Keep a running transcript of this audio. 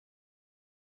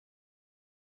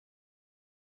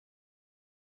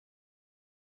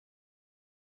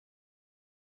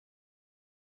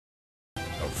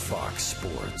Fox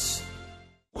Sports.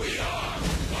 We are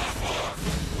Norfolk.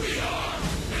 We are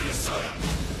Minnesota.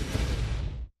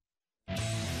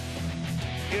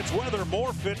 It's weather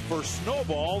more fit for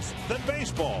snowballs than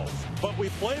baseballs, but we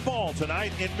play ball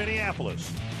tonight in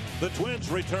Minneapolis. The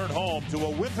Twins return home to a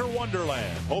winter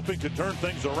wonderland, hoping to turn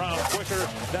things around quicker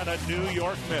than a New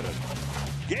York minute.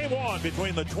 Game 1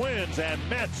 between the Twins and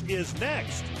Mets is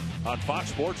next on Fox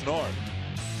Sports North.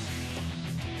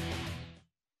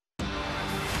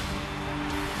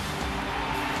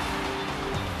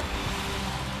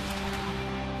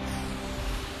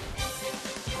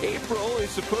 April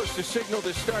is supposed to signal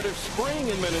the start of spring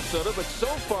in Minnesota, but so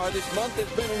far this month has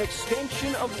been an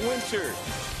extension of winter.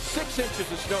 6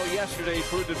 inches of snow yesterday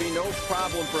proved to be no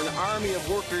problem for an army of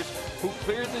workers who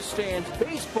cleared the stands.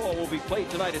 Baseball will be played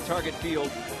tonight at Target Field,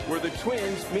 where the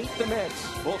Twins meet the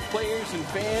Mets. Both players and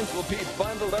fans will be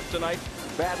bundled up tonight,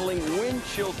 battling wind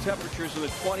chill temperatures in the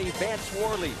 20s. Vance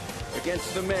Worley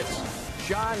against the Mets.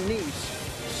 John Neese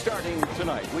starting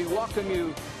tonight. We welcome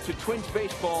you to Twins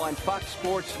baseball on Fox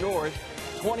Sports North.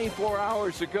 24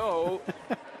 hours ago,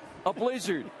 a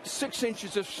blizzard, 6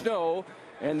 inches of snow,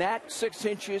 and that 6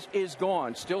 inches is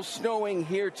gone. Still snowing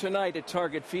here tonight at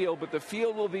Target Field, but the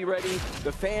field will be ready,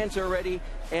 the fans are ready,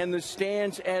 and the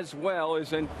stands as well,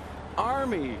 as an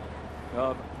army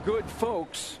of good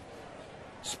folks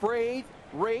sprayed,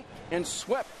 raked, and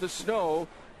swept the snow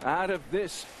out of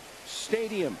this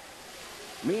stadium.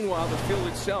 Meanwhile, the field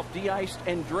itself de-iced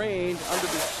and drained under the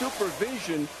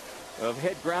supervision of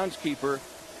head groundskeeper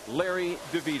Larry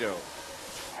DeVito.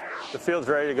 The field's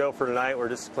ready to go for tonight. We're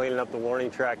just cleaning up the warning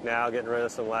track now, getting rid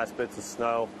of some last bits of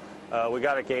snow. We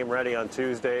got a game ready on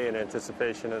Tuesday in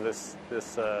anticipation of this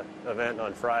event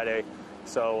on Friday.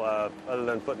 So other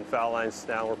than putting foul lines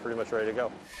down, we're pretty much ready to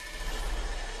go.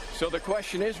 So the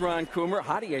question is, Ron Coomer,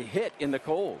 how do you hit in the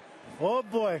cold? Oh,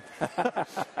 boy.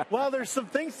 Well, there's some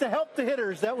things to help the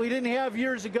hitters that we didn't have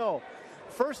years ago.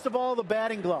 First of all, the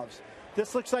batting gloves.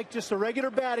 This looks like just a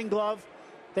regular batting glove.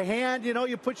 The hand, you know,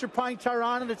 you put your pine tar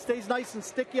on it, it stays nice and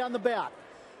sticky on the bat.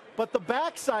 But the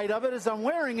backside of it, as I'm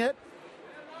wearing it,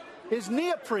 is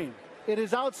neoprene. It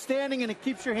is outstanding, and it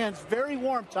keeps your hands very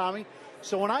warm, Tommy.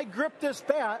 So when I grip this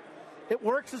bat, it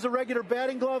works as a regular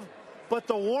batting glove, but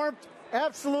the warmth,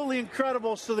 absolutely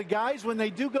incredible. So the guys, when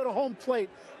they do go to home plate,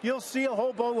 you'll see a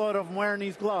whole boatload of them wearing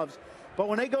these gloves. But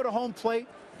when they go to home plate,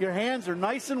 your hands are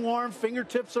nice and warm,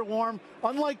 fingertips are warm.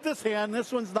 Unlike this hand,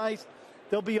 this one's nice.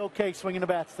 They'll be okay swinging the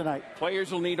bats tonight.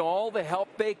 Players will need all the help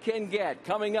they can get.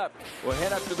 Coming up, we'll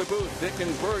head up to the booth. Dick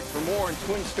and Bert for more on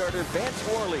Twin starter Vance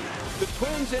Worley. The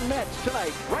Twins and Mets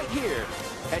tonight, right here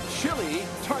at chilly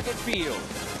Target Field.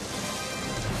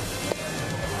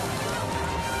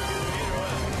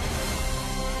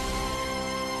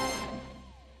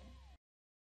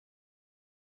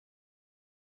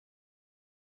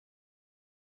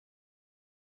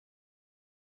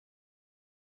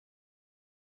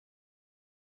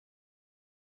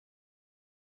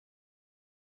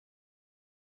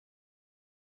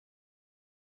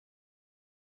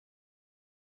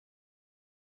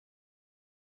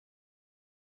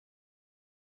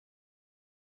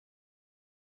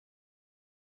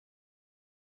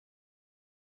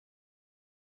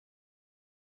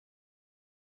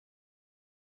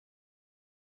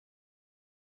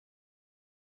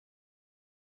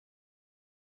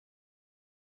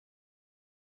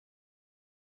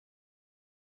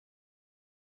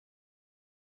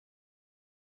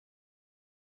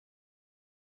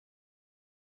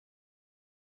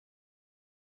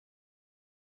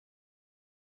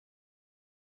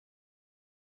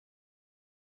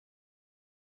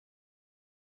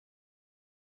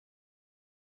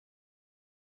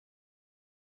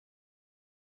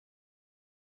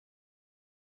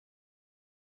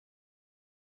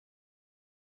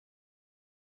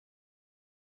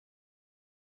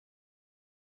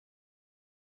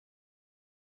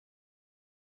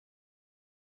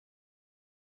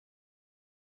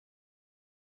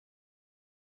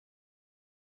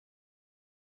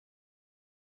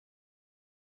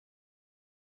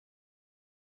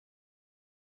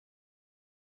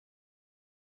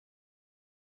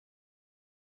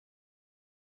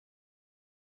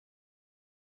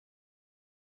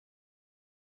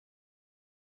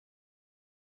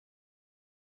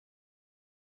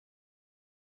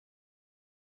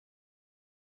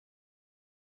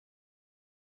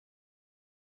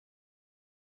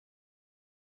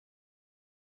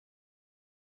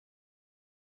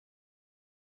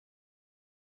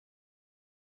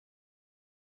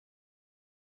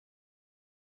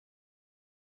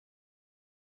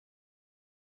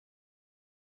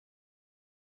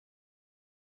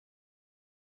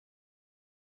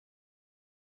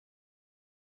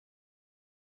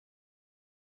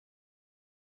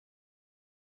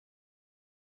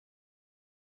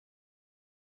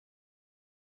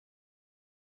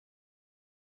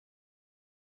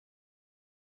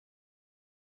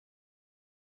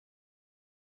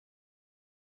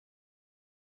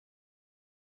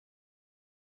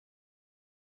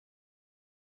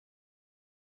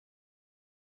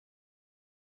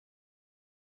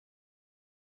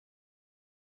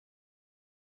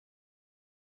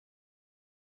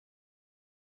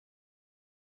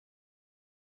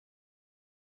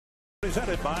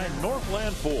 Presented by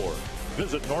Northland Ford.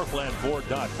 Visit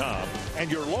northlandford.com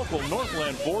and your local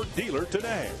Northland Ford dealer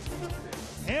today.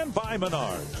 And by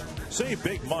Menards. Save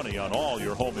big money on all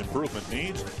your home improvement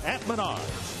needs at Menards.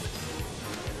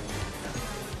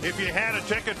 If you had a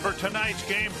ticket for tonight's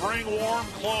game, bring warm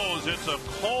clothes. It's a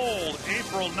cold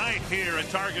April night here at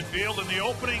Target Field in the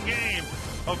opening game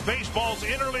of baseball's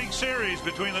interleague series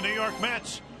between the New York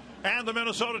Mets and the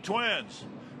Minnesota Twins.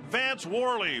 Vance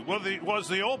Worley was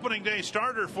the opening day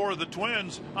starter for the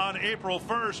Twins on April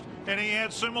 1st, and he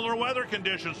had similar weather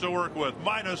conditions to work with,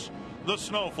 minus the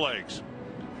snowflakes.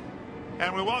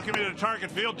 And we welcome you to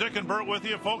Target Field. Dick and Bert with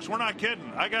you. Folks, we're not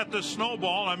kidding. I got this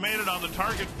snowball. I made it on the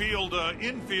Target Field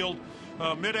infield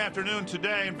mid-afternoon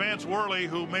today. And Vance Worley,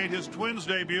 who made his Twins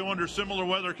debut under similar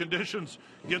weather conditions,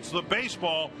 gets the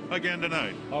baseball again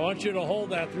tonight. I want you to hold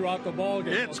that throughout the ball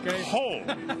game. It's okay? cold.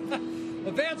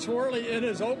 Vance Worley, in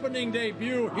his opening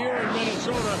debut here in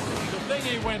Minnesota, the thing,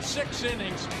 he went 6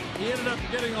 innings. He ended up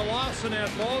getting a loss in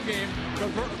that ball game to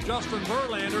Justin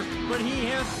Verlander, but he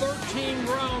had 13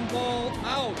 ground ball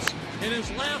outs. In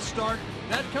his last start,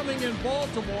 that coming in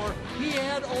Baltimore, he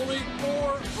had only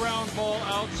 4 ground ball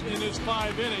outs in his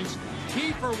 5 innings.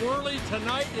 Key for Worley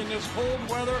tonight in this cold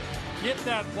weather, get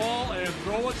that ball and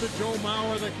throw it to Joe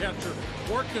Mauer, the catcher.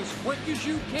 Work as quick as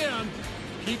you can.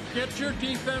 Get your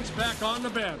defense back on the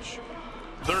bench.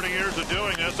 30 years of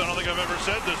doing this, I don't think I've ever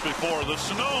said this before. The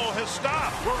snow has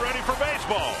stopped. We're ready for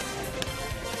baseball.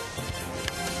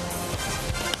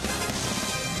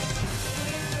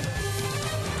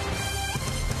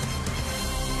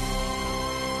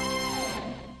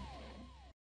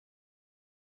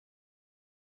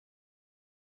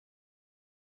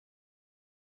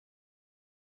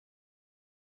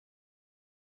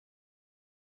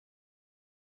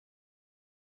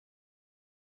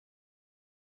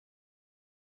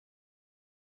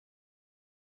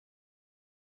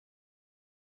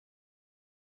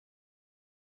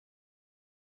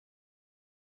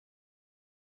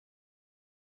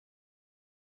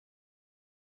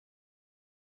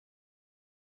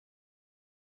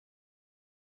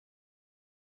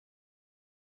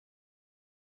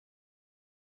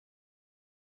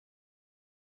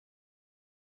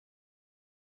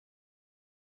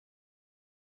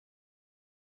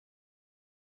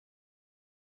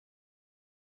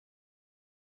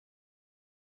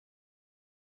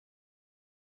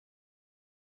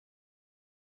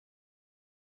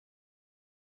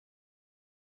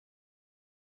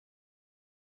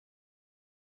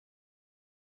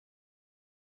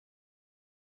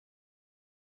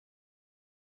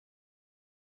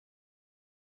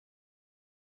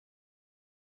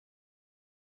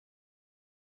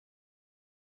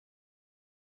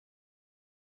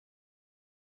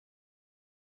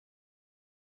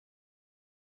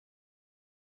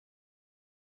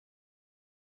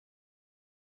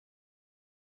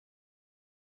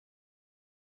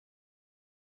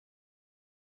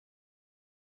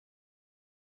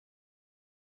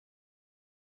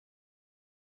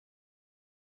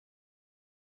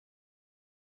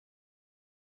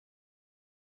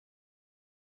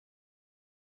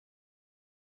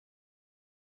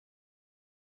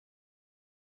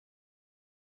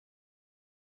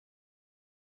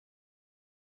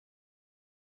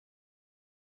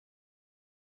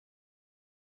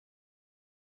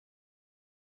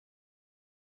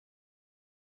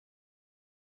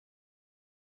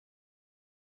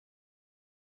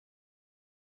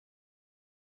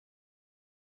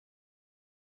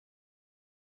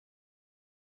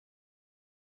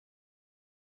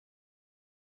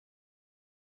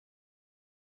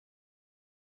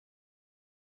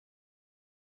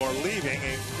 Are leaving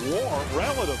a warm,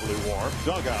 relatively warm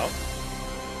dugout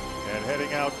and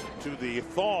heading out to the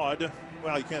thawed,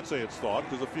 well, you can't say it's thawed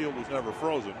because the field was never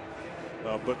frozen,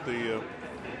 but the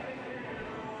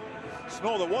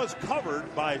snow that was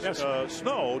covered by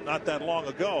snow not that long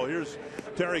ago. Here's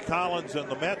Terry Collins and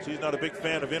the Mets. He's not a big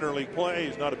fan of interleague play.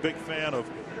 He's not a big fan of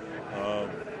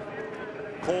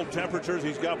cold temperatures.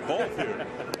 He's got both here.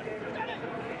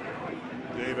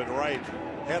 David Wright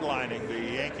headlining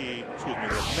the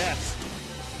Mets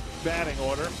batting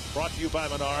order. Brought to you by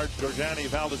Menards. Georgiani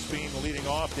Valdespine leading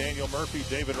off. Daniel Murphy,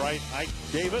 David Wright, Ike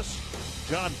Davis,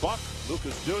 John Buck,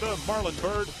 Lucas Duda, Marlon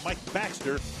Byrd, Mike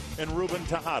Baxter, and Ruben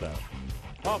Tejada.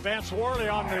 Well, Vance Worley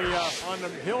on the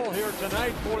hill here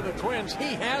tonight for the Twins.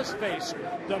 He has faced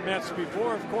the Mets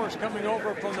before, of course, coming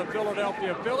over from the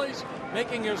Philadelphia Phillies,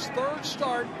 making his 3rd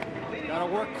start. Got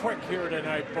to work quick here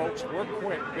tonight, folks. Work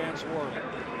quick, Vance Worley.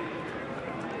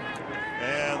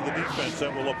 And the defense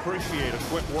that will appreciate a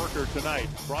quick worker tonight.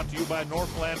 Brought to you by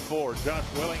Northland Ford. Josh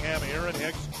Willingham, Aaron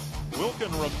Hicks,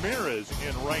 Wilkin Ramirez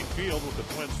in right field with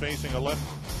the Twins facing a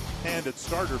left-handed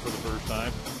starter for the first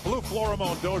time. Blue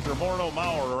Florimon, Dozier, Morneau,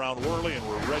 Maurer around Worley, and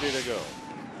we're ready to go.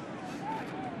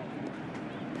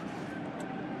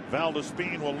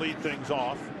 Valdespin will lead things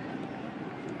off.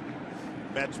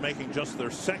 Mets making just their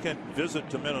second visit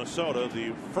to Minnesota.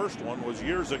 The first one was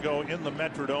years ago in the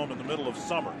Metrodome in the middle of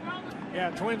summer. Yeah,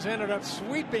 Twins ended up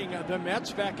sweeping the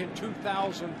Mets back in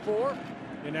 2004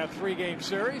 in that 3-game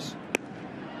series.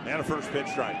 And a first pitch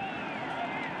strike.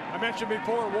 I mentioned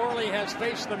before, Worley has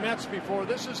faced the Mets before.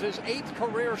 This is his 8th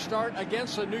career start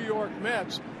against the New York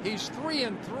Mets. He's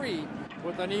 3-3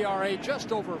 with an ERA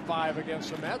just over 5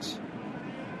 against the Mets.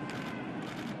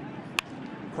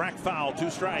 Crack foul, 2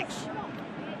 strikes.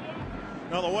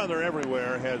 Now the weather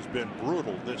everywhere has been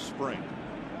brutal this spring.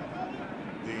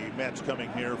 The Mets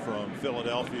coming here from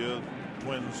Philadelphia,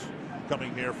 Twins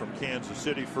coming here from Kansas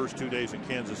City. First 2 days in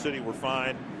Kansas City were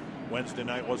fine. Wednesday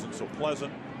night wasn't so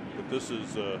pleasant, but this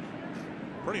is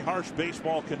pretty harsh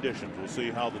baseball conditions. We'll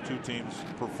see how the two teams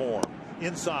perform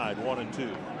inside 1 and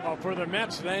 2. Well, for the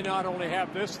Mets, they not only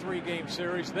have this 3-game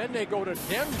series, then they go to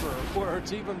Denver where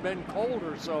it's even been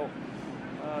colder. So,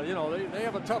 you know, they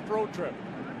have a tough road trip.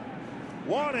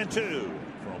 1 and 2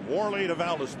 from Worley to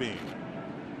Valdespin.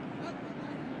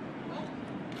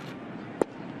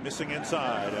 Missing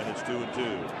inside, and it's 2 and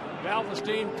 2.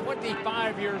 Valdespin,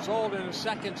 25 years old in his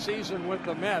second season with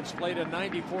the Mets, played in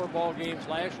 94 ball games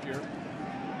last year.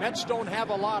 Mets don't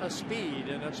have a lot of speed,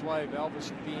 and that's why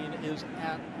Valdespin is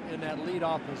in that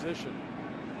leadoff position.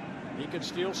 He can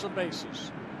steal some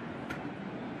bases.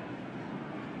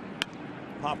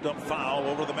 Popped up foul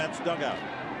over the Mets dugout.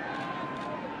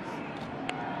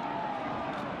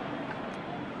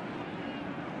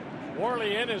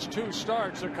 Worley in his 2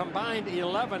 starts, a combined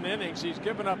 11 innings. He's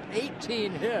given up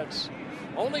 18 hits,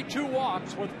 only 2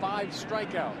 walks with 5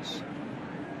 strikeouts.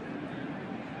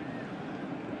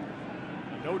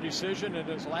 No decision in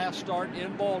his last start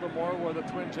in Baltimore, where the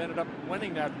Twins ended up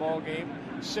winning that ball game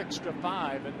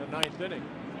 6-5 in the 9th inning.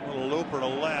 A little looper to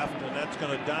left, and that's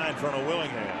going to die in front of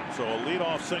Willingham. So a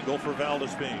leadoff single for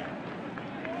Valdespin.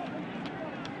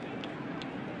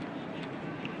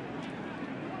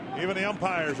 Even the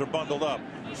umpires are bundled up.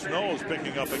 The snow is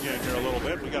picking up again here a little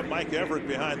bit. We got Mike Everett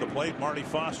behind the plate, Marty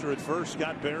Foster at first,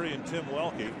 Scott Berry and Tim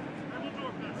Welke.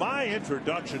 My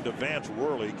introduction to Vance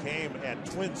Worley came at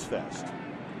Twins Fest.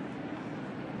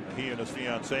 He and his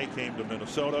fiancee came to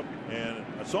Minnesota, and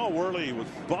I saw Worley. He was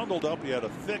bundled up. He had a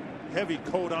thick, heavy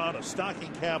coat on, a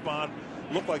stocking cap on.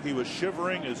 Looked like he was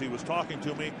shivering as he was talking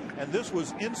to me, and this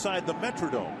was inside the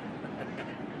Metrodome.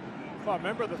 Well, I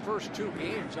remember the first 2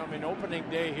 games. I mean, opening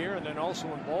day here and then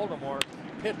also in Baltimore,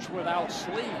 pitched without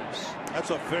sleeves.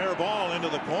 That's a fair ball into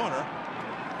the corner.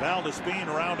 Valdespin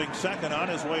rounding second on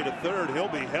his way to third. He'll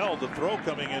be held. The throw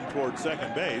coming in towards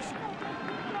second base.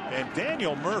 And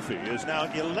Daniel Murphy is now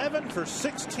 11 for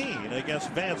 16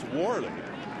 against Vance Worley.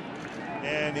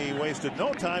 And he wasted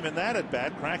no time in that at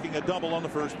bat, cracking a double on the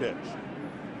first pitch.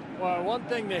 Well, one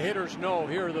thing the hitters know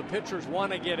here, the pitchers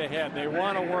want to get ahead. They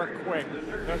want to work quick.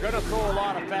 They're going to throw a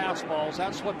lot of fastballs.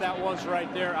 That's what that was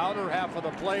right there, outer half of the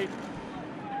plate.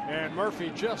 And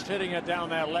Murphy just hitting it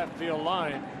down that left field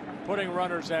line, putting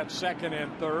runners at second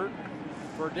and third.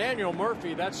 For Daniel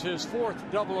Murphy, that's his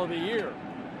 4th double of the year.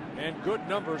 And good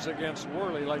numbers against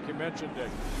Worley, like you mentioned,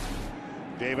 Dick.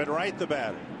 David Wright, the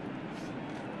batter.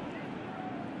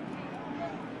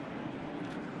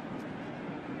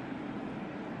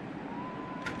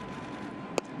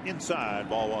 Inside,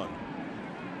 ball 1.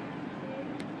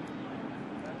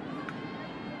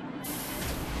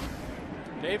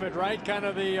 David Wright, kind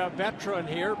of the veteran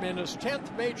here, in his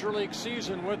 10th major league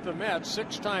season with the Mets,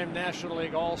 6-time National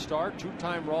League All-Star,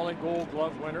 2-time Rolling Gold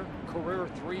Glove winner, career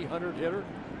 .300 hitter.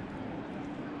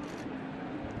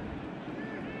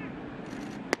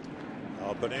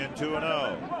 Up and in,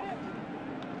 2-0.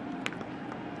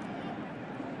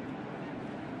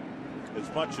 As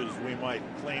much as we might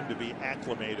claim to be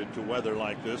acclimated to weather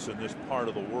like this in this part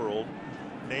of the world,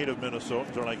 native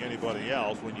Minnesotans are like anybody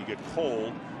else. When you get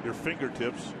cold, your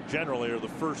fingertips generally are the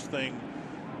first thing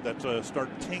that start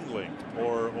tingling,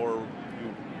 or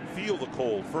you feel the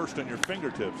cold first in your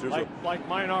fingertips. Like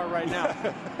mine are right now.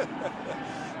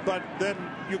 But then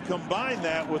you combine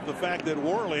that with the fact that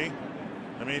Worley,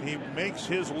 I mean, he makes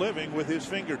his living with his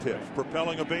fingertips,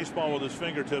 propelling a baseball with his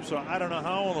fingertips. So I don't know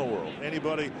how in the world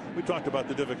anybody, we talked about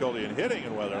the difficulty in hitting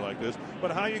in weather like this, but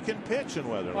how you can pitch in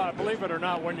weather like this. Believe it or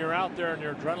not, when you're out there and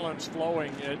your adrenaline's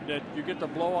flowing, you get the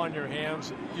blow on your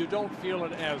hands, you don't feel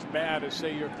it as bad as,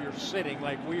 say, if you're sitting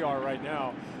like we are right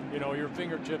now. you know, your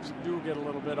fingertips do get a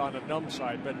little bit on the numb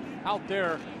side. But out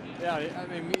there, yeah, I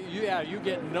mean, you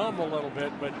get numb a little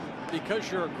bit, but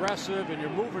because you're aggressive and you're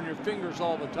moving your fingers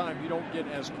all the time, you don't get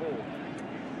as cold.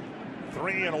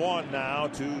 3-1 now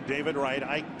to David Wright.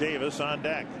 Ike Davis on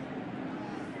deck.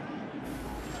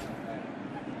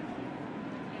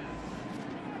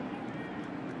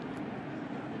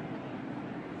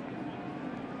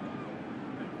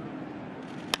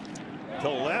 To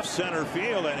left center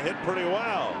field and hit pretty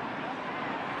well.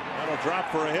 That'll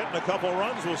drop for a hit and a couple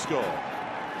runs will score.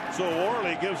 So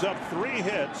Worley gives up 3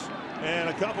 hits and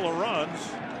a couple of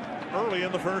runs early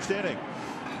in the first inning.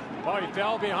 Oh, he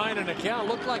fell behind an account.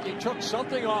 Looked like he took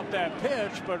something off that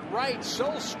pitch, but Wright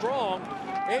so strong,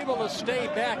 able to stay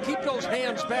back, keep those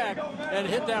hands back, and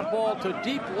hit that ball to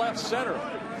deep left center.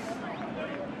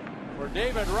 For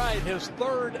David Wright, his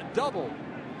 3rd double.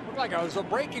 Looked like it was a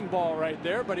breaking ball right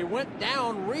there, but he went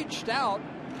down, reached out.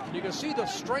 You can see the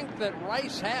strength that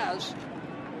Wright has.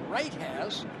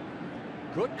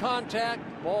 Good contact,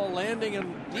 ball landing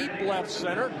in deep left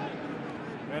center.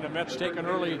 And the Mets take an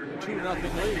early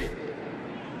 2-0 lead.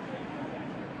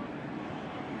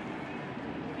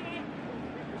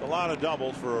 It's a lot of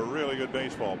doubles for a really good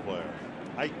baseball player.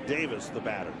 Ike Davis, the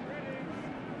batter.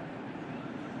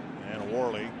 And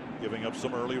Worley giving up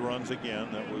some early runs again.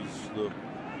 That was the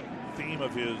theme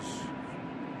of his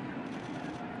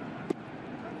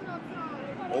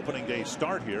opening day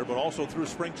start here, but also through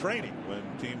spring training when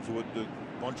teams would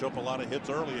bunch up a lot of hits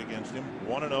early against him.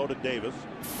 1-0 to Davis.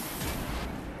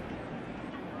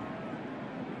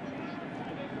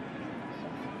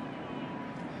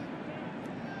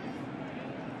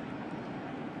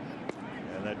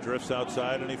 And that drifts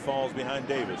outside and he falls behind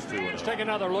Davis too. Let's take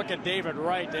another look at David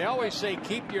Wright. They always say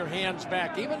keep your hands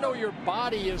back even though your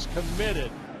body is committed.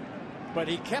 But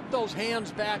he kept those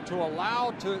hands back to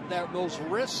allow those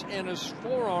wrists and his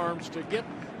forearms to get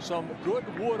some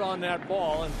good wood on that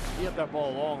ball, and he hit that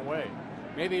ball a long way.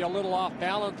 Maybe a little off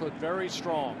balance, but very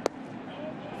strong.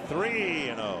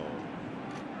 3-0.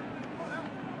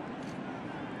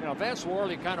 You know, Vance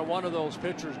Worley, kind of one of those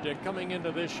pitchers, Dick. Coming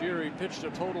into this year, he pitched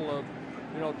a total of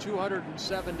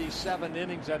 277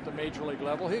 innings at the major league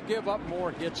level. He'll give up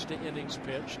more hits to innings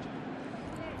pitched.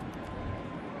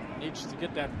 Needs to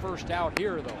get that first out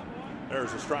here, though.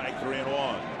 There's a strike,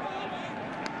 3-1.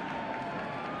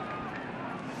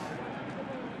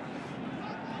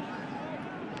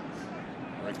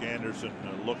 Rick Anderson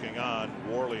looking on.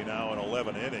 Worley now in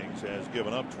 11 innings has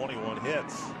given up 21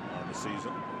 hits on the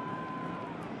season.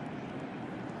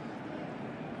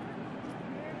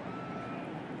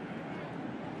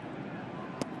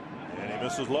 And he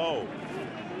misses low.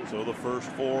 So the first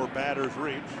 4 batters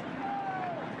reach.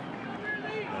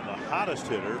 And the hottest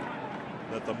hitter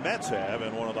that the Mets have,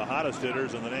 and one of the hottest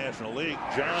hitters in the National League,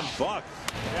 John Buck.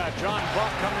 Yeah, John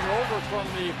Buck coming over from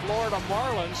the Florida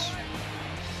Marlins.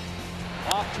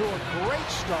 Off to a great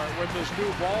start with this new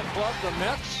ball club, the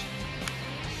Mets.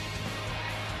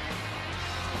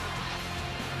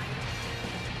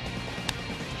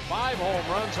 Five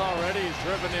home runs already. He's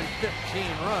driven in 15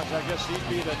 runs. I guess he'd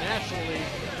be the National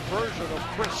League version of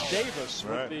Chris Davis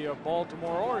with the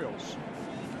Baltimore Orioles.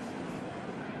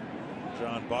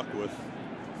 John Buck with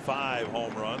 5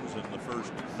 home runs in the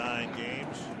first 9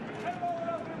 games.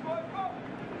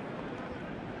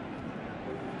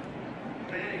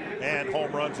 And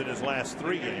home runs in his last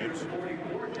 3 games.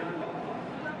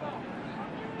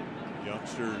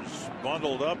 Youngsters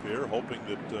bundled up here, hoping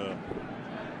that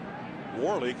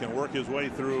Worley can work his way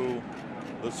through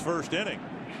this first inning.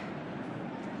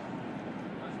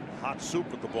 Hot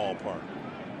soup at the ballpark.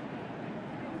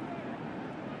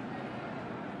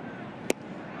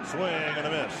 Swing and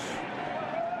a miss.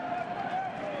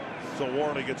 So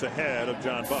Worley gets ahead of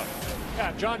John Buck.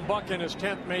 Yeah, John Buck in his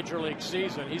 10th major league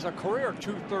season. He's a career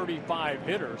 .235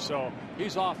 hitter, so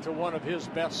he's off to one of his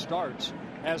best starts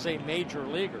as a major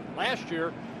leaguer. Last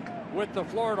year with the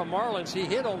Florida Marlins, he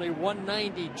hit only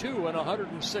 .192 in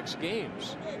 106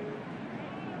 games.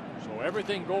 So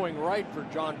everything going right for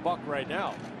John Buck right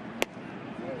now.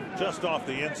 Just off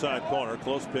the inside corner,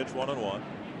 close pitch, 1-1.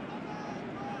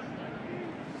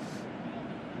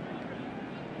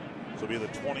 This will be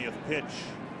the 20th pitch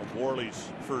of Worley's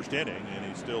first inning, and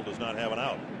he still does not have an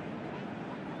out.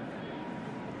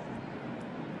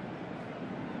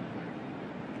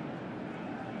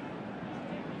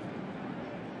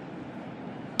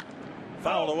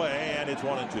 Fouled away, and it's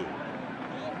 1-2.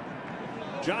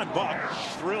 John Buck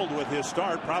thrilled with his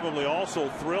start, probably also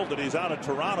thrilled that he's out of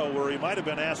Toronto, where he might have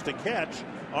been asked to catch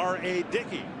R.A.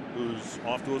 Dickey, who's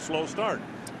off to a slow start.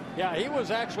 Yeah, he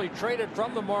was actually traded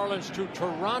from the Marlins to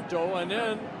Toronto and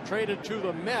then traded to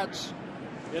the Mets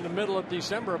in the middle of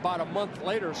December, about a month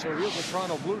later, so he was a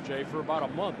Toronto Blue Jay for about a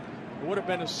month. It would have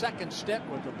been his second stint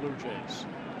with the Blue Jays.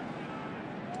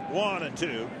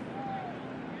 1-2.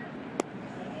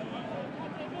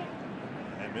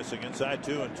 And missing inside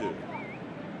 2-2.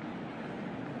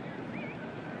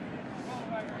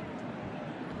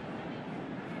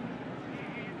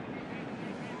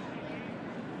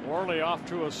 Worley off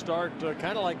to a start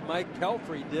kind of like Mike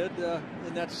Pelfrey did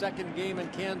in that second game in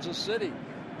Kansas City,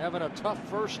 having a tough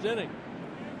first inning.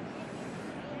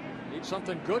 Need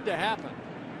something good to happen.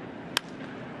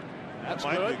 That's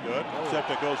might good. be good,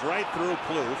 except it goes right through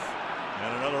Plouffe,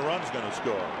 and another run's going to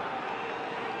score.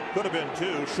 Could have been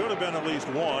two, should have been at least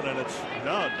one, and it's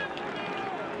none.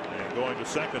 And going to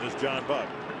second is John Buck.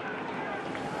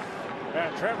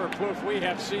 Trevor Plouffe, we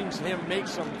have seen him make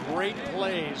some great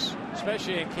plays,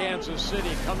 especially in Kansas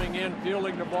City, coming in,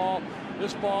 fielding the ball.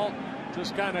 This ball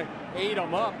just kind of ate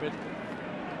him up.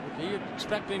 He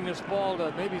expecting this ball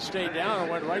to maybe stay down,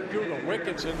 and went right through the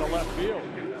wickets into left field.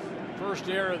 First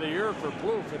error of the year for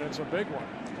Plouffe, and it's a big one.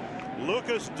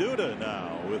 Lucas Duda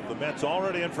now with the Mets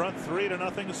already in front,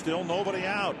 3-0, still nobody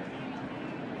out.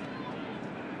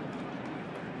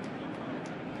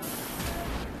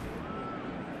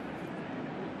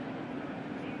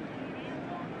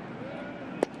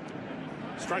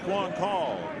 Strike one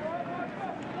call.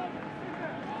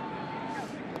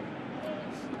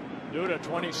 Duda,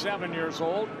 27 years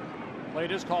old,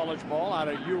 played his college ball out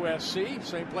of USC,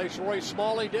 same place Roy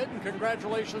Smalley did, and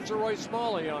congratulations to Roy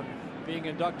Smalley on being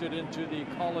inducted into the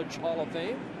College Hall of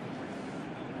Fame.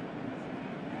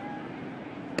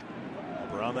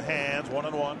 Around the hands,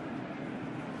 1-1.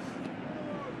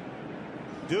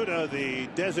 Duda, the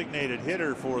designated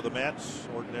hitter for the Mets,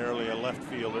 ordinarily a left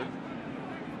fielder.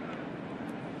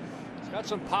 He's got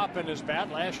some pop in his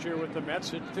bat. Last year with the Mets,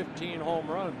 hit 15 home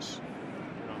runs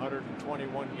in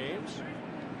 121 games.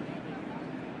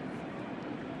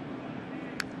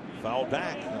 Foul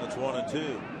back, and it's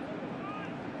 1-2.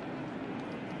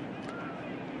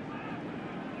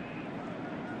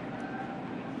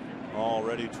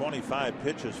 Already 25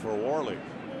 pitches for Worley.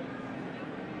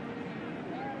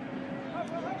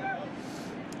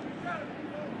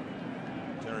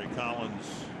 Terry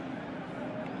Collins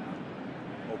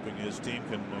hoping his team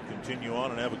can continue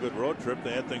on and have a good road trip.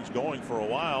 They had things going for a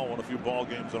while, won a few ball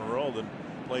games in a row, then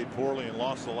played poorly and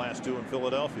lost the last two in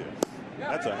Philadelphia.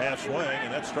 That's a half swing,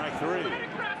 and that's strike three.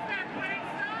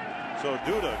 So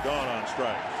Duda gone on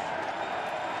strikes.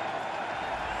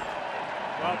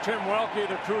 Well, Tim Welke,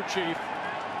 the crew chief,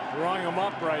 drawing him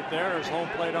up right there as home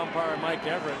plate umpire Mike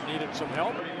Everett needed some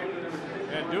help.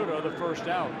 And Duda, the first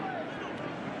out.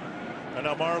 And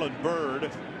now Marlon Byrd.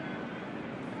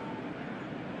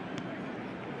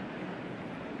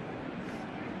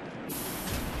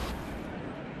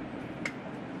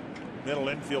 Middle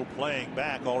infield playing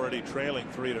back, already trailing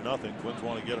 3-0. Twins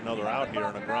want to get another out here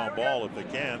on a ground ball if they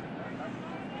can.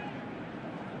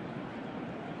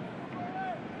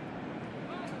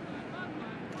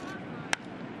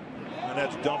 And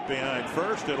that's dumped behind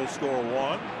first. It'll score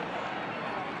one.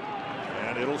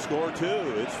 And it'll score two.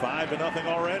 It's 5-0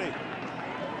 already.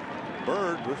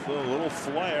 Byrd with a little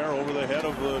flare over the head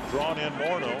of the drawn in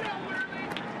Morneau.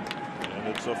 And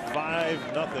it's a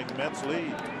 5-0 Mets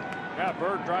lead. Yeah,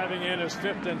 Byrd driving in his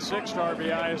 5th and 6th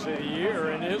RBIs of the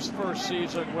year in his first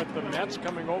season with the Mets,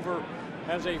 coming over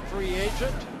as a free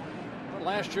agent.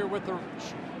 Last year with the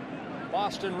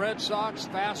Boston Red Sox,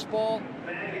 fastball,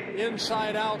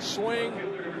 inside out swing,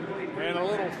 and a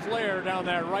little flare down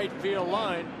that right field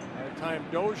line. At the time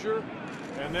Dozier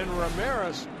and then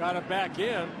Ramirez got it back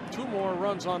in. 2 more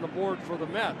runs on the board for the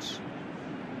Mets.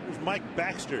 Here's Mike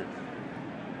Baxter.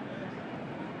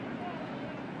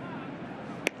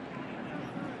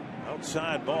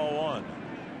 Outside, ball one.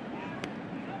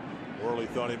 Worley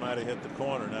thought he might have hit the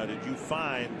corner. Now, did you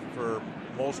find for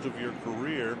most of your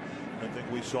career, I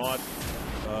think we saw it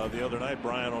the other night,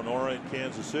 Brian Honora in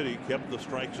Kansas City kept the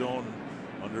strike zone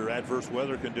under adverse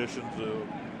weather conditions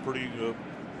pretty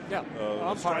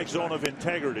strike zone of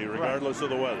integrity regardless of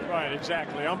the weather. Right,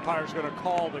 exactly. Umpire's going to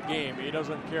call the game. He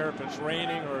doesn't care if it's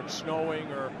raining or it's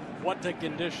snowing or what the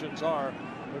conditions are.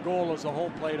 The goal as a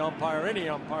home plate umpire, any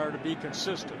umpire, to be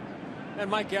consistent. And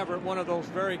Mike Everett, one of those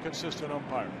very consistent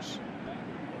umpires.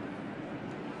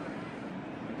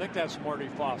 I think that's Marty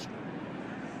Foster,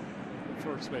 the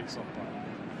first base umpire,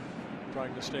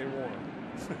 trying to stay warm.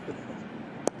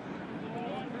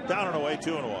 Down and away,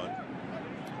 2-1.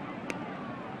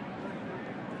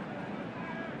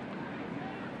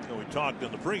 We talked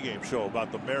in the pregame show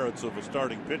about the merits of a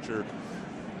starting pitcher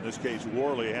In this case,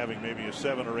 Worley having maybe a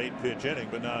 7 or 8 pitch inning,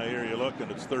 but now here you look and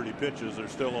it's 30 pitches.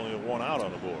 There's still only 1 out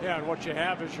on the board. Yeah, and what you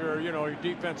have is your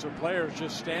defensive players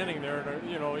just standing there.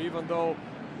 And, even though,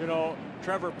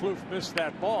 Trevor Plouffe missed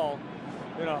that ball,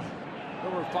 there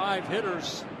were 5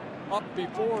 hitters up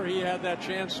before he had that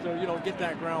chance to, get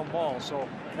that ground ball. So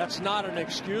that's not an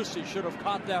excuse. He should have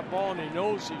caught that ball, and he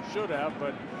knows he should have,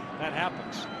 but that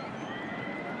happens.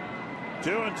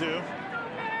 2-2.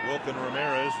 Wilkin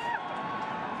Ramirez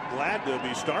glad to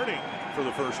be starting for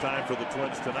the first time for the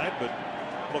Twins tonight, but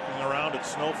looking around at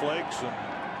snowflakes and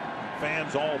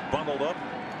fans all bundled up.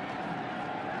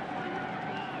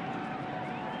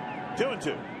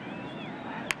 2-2.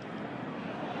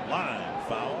 Line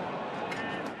foul.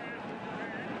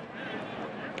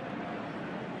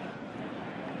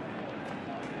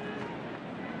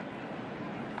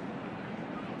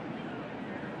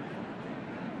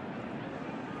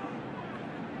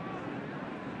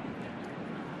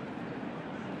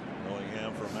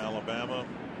 From Alabama.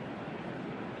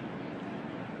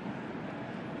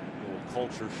 A little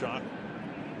culture shock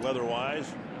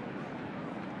weather-wise.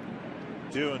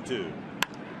 2-2.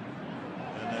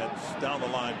 And that's down the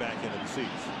line back into the seats.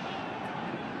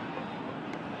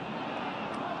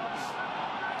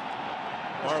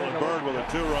 Marlon Byrd with a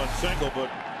 2-run single,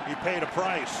 but he paid a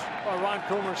price. Well, Ron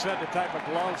Coomer said the type of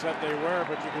gloves that they wear,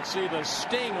 but you can see the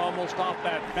sting almost off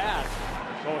that bat.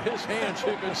 So his hands,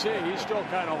 you can see, he's still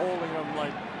kind of holding them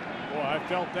like, boy, I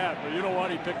felt that. But you know what?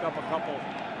 He picked up a couple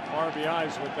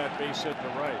RBIs with that base hit to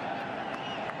right.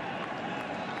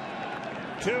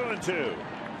 2-2.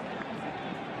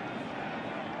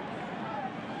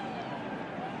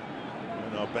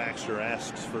 Baxter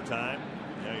asks for time.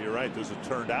 Yeah, you're right. This has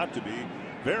turned out to be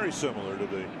very similar to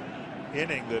the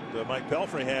inning that Mike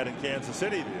Pelfrey had in Kansas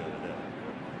City the other day.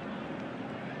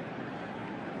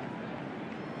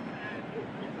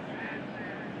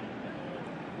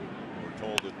 We're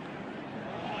told that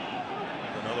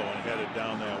another one headed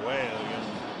down that way. Again,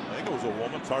 I think it was a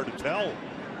woman. It's hard to tell.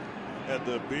 Had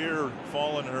the beer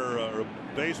fall in her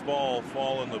baseball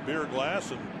fall in the beer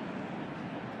glass, and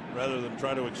rather than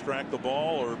try to extract the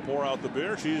ball or pour out the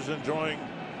beer, she's enjoying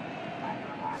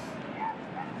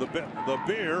the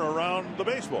beer around the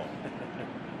baseball.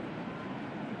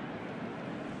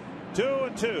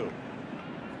 2-2.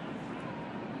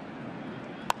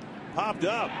 Popped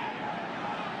up,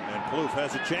 and Plouffe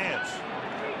has a chance.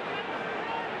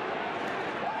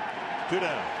 2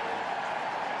 down.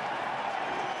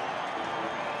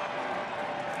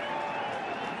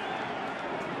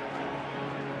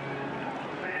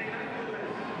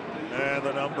 And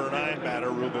the number 9 batter,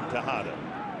 Ruben Tejada.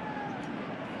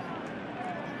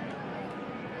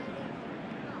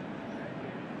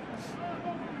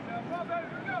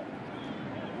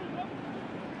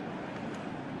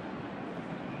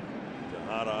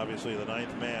 Tejada, obviously the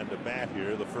 9th man to bat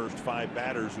here. The first 5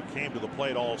 batters who came to the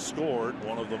plate all scored,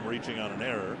 one of them reaching on an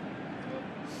error.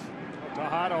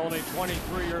 Tejada, only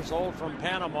 23 years old, from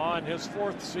Panama, in his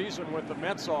 4th season with the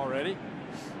Mets already.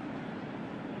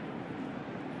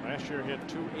 Last year hit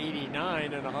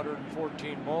 .289 in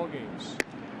 114 ball games.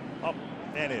 Up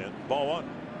and in. Ball 1.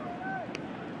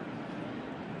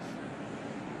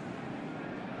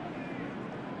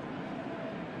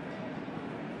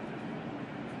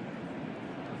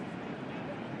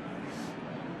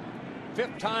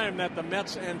 Fifth time that the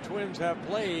Mets and Twins have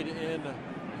played in,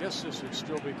 I guess this would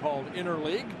still be called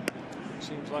interleague.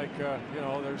 Seems like there's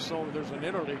an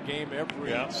interleague game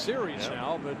every series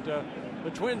now, but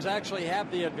the Twins actually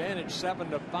have the advantage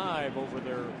 7-5 over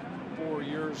their 4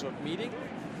 years of meeting.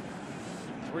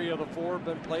 3 of the 4 have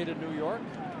been played in New York.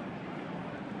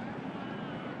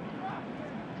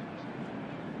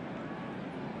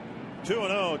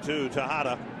 (2-0) to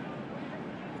Tejada.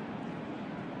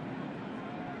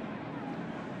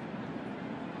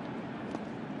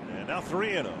 And now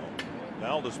 3-0.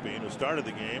 Valdespin, who started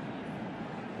the game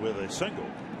with a single,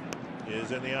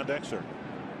 is in the on-deck circle.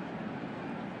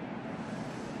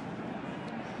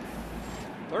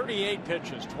 38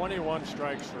 pitches, 21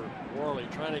 strikes for Worley,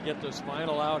 trying to get this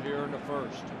final out here in the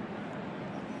first.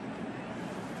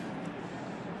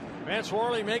 Vance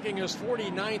Worley making his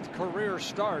 49th career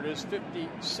start, his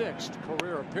 56th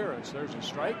career appearance. There's a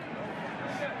strike.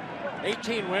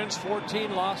 18 wins,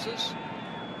 14 losses.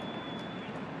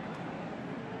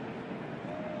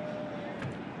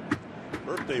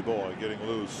 Birthday boy getting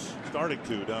loose, starting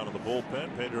to down in the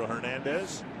bullpen. Pedro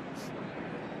Hernandez,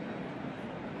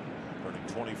 turning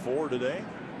 24 today.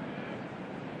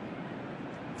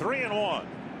 3-1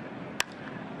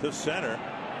 to center,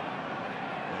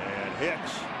 and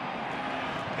Hicks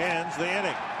ends the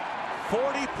inning.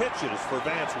 40 pitches for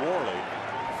Vance Worley,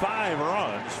 5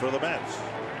 runs for the Mets.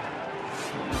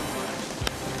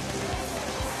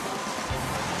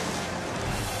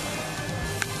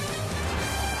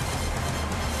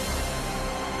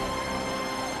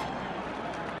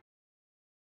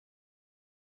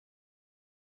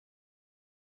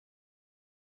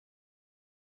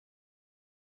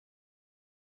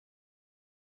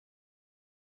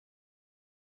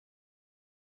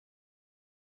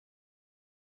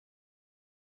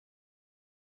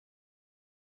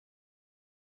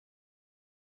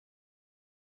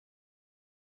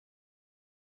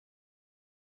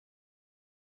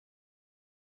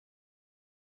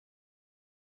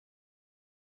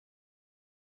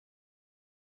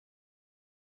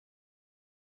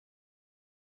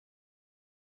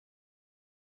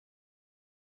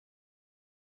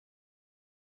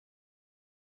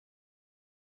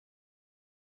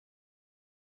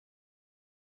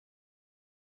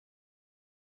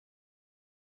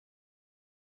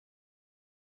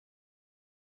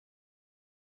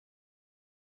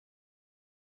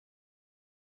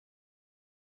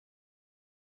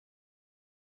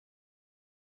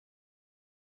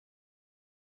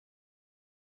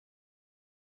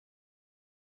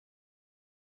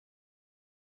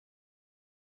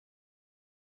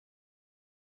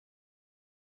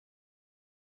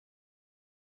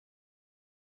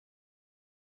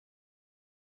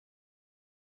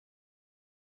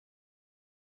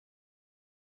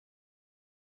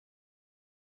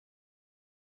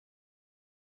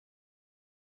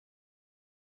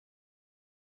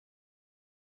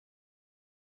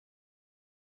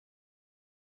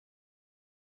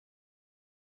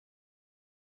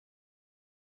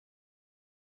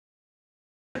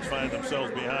 Find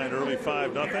themselves behind early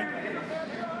 5-0. Ron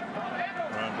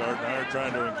Gardner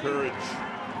trying to encourage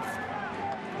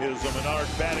his Menard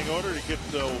batting order to get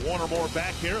one or more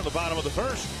back here in the bottom of the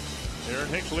first. Aaron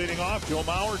Hicks leading off. Joe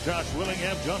Mauer, Josh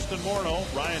Willingham, Justin Morneau,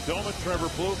 Ryan Doman, Trevor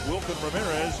Plouffe, Wilkin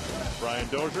Ramirez, Brian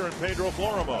Dozier, and Pedro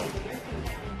Florimo.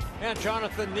 And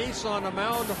Jonathan Nice on the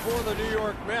mound for the New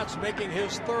York Mets, making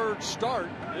his 3rd start.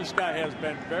 This guy has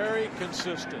been very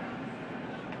consistent.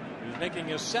 He's making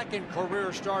his 2nd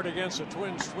career start against the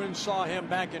Twins. Twins saw him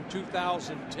back in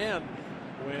 2010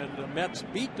 when the Mets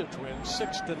beat the Twins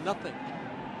 6-0.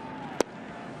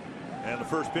 And the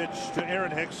first pitch to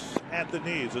Aaron Hicks at the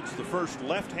knees. It's the first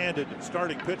left-handed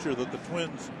starting pitcher that the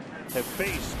Twins have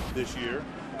faced this year.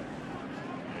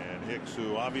 And Hicks,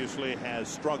 who obviously has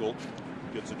struggled,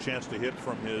 gets a chance to hit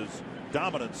from his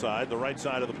dominant side, the right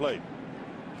side of the plate.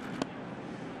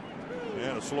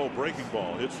 And a slow breaking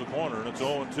ball hits the corner, and it's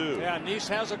 0-2. Yeah, Nice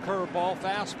has a curveball,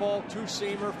 fastball,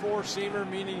 2-seamer, 4-seamer,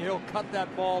 meaning he'll cut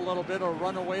that ball a little bit or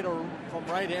run away from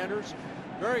right-handers.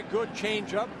 Very good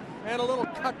changeup and a little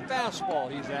cut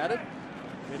fastball he's added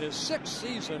in his 6th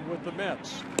season with the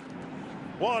Mets.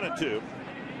 1-2.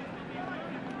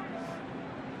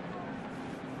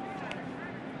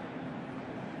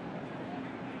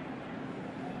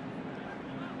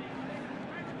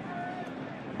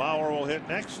 Mauer will hit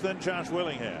next, then Josh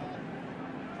Willingham.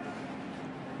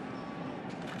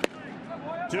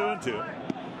 2-2.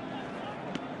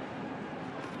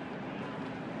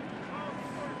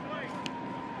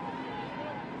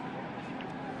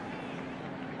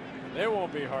 They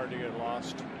won't be hard to get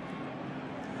lost.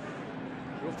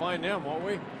 We'll find them, won't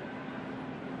we?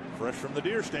 Fresh from the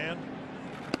deer stand.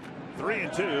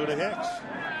 3-2 to Hicks.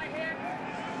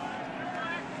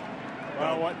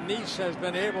 Well, what Nice has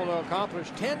been able to accomplish,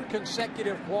 10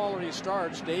 consecutive quality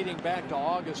starts dating back to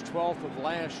August 12th of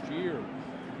last year.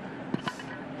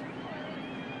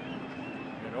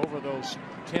 And over those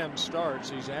 10 starts,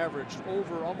 he's averaged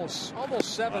over almost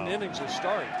 7 innings a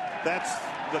start. That's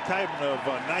the type of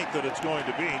night that it's going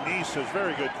to be. Nice has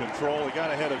very good control. He got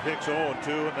ahead of Hicks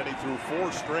 0-2, and then he threw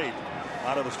 4 straight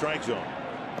out of the strike zone.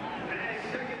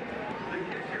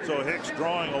 So Hicks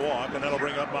drawing a walk, and that'll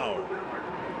bring up Mauer.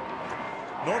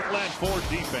 Northland Ford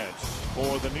defense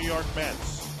for the New York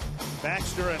Mets.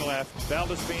 Baxter in left,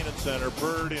 Valdespin in center,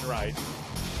 Bird in right,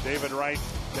 David Wright,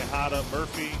 Tejada,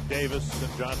 Murphy, Davis,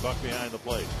 and John Buck behind the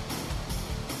plate.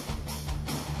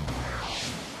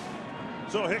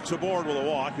 So Hicks aboard with a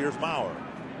walk. Here's Mauer.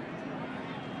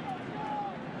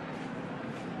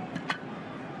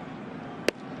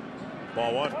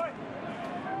 Ball 1.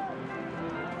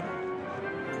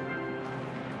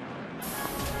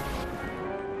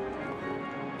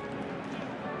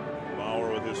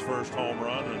 Mauer with his first home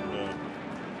run and a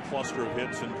cluster of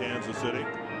hits in Kansas City.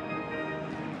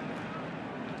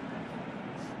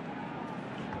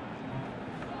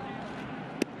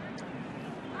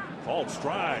 Called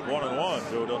strike,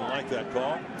 1-1. Joe doesn't like that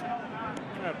call.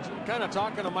 Kind of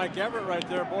talking to Mike Everett right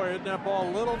there. Boy, isn't that ball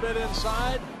a little bit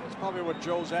inside? That's probably what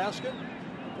Joe's asking.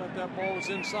 I thought that ball was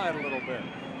inside a little bit.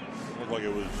 It looked like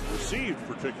it was received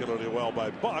particularly well by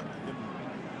Buck.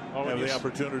 Didn't have the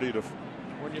opportunity to.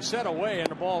 When you set away and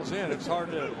the ball's in, it's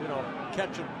hard to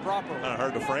catch it properly. Not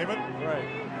hard to frame it. Right.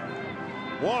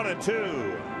 1-2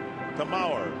 to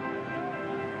Mauer.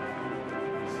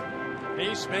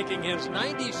 He's making his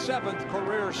 97th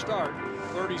career start.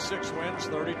 36 wins,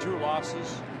 32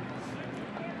 losses.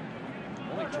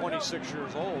 Only 26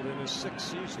 years old in his 6th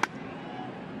season.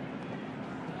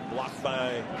 Blocked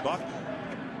by Buck.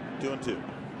 2-2.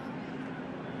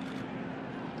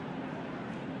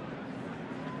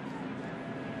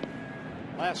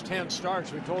 Last 10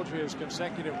 starts, we told you his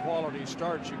consecutive quality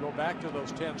starts. You go back to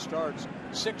those 10 starts,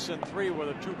 6-3 with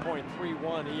a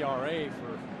 2.31 ERA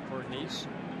for Nice,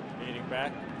 dating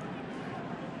back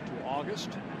to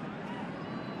August.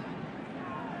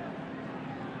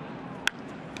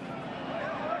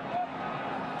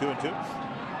 Two and two.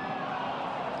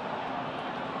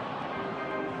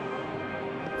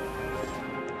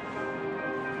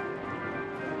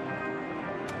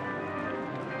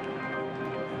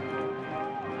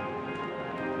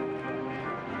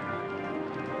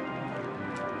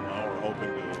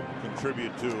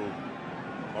 Contribute to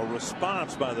a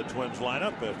response by the Twins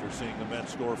lineup after seeing the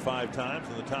Mets score 5 times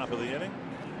in the top of the inning.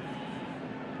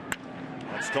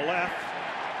 That's to left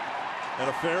and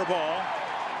a fair ball.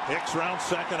 Hicks round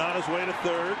second, on his way to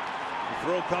third. The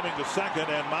throw coming to second,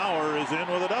 and Mauer is in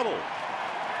with a double.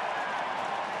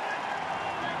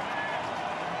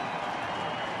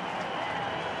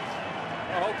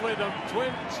 Hopefully the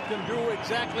Twins can do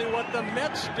exactly what the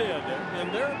Mets did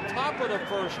in their top of the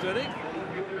first inning.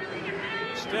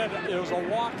 Instead, it was a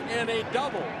walk and a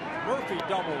double. Murphy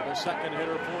doubled, the second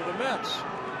hitter for the Mets.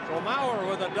 So Mauer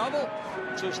with a double.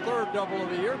 It's his 3rd double of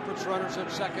the year. Puts runners at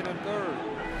 2nd and 3rd.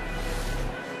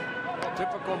 A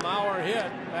typical Mauer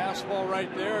hit. Fastball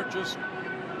right there. Just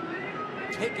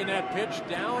taking that pitch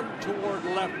down toward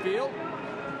left field.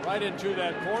 Right into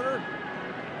that corner.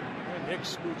 And Hicks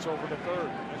scoots over to 3rd.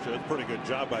 Actually, that's a pretty good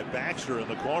job by Baxter in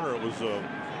the corner. It was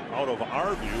out of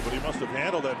our view, but he must have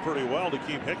handled that pretty well to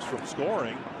keep Hicks from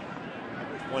scoring.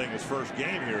 He's playing his first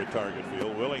game here at Target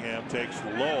Field. Willingham takes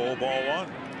low, ball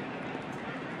 1.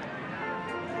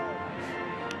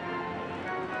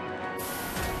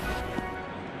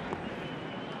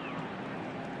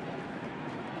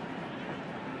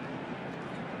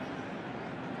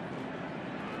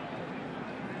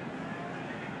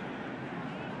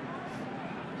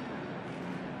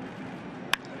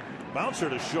 Bouncer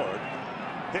to short.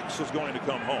 Hicks is going to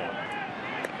come home.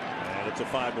 And it's a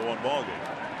 5-1 ball game.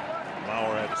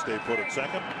 Mauer had to stay put at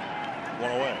second.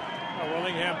 1 away.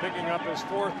 Willingham picking up his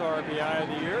 4th RBI of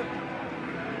the year.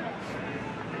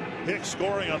 Hicks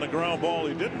scoring on the ground ball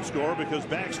he didn't score because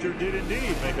Baxter did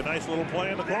indeed make a nice little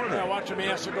play in the corner. Yeah, watch him. He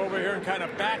has to go over here and kind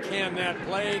of backhand that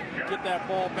play, get that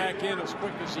ball back in as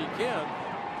quick as he can.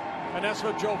 And that's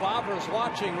what Joe Vavra's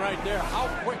watching right there. How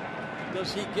quick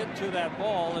does he get to that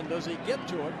ball, and does he get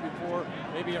to it before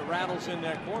maybe it rattles in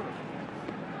that corner?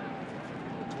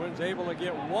 The Twins able to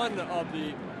get 1 of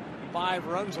the 5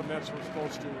 runs the Mets were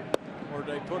supposed to, or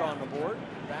they put on the board.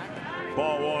 Back.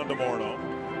 Ball 1 to Morneau.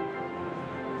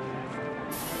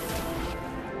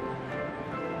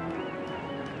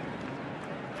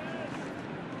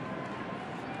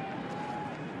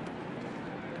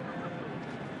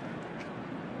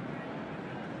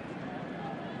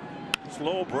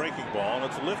 Slow breaking ball, and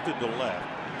it's lifted to left.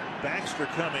 Baxter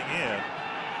coming in,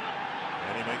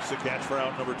 and he makes the catch for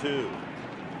out number 2.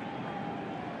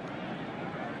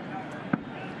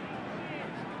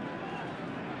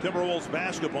 Timberwolves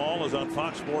basketball is on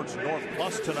Fox Sports North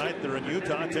Plus tonight. They're in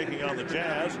Utah taking on the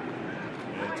Jazz,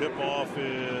 and tip-off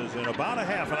is in about a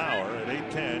half an hour at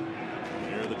 8:10.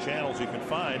 Here are the channels you can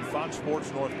find: Fox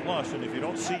Sports North Plus, and if you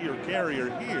don't see your carrier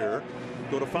here,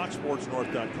 go to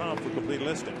foxsportsnorth.com for complete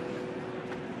listing.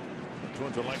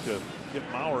 Twins would like to get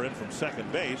Mauer in from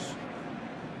second base.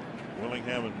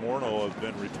 Willingham and Morneau have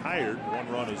been retired. 1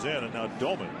 run is in, and now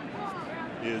Doman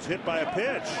is hit by a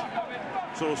pitch.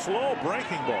 So a slow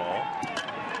breaking ball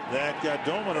that got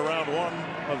Doman around 1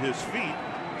 of his feet,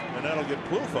 and that'll get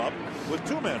Plouffe up with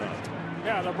 2 men on.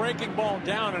 Yeah, the breaking ball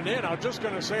down and in. I was just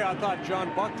going to say I thought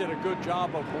John Buck did a good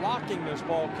job of blocking this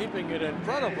ball, keeping it in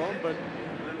front of him, but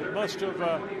it must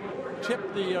have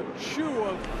tipped the shoe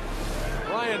of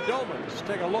Ryan Doman. Let's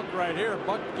take a look right here.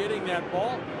 Buck getting that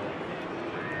ball.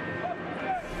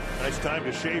 Nice time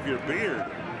to shave your beard.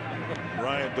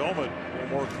 Ryan Doman, a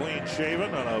little more clean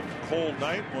shaven on a cold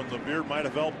night when the beard might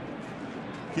have helped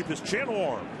keep his chin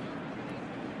warm.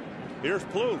 Here's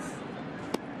Plouffe.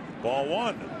 Ball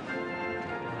one.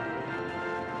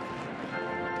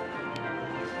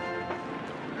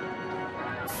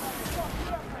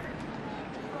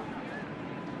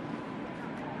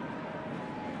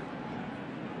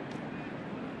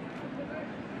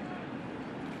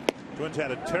 Twins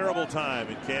had a terrible time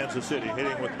in Kansas City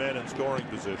hitting with men in scoring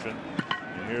position.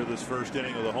 And here this first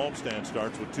inning of the homestand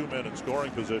starts with 2 men in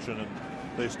scoring position, and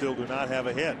they still do not have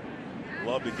a hit.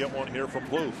 Love to get one here from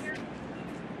Plouffe.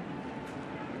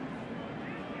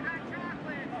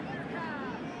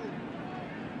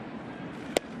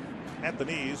 At the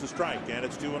knees, a strike, and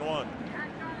it's 2-1.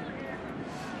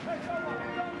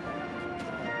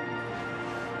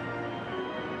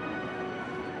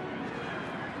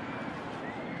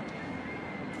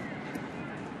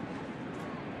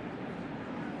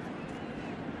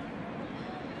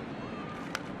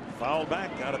 Foul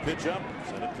back, got a pitch up,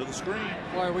 send it to the screen.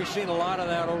 Boy, we've seen a lot of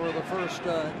that over the first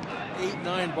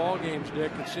 8-9 ball games,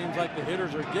 Dick. It seems like the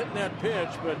hitters are getting that pitch,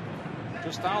 but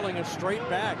just fouling it straight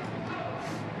back.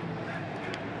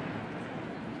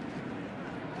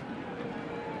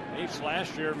 Ace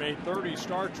last year made 30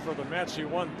 starts for the Mets. He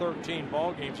won 13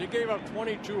 ball games. He gave up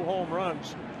 22 home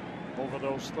runs over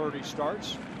those 30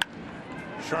 starts.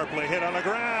 Sharply hit on the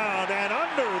ground and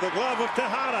under the glove of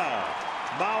Tejada.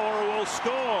 Bauer will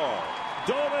score.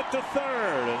 Dove it to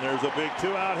third, and there's a big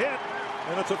 2-out hit,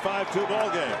 and it's a 5-2 ball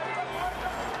game.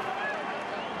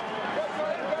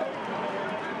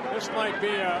 This might be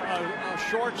a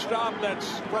shortstop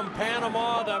that's from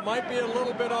Panama that might be a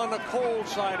little bit on the cold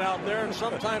side out there, and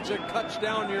sometimes it cuts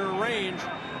down your range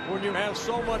when you have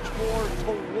so much more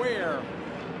to wear.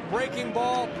 Breaking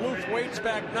ball, Plouffe waits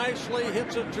back nicely,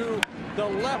 hits it to the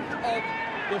left of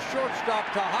the shortstop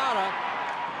Tejada.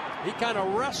 He kind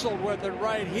of wrestled with it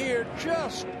right here,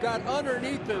 just got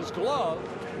underneath his glove.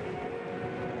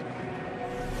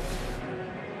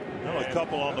 Well, a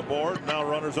couple on the board. Now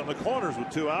runners on the corners with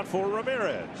 2 out for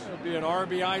Ramirez. It'll be an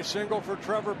RBI single for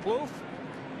Trevor Plouffe.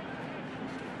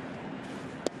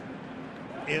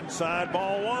 Inside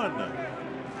ball one.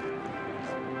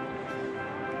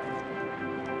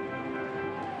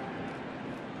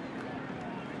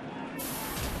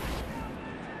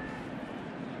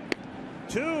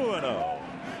 Two and 0.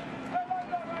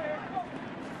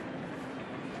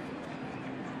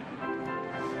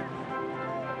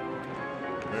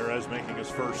 Ramirez making his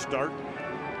first start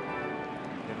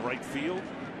in right field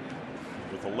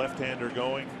with the left-hander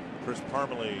going. Chris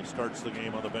Parmelee starts the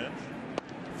game on the bench.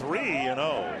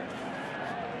 3-0.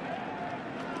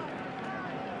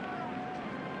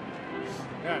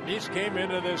 Yeah, Nice came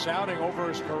into this outing over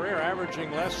his career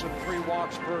averaging less than 3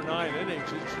 walks per 9 innings.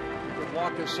 He could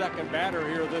walk his second batter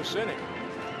here this inning.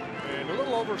 And a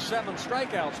little over 7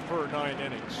 strikeouts per 9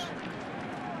 innings.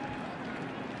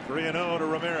 3-0 to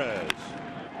Ramirez.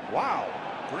 Wow.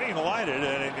 Green lighted,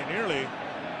 and he nearly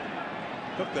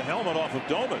took the helmet off of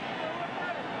Doman.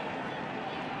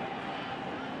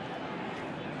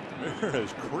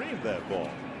 Ramirez creamed that ball.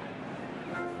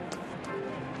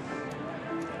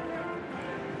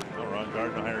 Ron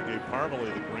Gardenhire gave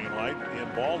Parmelee the green light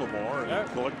in Baltimore and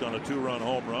clicked on a 2-run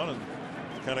home run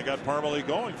and kind of got Parmelee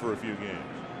going for a few games.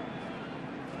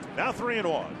 Now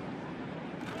 3-1.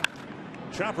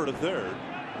 Chopper to third.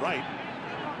 Right.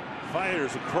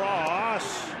 Fires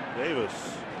across. Davis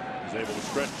is able to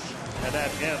stretch, and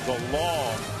that ends a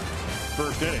long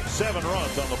first inning. 7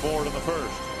 runs on the board in the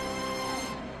first.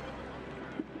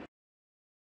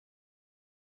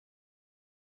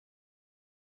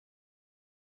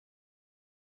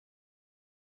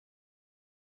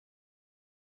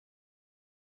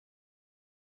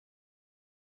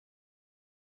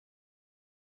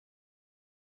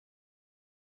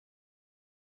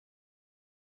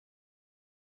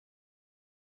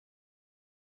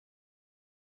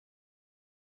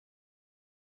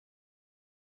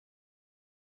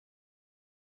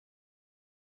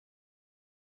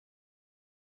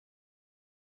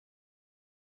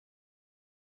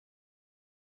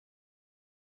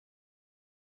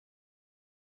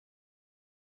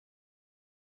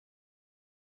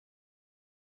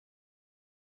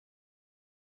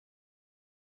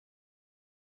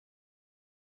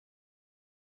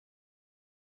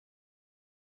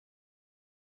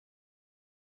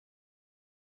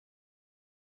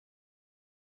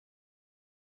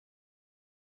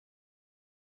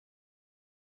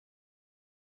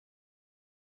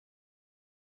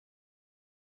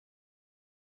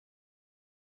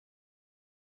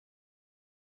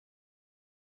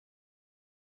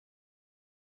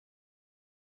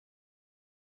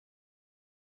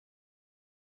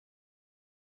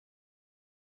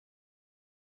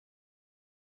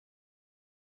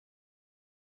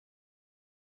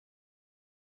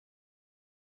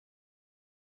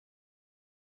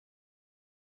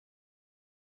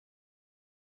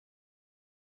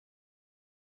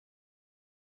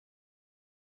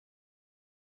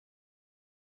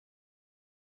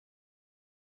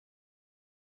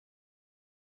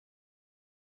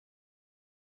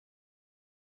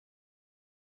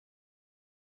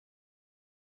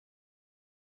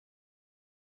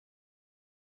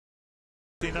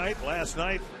 Night last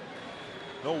night,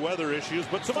 no weather issues,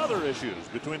 but some other issues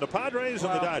between the Padres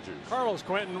and the Dodgers. Carlos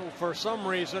Quentin, for some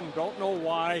reason, don't know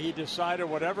why, he decided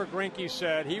whatever Greinke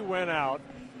said, he went out,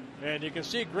 and you can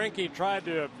see Greinke tried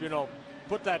to,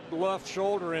 put that left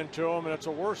shoulder into him, and it's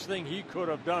the worst thing he could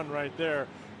have done right there.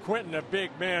 Quentin, a big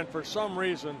man, for some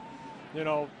reason,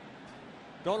 don't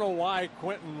know why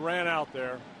Quentin ran out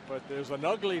there, but there's an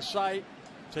ugly sight.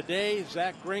 Today,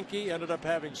 Zach Greinke ended up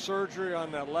having surgery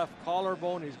on that left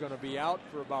collarbone. He's going to be out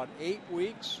for about 8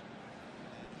 weeks.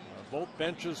 Both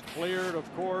benches cleared,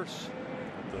 of course.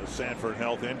 The Sanford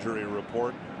Health Injury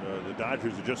Report, the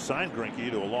Dodgers have just signed Greinke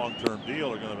to a long-term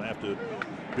deal. Are going to have to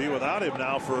be without him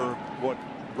now for,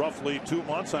 roughly 2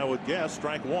 months, I would guess.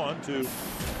 Strike one to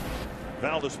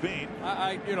Valdespin.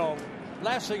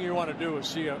 Last thing you want to do is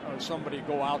see somebody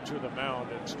go out to the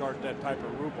mound and start that type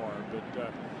of rhubarb.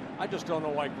 But I just don't know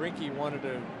why Greinke wanted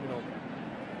to,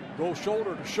 go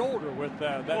shoulder to shoulder with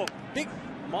that big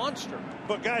monster.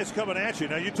 But guys coming at you.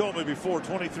 Now, you told me before,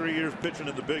 23 years pitching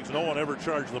in the bigs, no one ever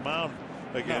charged the mound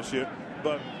against you.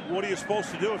 But what are you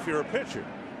supposed to do if you're a pitcher?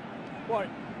 Well,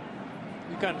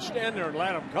 you kind of stand there and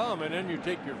let them come, and then you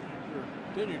take your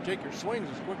swings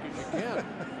as quick as you can.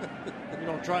 You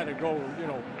don't try to go,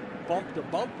 bump to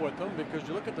bump with them, because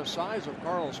you look at the size of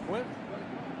Carlos Quentin.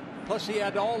 Plus, he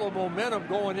had all the momentum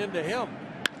going into him.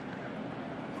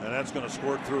 And that's going to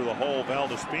squirt through the hole.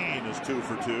 Valdespin is 2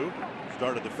 for 2.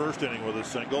 Started the first inning with a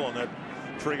single, and that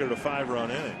triggered a 5-run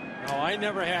inning. No, I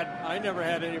never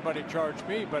had anybody charge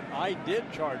me, but I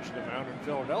did charge the mound in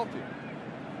Philadelphia,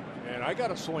 and I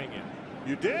got a swing in.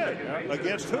 You did? Yeah.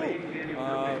 Against who?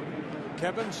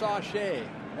 Kevin Sachet.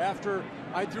 After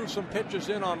I threw some pitches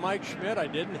in on Mike Schmidt, I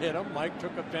didn't hit him. Mike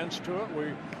took offense to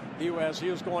it. He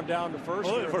was going down to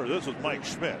first. Well, this was Mike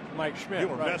Schmidt. Mike Schmidt. You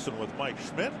were messing with Mike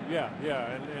Schmidt? Yeah.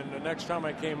 And the next time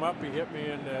I came up, he hit me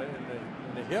in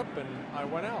the hip, and I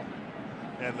went out.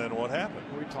 And then what happened?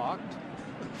 We talked,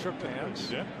 shook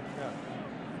hands. Yeah.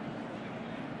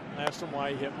 Asked him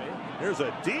why he hit me. Here's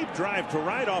a deep drive to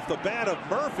right off the bat of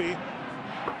Murphy,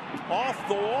 off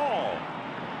the wall,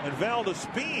 and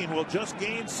Valdespin will just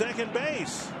gain second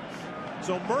base.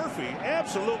 So Murphy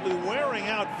absolutely wearing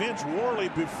out Vince Worley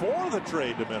before the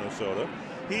trade to Minnesota.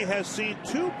 He has seen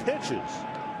 2 pitches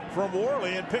from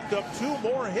Worley and picked up 2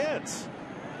 more hits.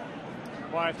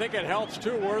 Well, I think it helps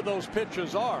too where those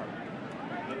pitches are.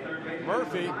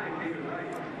 Murphy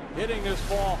hitting this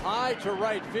ball high to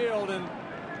right field, and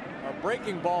a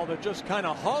breaking ball that just kind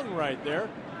of hung right there.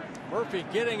 Murphy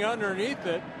getting underneath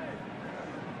it.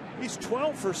 He's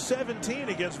 12 for 17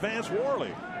 against Vance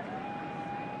Worley.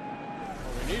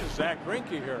 We need a Zach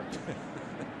Greinke here.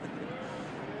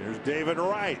 Here's David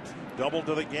Wright. Double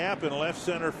to the gap in left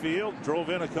center field. Drove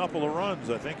in a couple of runs.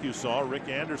 I think you saw Rick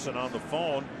Anderson on the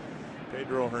phone.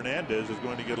 Pedro Hernandez is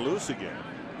going to get loose again.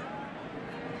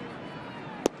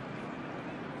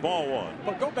 Ball one.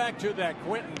 But go back to that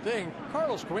Quentin thing.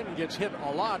 Carlos Quentin gets hit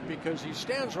a lot because he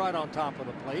stands right on top of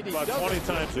the plate. About 20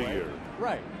 times a year.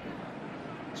 Right.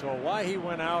 So why he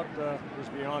went out is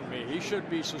beyond me. He should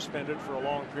be suspended for a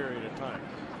long period of time.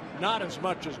 Not as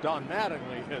much as Don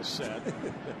Mattingly has said.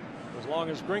 As long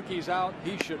as Greinke's out,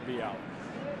 he should be out.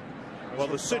 Well,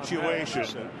 the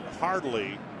situation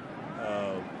hardly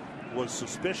was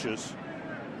suspicious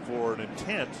for an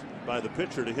intent by the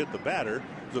pitcher to hit the batter.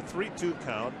 It was a 3-2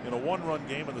 count in a 1-run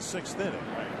game in the 6th inning.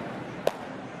 Right.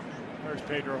 There's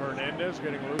Pedro Hernandez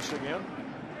getting loose again.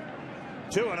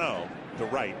 2-0 to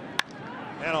right.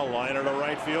 And a liner to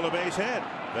right field, a base hit.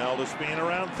 Valdespin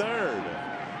around third.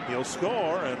 He'll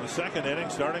score, and the second inning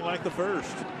starting like the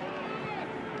first.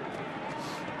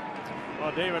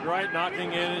 Well, David Wright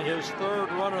knocking in his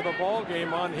 3rd run of the ball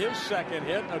game on his second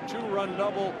hit, a 2-run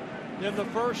double in the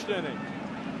first inning.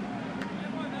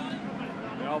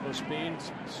 Valdespin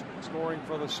scoring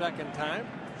for the second time.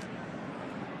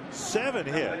 7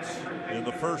 hits in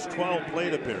the first 12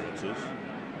 plate appearances.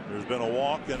 There's been a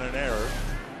walk and an error.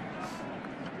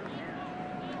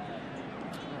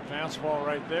 Fastball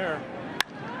right there.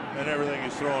 And everything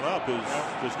he's throwing up is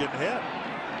just getting hit.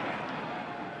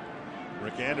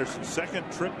 Rick Anderson's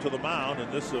second trip to the mound, and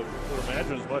this would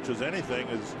imagine as much as anything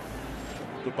is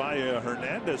to buy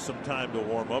Hernandez some time to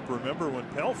warm up. Remember when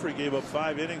Pelfrey gave up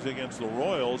 5 innings against the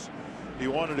Royals, he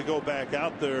wanted to go back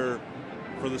out there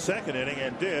for the second inning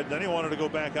and did. Then he wanted to go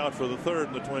back out for the third,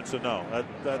 and the Twins said no,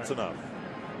 that's enough.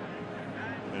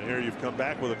 And here you've come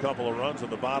back with a couple of runs in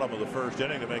the bottom of the first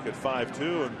inning to make it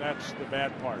 5-2, and that's the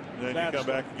bad part. And then you come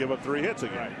back and give up 3 hits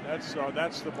again. Right.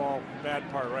 That's the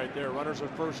bad part right there. Runners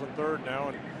at first and third now,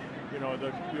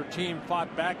 and your team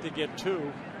fought back to get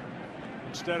 2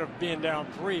 instead of being down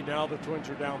 3. Now the Twins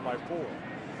are down by 4.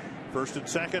 First and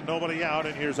second, nobody out,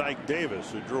 and here's Ike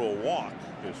Davis, who drew a walk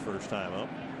his first time up.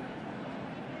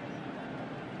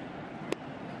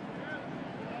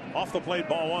 Off the plate,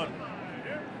 ball one.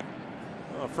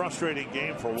 A frustrating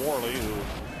game for Worley, who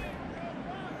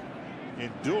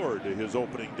endured his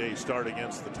opening day start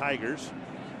against the Tigers.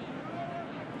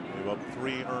 Gave up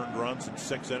 3 earned runs in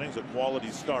 6 innings, a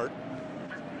quality start,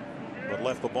 but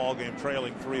left the ball game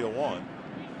trailing 3-1.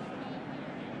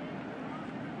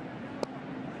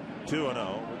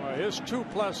 2-0. His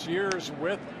 2+ years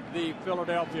with the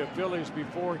Philadelphia Phillies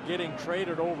before getting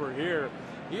traded over here,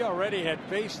 he already had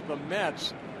faced the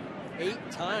Mets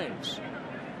 8 times.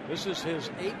 This is his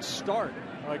 8th start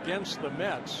against the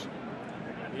Mets.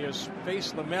 He has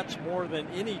faced the Mets more than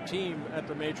any team at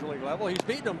the major league level. He's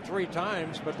beaten them 3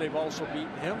 times, but they've also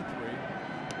beaten him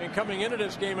 3. And coming into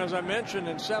this game, as I mentioned,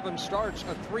 in 7 starts,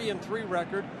 a 3-3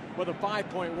 record with a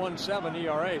 5.17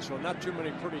 ERA. So not too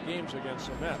many pretty games against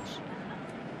the Mets.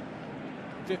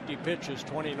 50 pitches,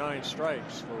 29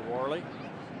 strikes for Worley.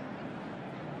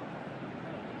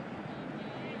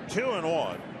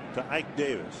 2-1 to Ike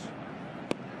Davis.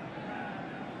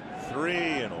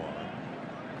 3-1.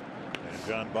 And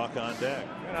John Buck on deck.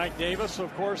 And Ike Davis,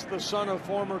 of course, the son of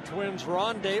former Twins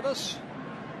Ron Davis.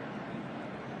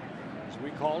 As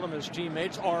we called him, his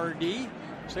teammates, RD.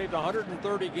 Saved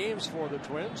 130 games for the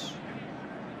Twins.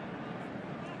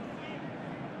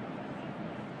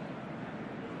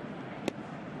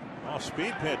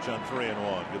 Speed pitch on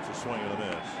 3-1. Gets a swing and a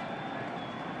miss.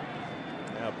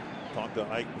 Yeah, talked to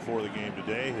Ike before the game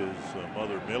today. His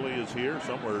mother Millie is here.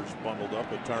 Somewhere's bundled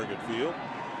up at Target Field.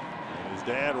 And his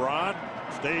dad Ron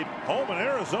stayed home in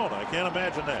Arizona. I can't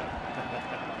imagine that.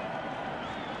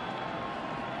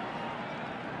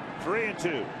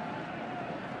 3-2.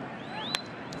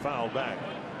 Foul back.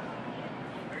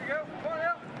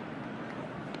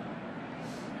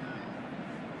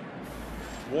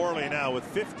 Worley now with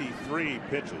 53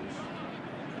 pitches,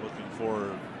 looking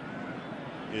for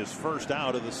his first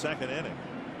out of the 2nd inning.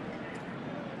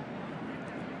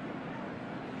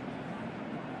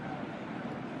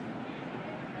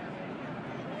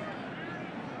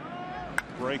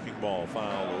 Breaking ball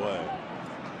fouled away.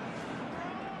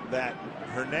 That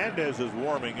Hernandez is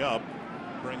warming up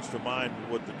brings to mind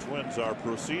what the Twins are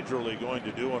procedurally going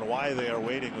to do and why they are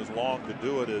waiting as long to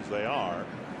do it as they are.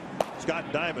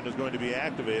 Scott Diamond is going to be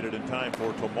activated in time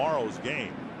for tomorrow's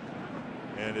game,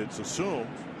 and it's assumed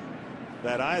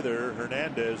that either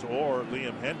Hernandez or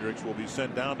Liam Hendricks will be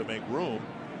sent down to make room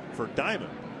for Diamond.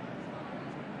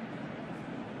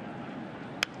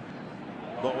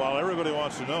 But while everybody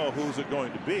wants to know who's it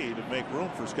going to be to make room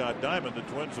for Scott Diamond, the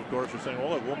Twins, of course, are saying, well,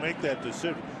 look, we'll make that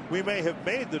decision. We may have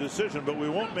made the decision, but we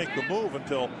won't make the move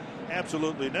until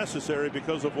absolutely necessary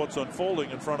because of what's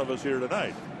unfolding in front of us here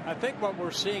tonight. I think what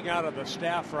we're seeing out of the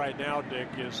staff right now, Dick,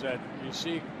 is that you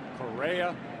see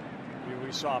Correa,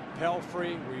 we saw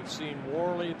Pelfrey, we've seen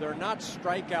Worley. They're not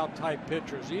strikeout type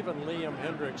pitchers. Even Liam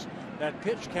Hendricks, that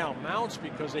pitch count mounts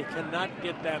because they cannot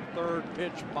get that 3rd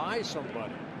pitch by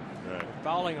somebody. Right.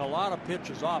 Fouling a lot of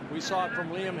pitches off. We saw it from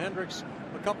Liam Hendricks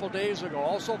a couple days ago.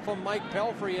 Also from Mike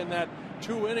Pelfrey in that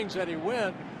 2 innings that he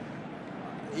went.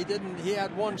 He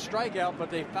had 1 strikeout, but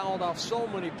they fouled off so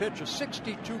many pitches.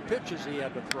 62 pitches he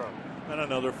had to throw. And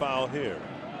another foul here.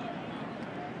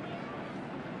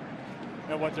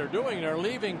 And what they're doing, they're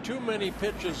leaving too many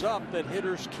pitches up that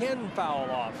hitters can foul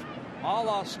off. A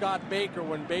la Scott Baker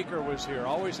when Baker was here.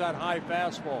 Always that high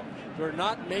fastball. They're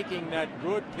not making that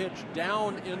good pitch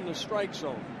down in the strike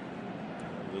zone.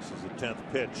 This is the 10th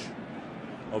pitch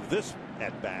of this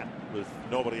at bat with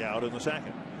nobody out in the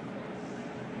 2nd.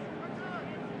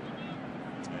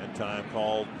 And time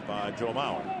called by Joe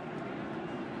Mauer.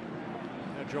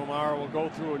 And Joe Mauer will go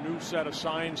through a new set of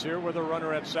signs here with a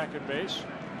runner at 2nd base.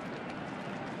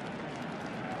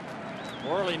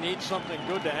 Worley needs something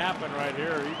good to happen right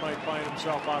here. He might find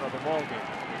himself out of the ball game.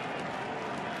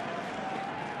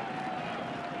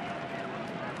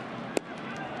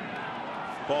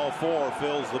 Ball 4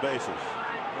 fills the bases,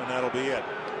 and that'll be it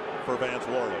for Vance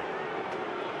Worley.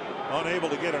 Unable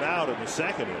to get it out in the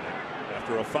 2nd inning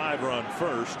after a 5-run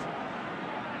first.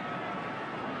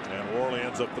 And Worley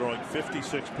ends up throwing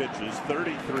 56 pitches,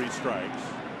 33 strikes,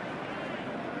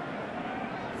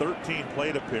 13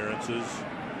 plate appearances,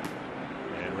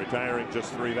 and retiring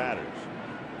just 3 batters.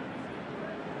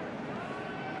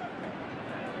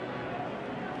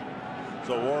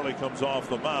 So Worley comes off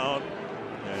the mound,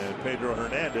 and Pedro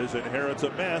Hernandez inherits a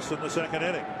mess in the 2nd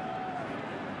inning.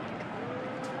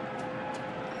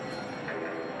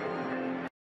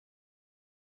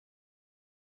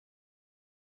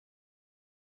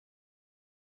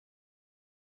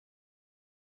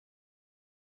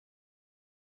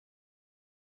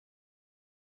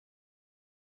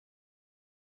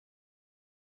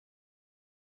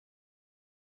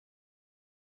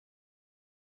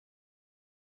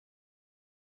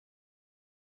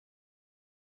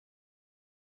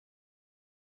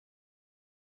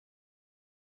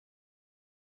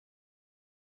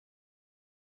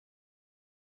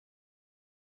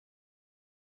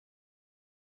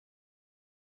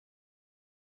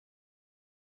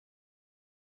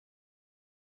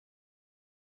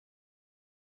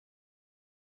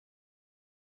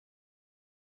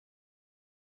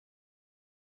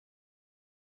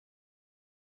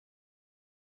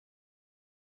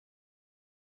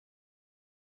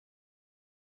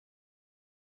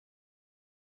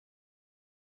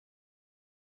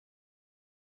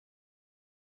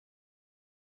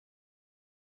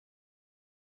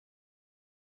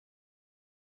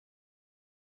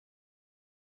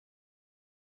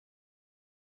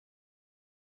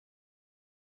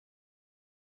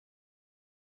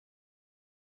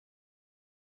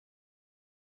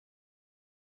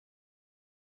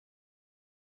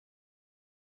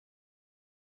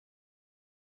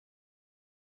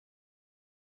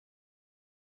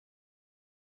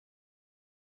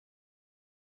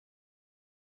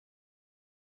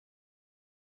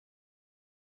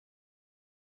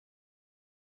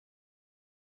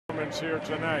 Twins here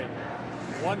tonight.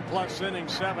 1+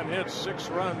 innings, 7 hits, 6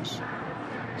 runs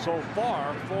so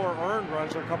far, 4 earned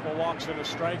runs, a couple walks and a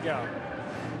strikeout.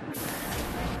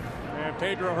 And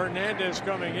Pedro Hernandez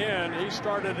coming in. He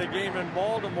started a game in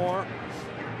Baltimore,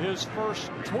 his first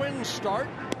Twins start.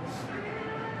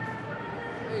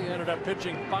 He ended up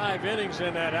pitching 5 innings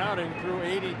in that outing through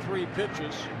 83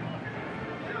 pitches.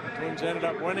 Twins ended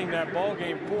up winning that ball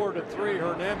game 4-3.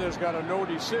 Hernandez got a no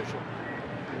decision.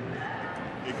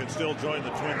 You can still join the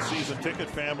Twins season ticket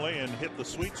family and hit the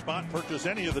sweet spot. Purchase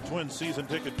any of the Twins season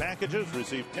ticket packages.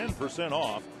 Receive 10%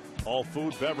 off all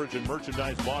food, beverage, and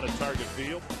merchandise bought at Target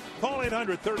Field. Call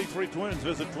 800-33-TWINS.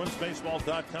 Visit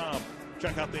twinsbaseball.com.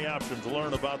 Check out the options.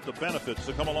 Learn about the benefits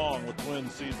that come along with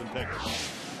Twins season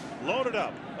tickets. Loaded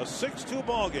up. A 6-2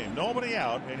 ball game. Nobody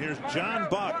out. And here's John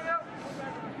Buck.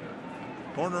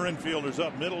 Corner infielders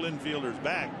up. Middle infielders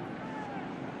back.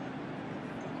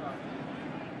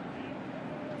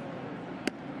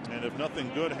 And if nothing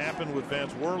good happened with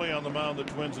Vance Worley on the mound, the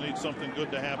Twins need something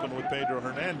good to happen with Pedro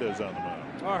Hernandez on the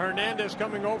mound. Hernandez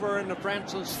coming over in the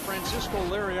Francisco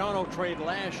Liriano trade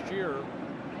last year,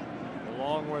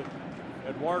 along with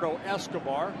Eduardo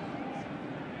Escobar.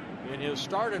 In his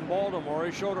start in Baltimore,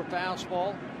 he showed a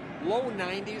fastball, low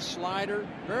 90s slider,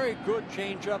 very good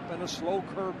changeup, and a slow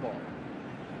curveball.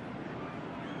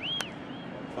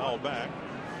 Foul back.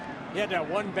 He had that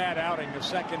one bad outing, the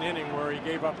second inning, where he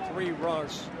gave up 3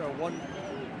 runs,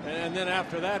 and then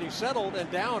after that he settled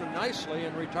and down nicely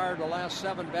and retired the last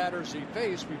 7 batters he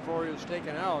faced before he was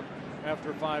taken out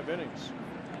after 5 innings.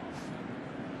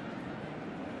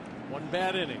 1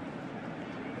 bad inning.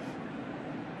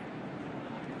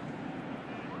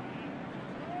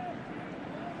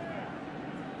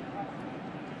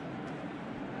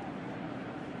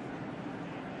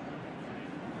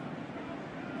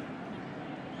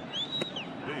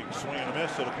 Swing and a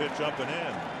miss. It'll pitch up and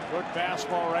in. Good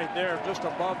fastball right there, just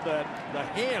above the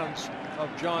hands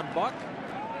of John Buck.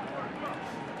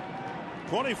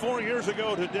 24 years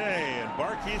ago today in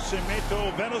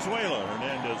Barquisimeto, Venezuela,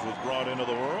 Hernandez was brought into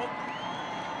the world.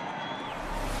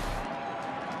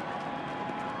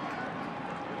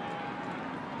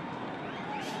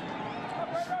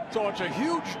 So it's a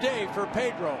huge day for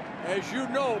Pedro. As you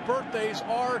know, birthdays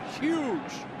are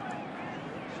huge.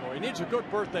 So he needs a good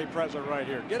birthday present right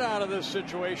here. Get out of this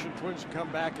situation. Twins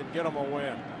come back and get him a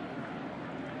win.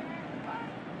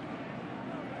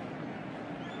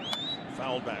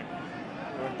 Fouled back.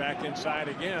 Went back inside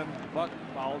again. Buck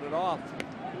fouled it off.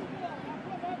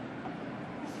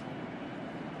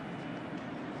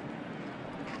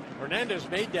 Hernandez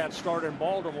made that start in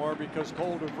Baltimore because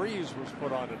Cole DeVries was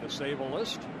put on a disabled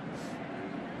list.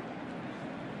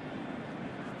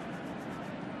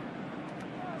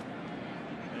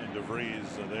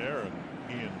 DeVries there, and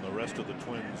he and the rest of the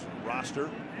Twins roster.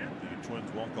 The Twins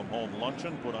welcome home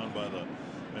luncheon put on by the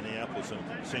Minneapolis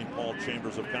and St. Paul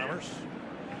Chambers of Commerce.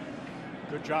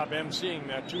 Good job emceeing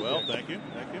that too. Well, thank you.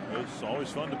 It's always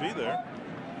fun to be there.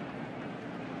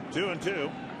 2-2.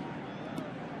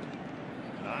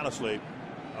 And honestly,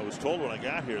 I was told when I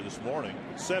got here this morning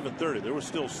at 7:30 there was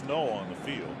still snow on the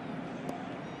field,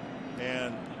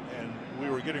 and we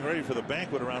were getting ready for the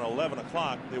banquet around 11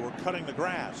 o'clock. They were cutting the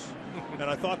grass. And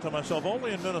I thought to myself,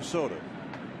 only in Minnesota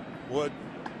would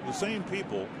the same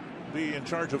people be in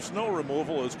charge of snow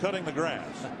removal as cutting the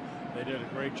grass. They did a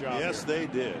great job. Yes, here. they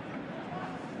did.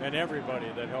 And everybody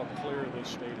that helped clear this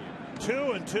stadium.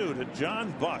 2-2 to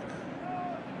John Buck.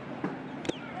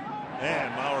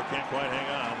 And Mauer can't quite hang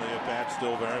on. The at-bat's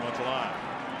still very much alive.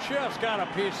 Just got a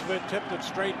piece of it, tipped it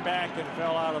straight back, and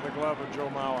fell out of the glove of Joe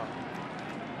Mauer.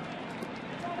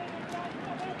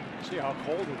 See how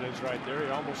cold it is right there.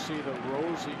 You almost see the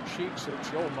rosy cheeks of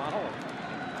Joe Mauer.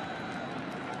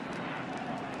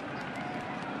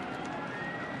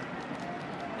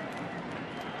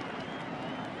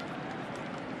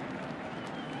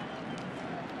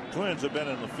 Twins have been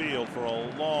in the field for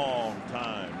a long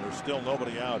time. There's still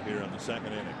nobody out here in the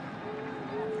second inning.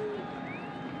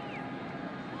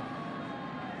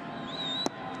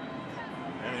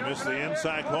 And he missed the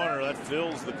inside corner. That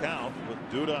fills the count with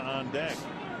Duda on deck.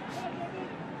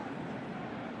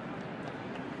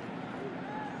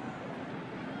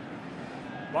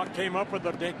 Buck came up with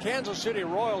the Kansas City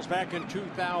Royals back in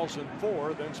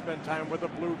 2004, then spent time with the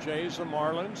Blue Jays, the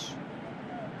Marlins.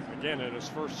 Again, in his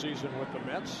first season with the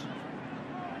Mets.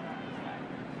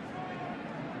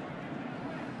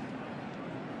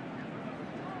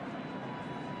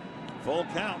 Full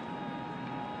count.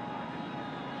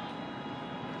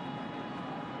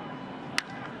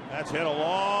 That's hit a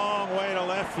long way to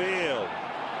left field.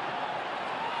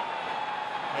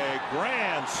 A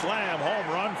grand slam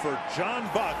home run for John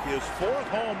Buck, his 4th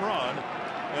home run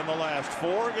in the last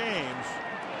 4 games.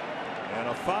 And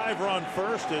a 5-run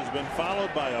first has been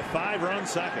followed by a 5-run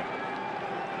second.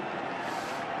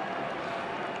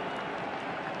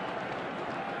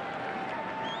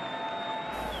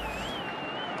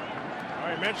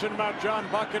 I mentioned about John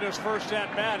Buck at his first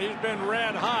at bat. He's been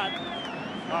red hot.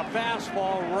 A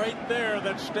fastball right there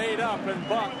that stayed up, and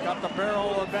Buck got the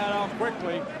barrel of the bat out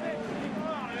quickly.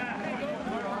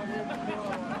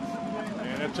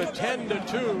 And it's a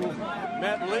 10-2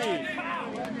 Met lead.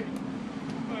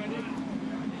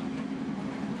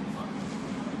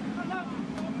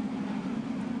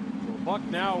 So Buck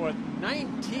now with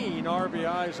 19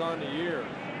 RBIs on the year.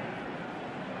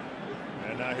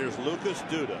 And now here's Lucas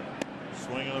Duda.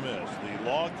 Swing and a miss. The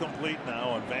log complete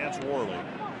now on Vance Worley.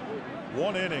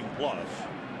 1 inning plus.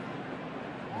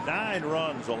 9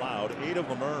 runs allowed, 8 of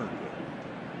them earned.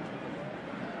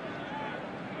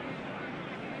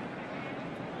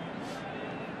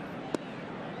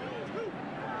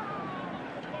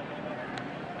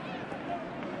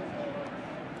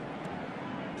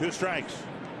 Two strikes.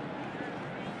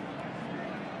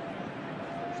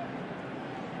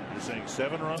 You're saying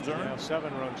 7 runs earned? Yeah,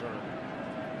 7 runs earned.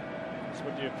 That's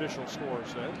what the official score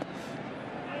said.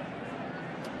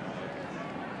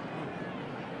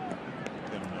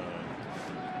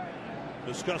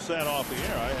 Discuss that off the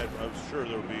air. I was sure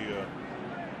there would be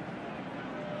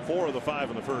 4 of the 5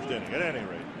 in the first inning. At any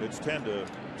rate, it's 10-2.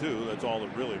 That's all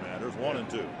that really matters. 1 and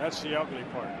 2. That's the ugly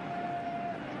part.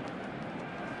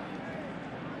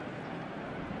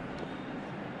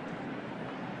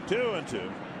 Two and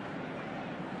 2.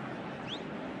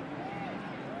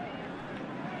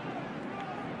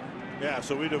 Yeah,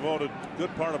 so we devoted a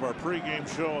good part of our pregame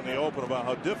show in the open about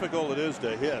how difficult it is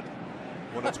to hit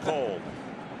when it's cold.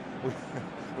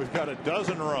 We've got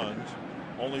 12 runs.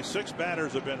 Only 6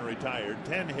 batters have been retired.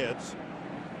 10 hits.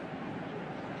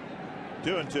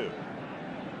 2 and 2.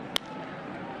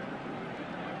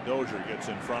 Dozier gets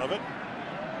in front of it.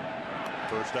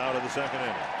 First out of the second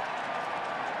inning.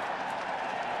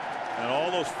 And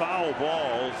all those foul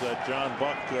balls that John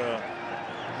Buck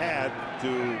had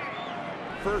to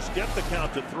first get the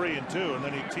count to 3 and 2, and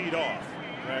then he teed off.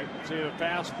 Right. See the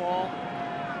fastball.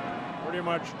 Pretty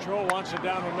much Joe wants it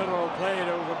down the middle of the plate.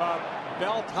 It was about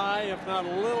belt high, if not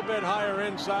a little bit higher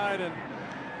inside, and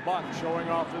Buck showing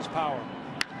off his power.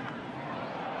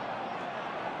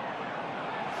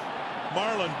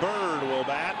 Marlon Byrd will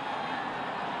bat.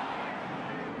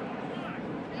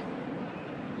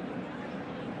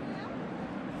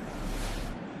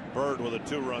 Byrd with a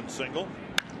 2-run single.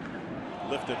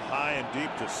 Lifted high and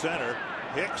deep to center.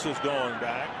 Hicks is going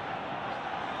back.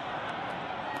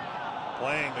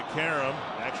 Playing the carom.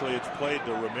 Actually, it's played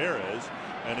to Ramirez,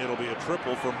 and it'll be a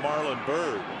triple for Marlon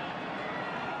Byrd.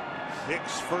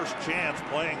 Hicks' first chance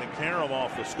playing the carom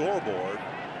off the scoreboard,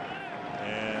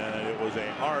 and it was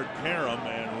a hard carom,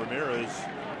 and Ramirez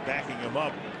backing him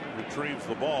up retrieves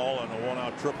the ball, and a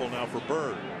 1-out triple now for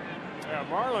Byrd. Yeah,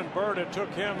 Marlon Byrd, it took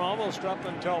him almost up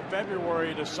until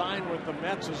February to sign with the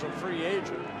Mets as a free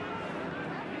agent.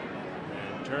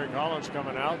 And Terry Collins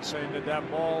coming out saying that that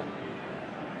ball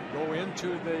go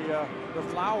into the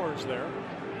flowers there.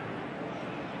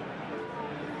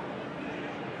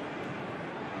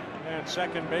 And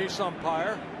second base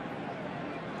umpire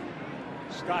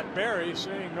Scott Berry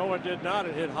saying no, it did not.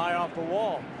 It hit high off the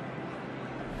wall.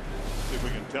 See if we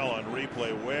can tell on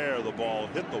replay where the ball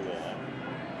hit the wall.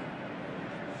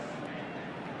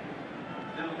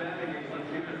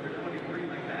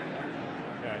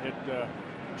 Yeah, hit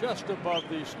just above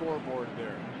the scoreboard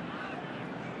there.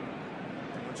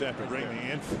 Let's have to bring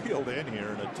the infield in here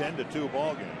in a 10-2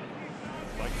 ball game.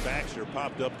 Mike Baxter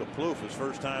popped up to Plouffe his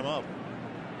first time up.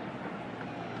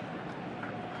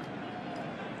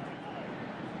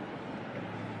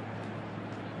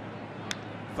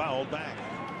 Fouled back.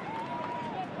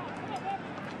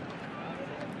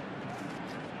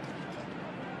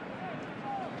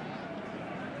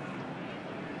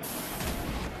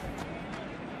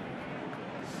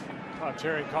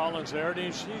 Terry Collins there, and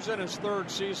he's in his 3rd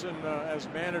season as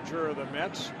manager of the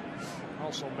Mets.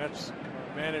 Also Mets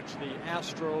managed the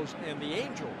Astros and the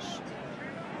Angels.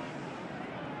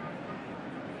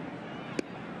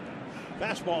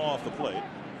 Fastball off the plate,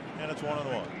 and it's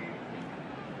 1-1.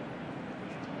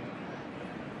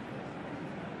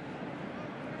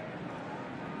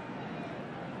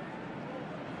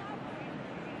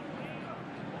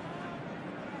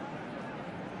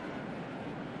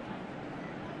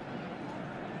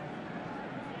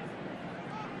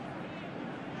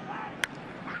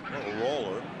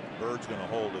 Roller. Bird's going to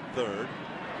hold at 3rd.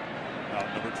 Out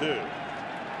number 2.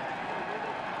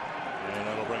 And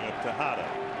that'll bring up Tejada.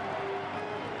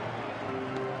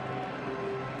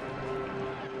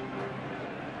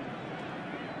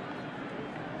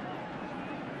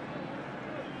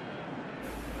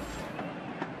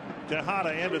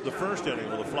 Tejada ended the first inning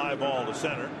with a fly ball to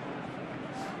center.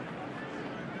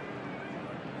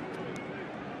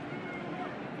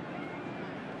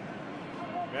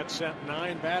 Mets sent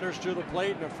 9 batters to the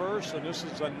plate in the first, and this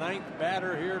is the 9th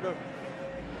batter here to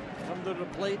come to the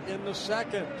plate in the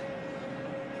second.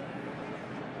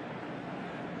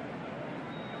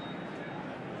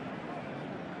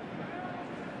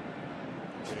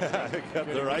 They got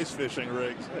their ice fishing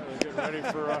rigs. Get ready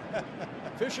for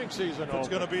fishing season. If it's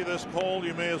going to be this cold,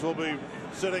 you may as well be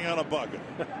sitting on a bucket.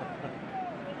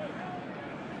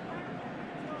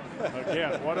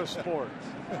 Again, what a sport.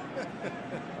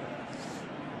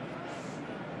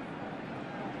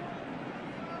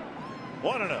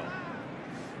 1-0.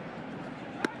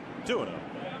 2-0.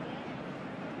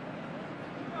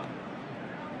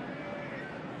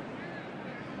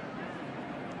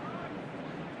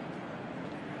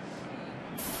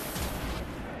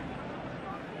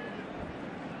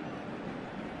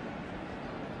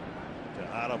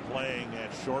 Tejada playing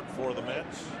at short for the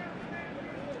Mets.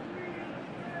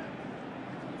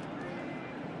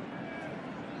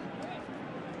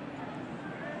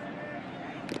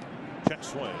 Check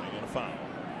swing and a foul.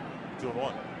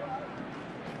 2-1.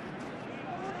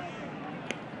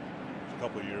 A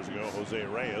couple of years ago, Jose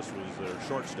Reyes was their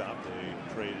shortstop.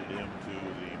 They traded him to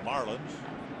the Marlins.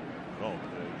 Oh,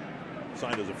 they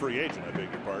signed as a free agent, I beg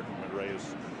your pardon, when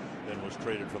Reyes then was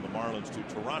traded from the Marlins to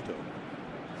Toronto.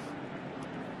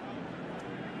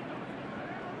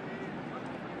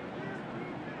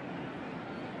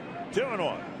 Two and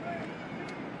 1.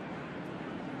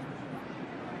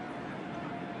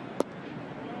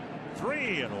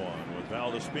 3-1 with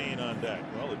Valdespin on deck.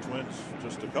 Well, the Twins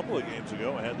just a couple of games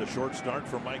ago had the short start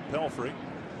for Mike Pelfrey.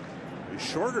 A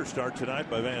shorter start tonight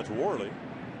by Vance Worley.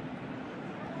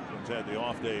 Twins had the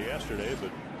off day yesterday,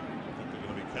 but I think they're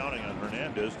going to be counting on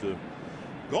Hernandez to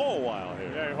go a while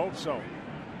here. Yeah, I hope so.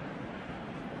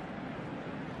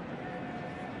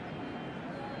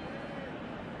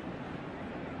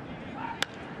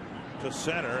 To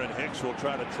center, and Hicks will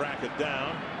try to track it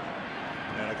down.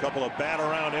 And a couple of bat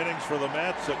around innings for the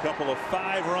Mets, a couple of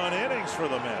 5-run innings for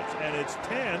the Mets, and it's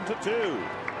 10-2.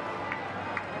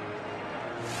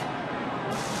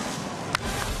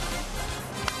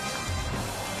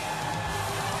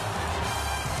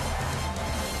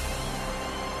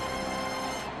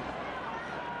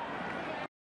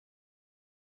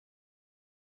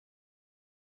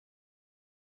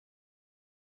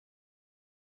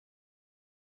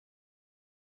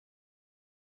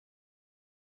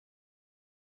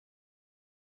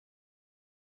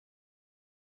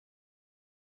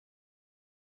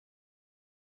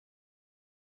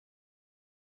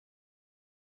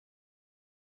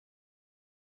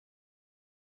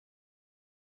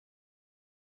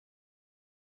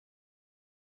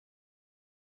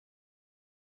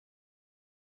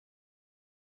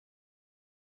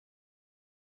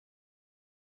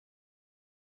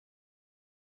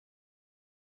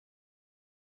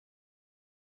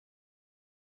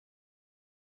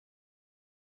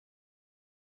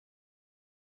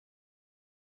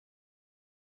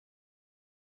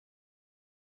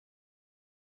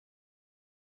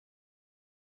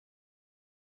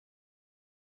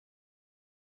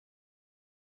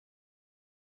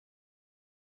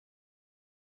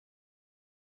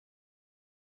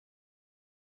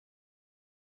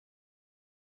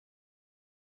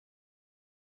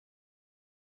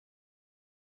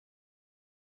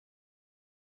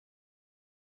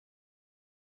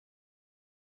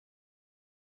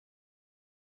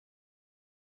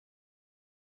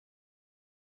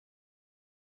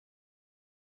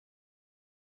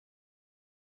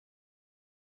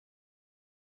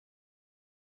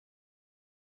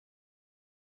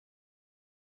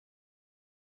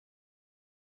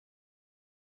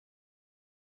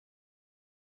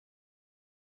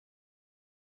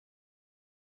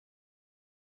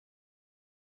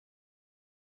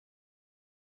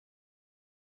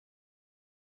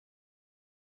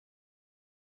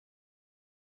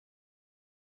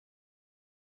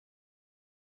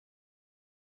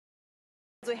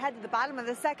 We head to the bottom of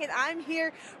the second. I'm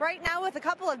here right now with a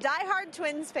couple of diehard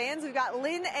Twins fans. We've got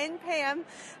Lynn and Pam.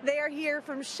 They are here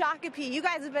from Shakopee. You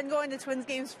guys have been going to Twins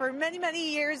games for many,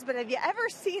 many years, but have you ever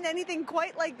seen anything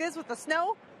quite like this with the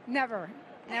snow? Never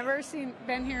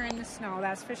been here in the snow,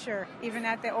 that's for sure, even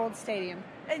at the old stadium.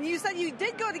 And you said you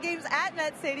did go to games at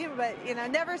Met Stadium, but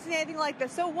never seen anything like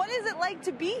this. So what is it like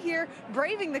to be here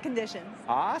braving the conditions?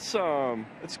 Awesome.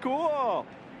 It's cool.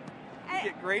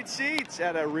 get great seats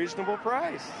at a reasonable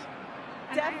price.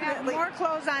 And I have more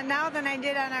clothes on now than I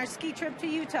did on our ski trip to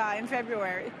Utah in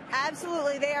February.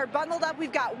 Absolutely. They are bundled up.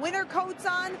 We've got winter coats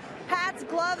on, hats,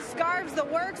 gloves, scarves, the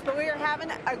works, but we are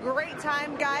having a great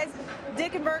time, guys.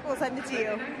 Dick and Bert will send it to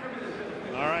you.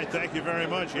 All right, thank you very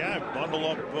much. Yeah, bundle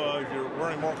up. If you're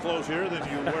wearing more clothes here than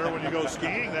you wear when you go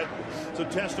skiing, that's a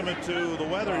testament to the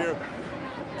weather here.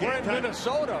 We're in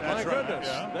Minnesota. That's My right, goodness.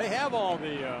 yeah. They have all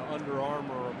the Under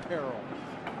Armour apparel.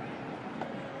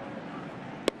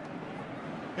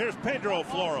 Here's Pedro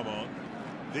Florimon.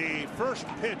 The first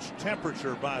pitch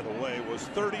temperature, by the way, was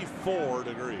 34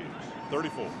 degrees.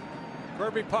 34.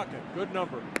 Kirby Puckett, good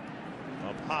number.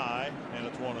 Up high, and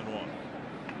it's 1-1.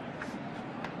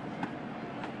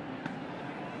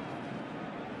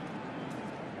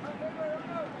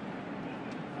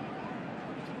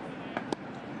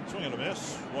 Swing and a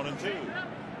miss. 1-2.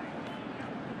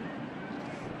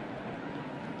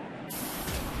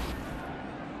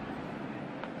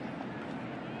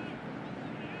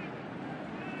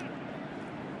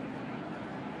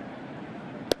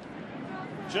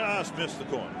 Just missed the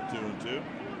corner. 2-2.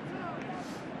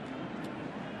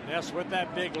 Yes, with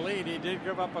that big lead, he did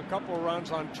give up a couple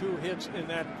runs on 2 hits in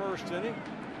that first inning.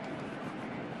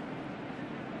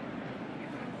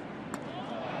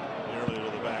 Nearly to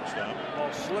the backstop.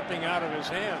 Ball slipping out of his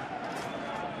hand.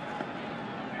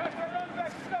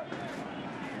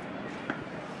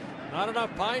 Not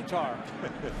enough pine tar.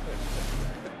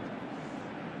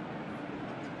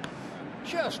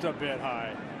 Just a bit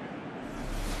high.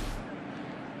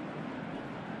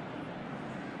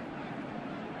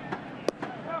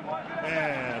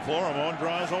 And Florimon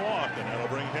draws a walk, and that'll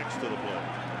bring Hicks to the plate.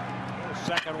 The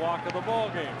second walk of the ball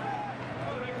game.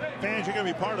 Fans, you're going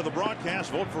to be part of the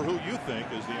broadcast. Vote for who you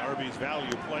think is the Arby's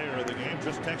value player of the game.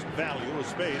 Just text value with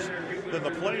space, then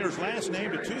the player's last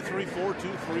name to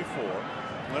 234-234.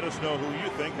 Let us know who you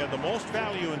think had the most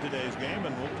value in today's game,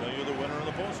 and we'll tell you the winner of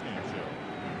the postgame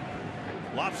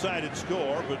show. Lopsided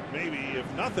score, but maybe if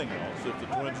nothing else, if the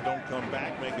Twins don't come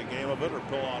back, make a game of it, or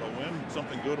pull out a win,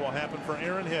 something good will happen for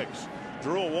Aaron Hicks.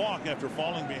 Drew a walk after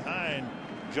falling behind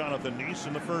Jonathan Neese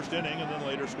in the first inning, and then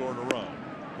later scored a run.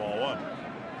 Ball 1.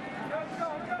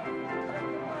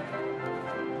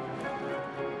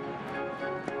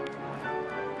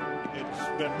 It's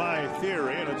been my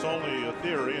theory, and it's only a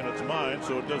theory, and it's mine,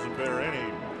 so it doesn't bear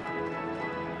any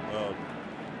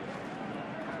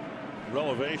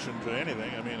relevation to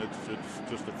anything. I mean, it's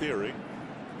just a theory.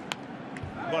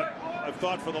 But I've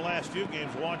thought for the last few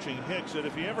games watching Hicks that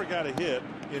if he ever got a hit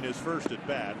in his first at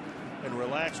bat and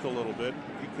relaxed a little bit,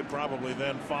 he could probably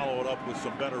then follow it up with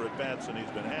some better at bats than he's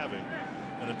been having.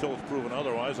 And until it's proven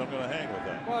otherwise, I'm going to hang with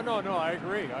that. Well, no, I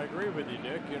agree. I agree with you,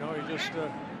 Dick. You know, you just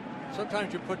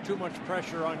sometimes you put too much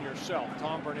pressure on yourself.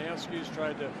 Tom Bernanski's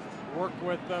tried to work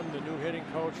with them, the new hitting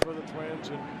coach for the Twins,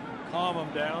 and calm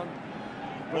them down.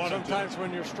 But sometimes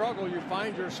when you struggle, you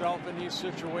find yourself in these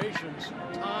situations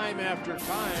time after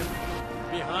time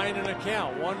behind an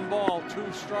account. 1 ball,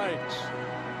 2 strikes.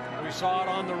 We saw it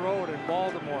on the road in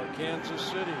Baltimore, Kansas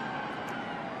City.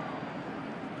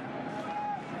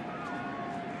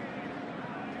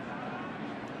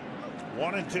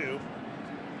 One and 2.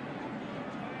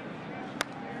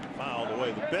 Fouled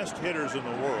away. The best hitters in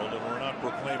the world, and we're not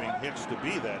proclaiming Hicks to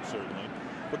be that, certainly.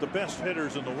 But the best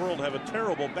hitters in the world have a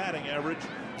terrible batting average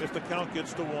if the count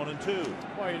gets to 1 and 2.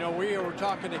 Well, you know, we were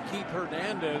talking to Keith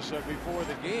Hernandez before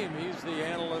the game. He's the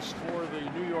analyst for the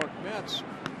New York Mets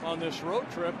on this road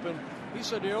trip, and he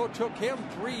said, you know, it took him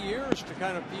 3 years to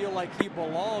kind of feel like he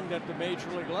belonged at the major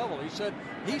league level. He said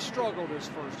he struggled his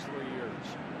first 3 years,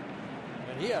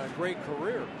 and he had a great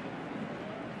career.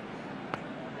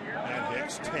 And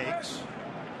Hicks takes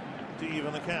to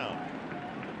even the count.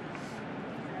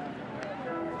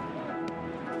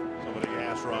 Somebody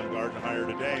asked Ron Gardenhire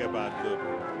today about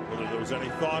whether there was any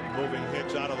thought moving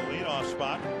Hicks out of the leadoff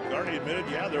spot. Gardy admitted,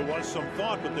 yeah, there was some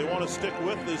thought, but they want to stick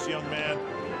with this young man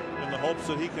in the hopes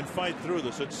that he can fight through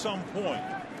this. At some point,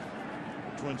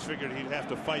 the Twins figured he'd have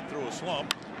to fight through a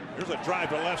slump. Here's a drive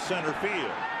to left center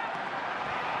field.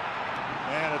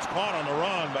 And it's caught on the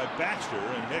run by Baxter,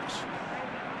 and Hicks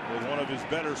with one of his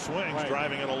better swings,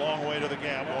 driving it a long way to the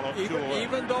gap.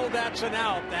 Even though that's an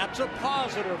out, that's a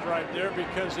positive right there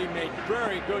because he made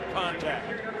very good contact.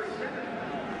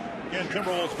 Again,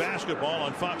 Timberwolves basketball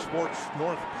on Fox Sports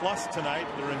North Plus tonight.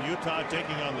 They're in Utah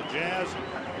taking on the Jazz.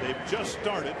 They've just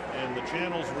started, and the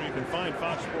channels where you can find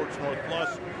Fox Sports North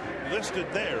Plus listed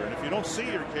there. And if you don't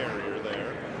see your carrier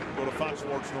there, go to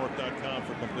foxsportsnorth.com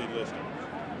for complete listings.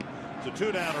 It's a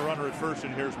 2 down, a runner at first,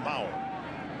 and here's Mauer.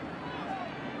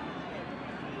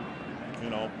 You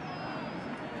know,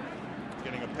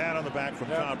 getting a pat on the back from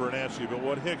Tom Bernatski, but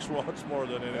what Hicks wants more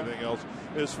than anything else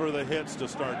is for the hits to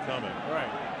start coming. Right.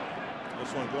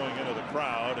 This one going into the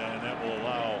crowd, and that will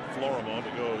allow Florimon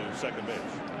to go to second base.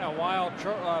 Yeah, wild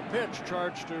pitch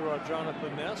charged to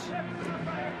Jonathan Ness.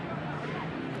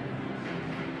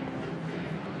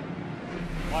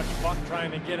 Watch Buck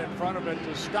trying to get in front of it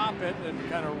to stop it, and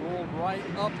kind of rolled right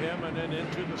up him and then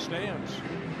into the stands.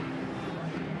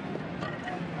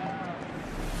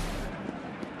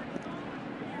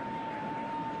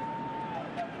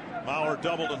 Mauer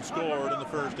doubled and scored in the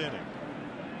first inning.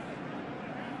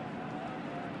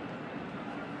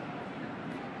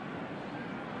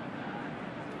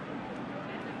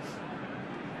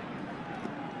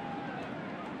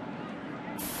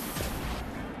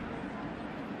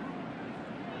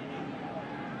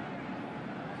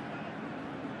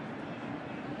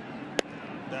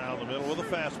 Down the middle with a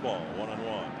fastball,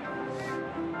 1-1.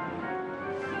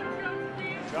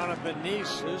 Jonathan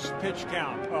Neese, his pitch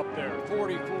count up there,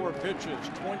 44 pitches,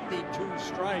 22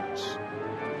 strikes.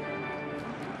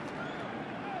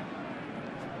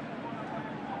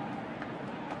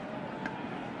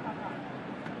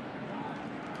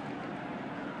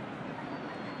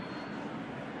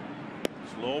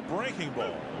 Slow breaking ball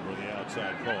over the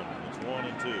outside corner. It's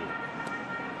 1-2.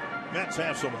 Mets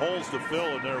have some holes to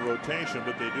fill in their rotation,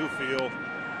 but they do feel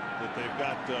that they've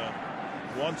got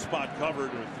one spot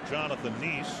covered with Jonathan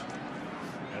Neese.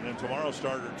 And then tomorrow's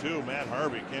starter too, Matt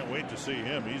Harvey. Can't wait to see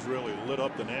him. He's really lit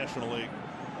up the National League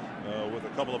with a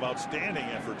couple of outstanding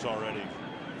efforts already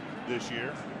this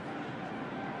year.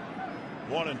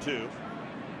 1-2.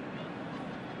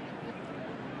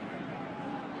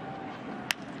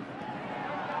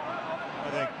 I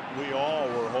think we all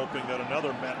were hoping that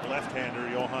another Met left-hander,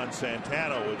 Johan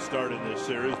Santana, would start in this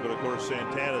series, but of course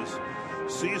Santana's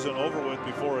season over with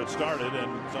before it started,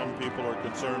 and some people are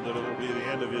concerned that it'll be the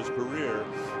end of his career.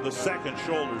 The second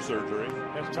shoulder surgery.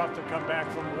 It's tough to come back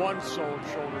from one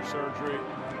shoulder surgery,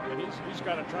 and he's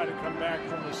got to try to come back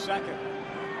from the second.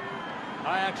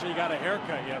 I actually got a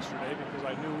haircut yesterday because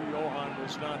I knew Johan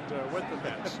was not with the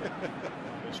Mets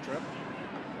this trip.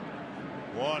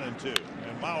 1-2,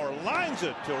 and Mauer lines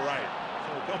it to right.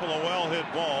 So a couple of well-hit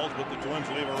balls, but the Twins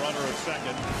leave a runner at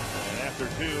second, and after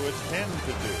two, it's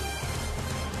 10-2.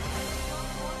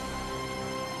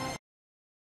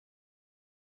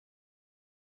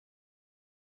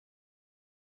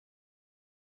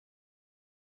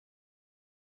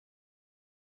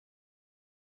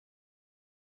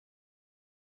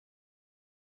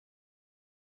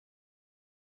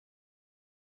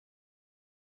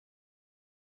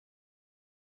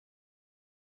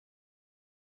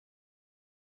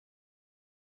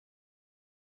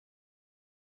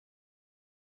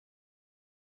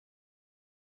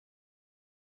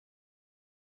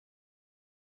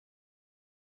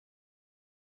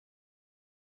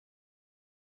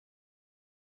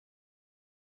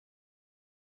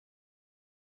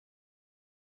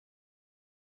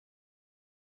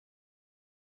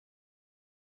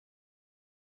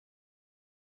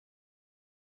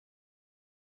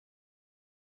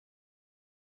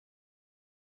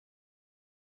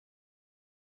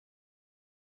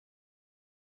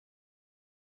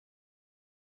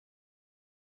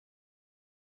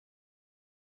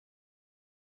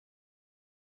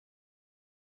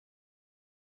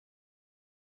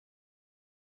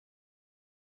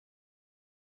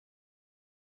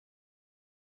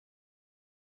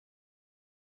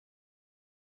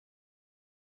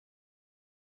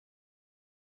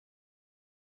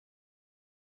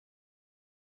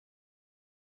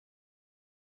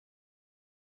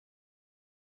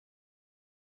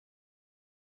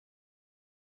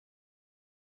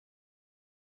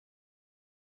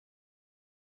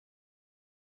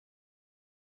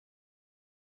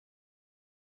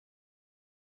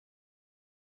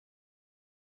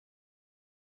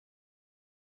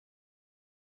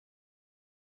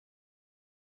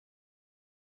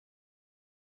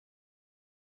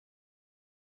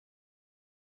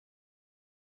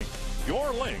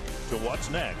 Your link to what's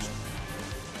next.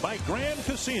 By Grand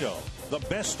Casino, the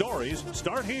best stories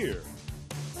start here.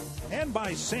 And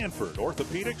by Sanford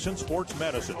Orthopedics and Sports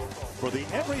Medicine, for the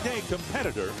everyday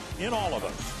competitor in all of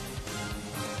us.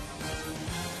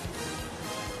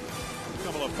 A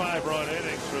couple of 5-run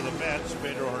innings for the Mets.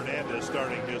 Pedro Hernandez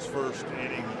starting his first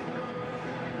inning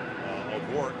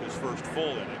of work, his first full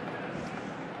inning.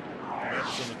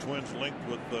 Mets and the Twins linked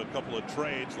with a couple of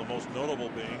trades, the most notable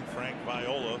being Frank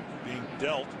Viola being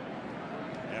dealt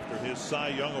after his Cy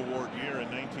Young Award year in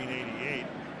 1988.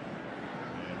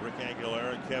 And Rick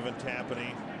Aguilera, Kevin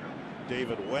Tapani,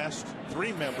 David West,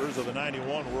 3 members of the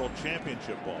 '91 World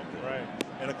Championship ball team. Right.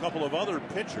 and a couple of other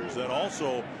pitchers that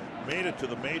also made it to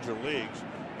the major leagues.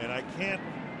 And I can't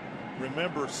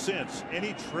remember since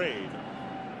any trade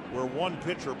where one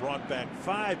pitcher brought back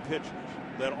 5 pitchers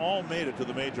that all made it to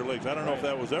the major leagues. I don't know if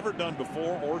that was ever done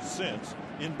before or since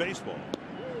in baseball.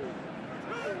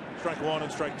 Strike 1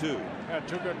 and strike 2. Yeah,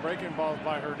 2 good breaking balls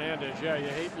by Hernandez. Yeah, you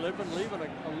hate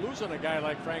losing a guy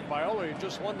like Frank Viola. He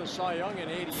just won the Cy Young in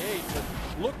 '88, but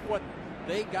look what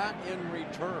they got in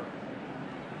return.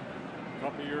 A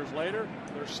couple years later,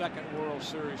 their second World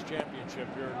Series championship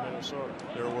here in Minnesota.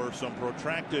 There were some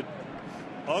protracted,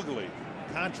 ugly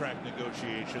contract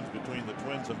negotiations between the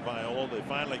Twins and Viola. They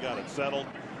finally got it settled,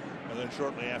 and then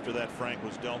shortly after that, Frank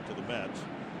was dealt to the Mets.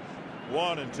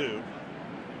 1 and 2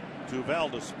 to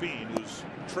Valdespin, who's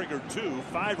triggered 2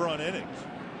 5-run innings.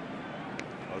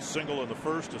 A single in the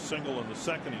first, a single in the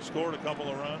second. He scored a couple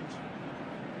of runs.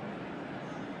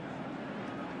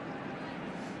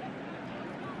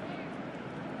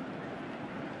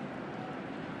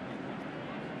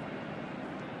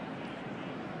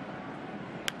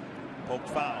 Poked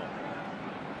foul.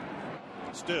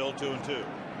 Still 2 and 2.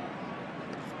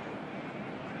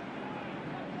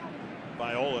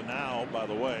 Viola now, by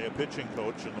the way, a pitching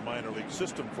coach in the minor league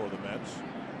system for the Mets.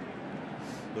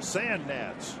 The Sand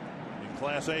Gnats in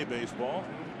Class A baseball.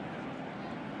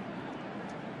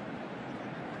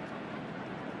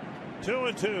 2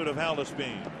 and 2 to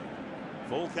Valdespin.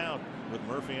 Full count with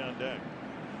Murphy on deck.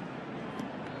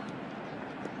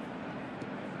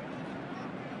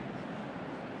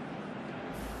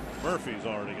 Murphy's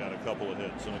already got a couple of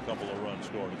hits and a couple of runs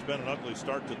scored. It's been an ugly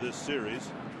start to this series.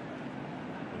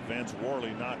 Vance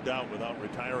Worley knocked out without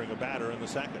retiring a batter in the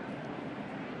second.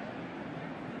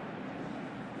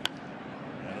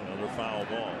 And another foul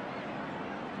ball.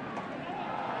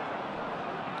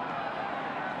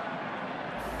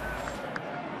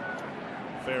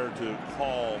 Fair to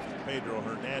call Pedro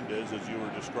Hernandez, as you were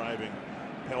describing,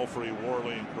 Pelfrey,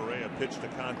 Worley, and Correa pitch to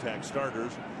contact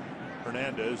starters.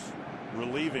 Hernandez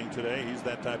relieving today. He's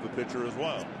that type of pitcher as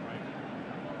well.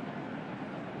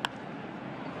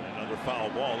 Another foul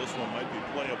ball. This one might be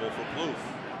playable for Plouffe.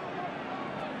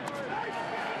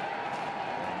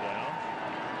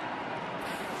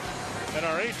 And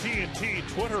our AT&T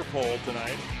Twitter poll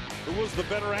tonight: who was the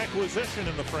better acquisition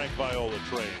in the Frank Viola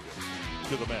trade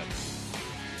to the Mets?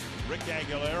 Rick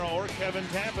Aguilera or Kevin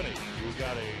Tapani, who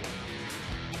got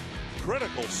a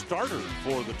critical starter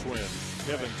for the Twins.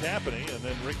 Kevin Tapani, and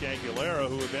then Rick Aguilera,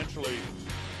 who eventually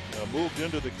moved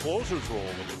into the closer's role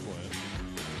with the Twins.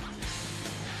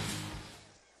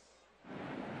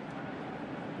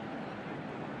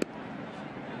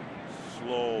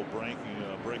 Slow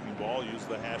breaking ball. Use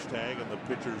the hashtag and the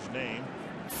pitcher's name,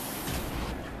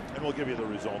 and we'll give you the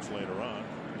results later on.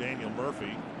 Daniel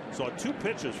Murphy saw 2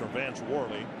 pitches from Vance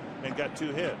Worley and got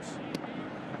 2 hits.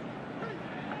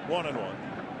 1 and 1.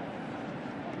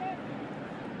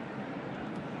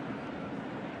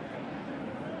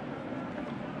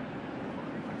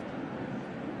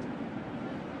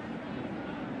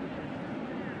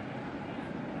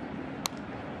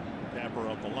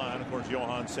 Up the line. Of course,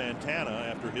 Johan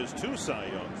Santana, after his 2 Cy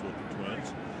Youngs with the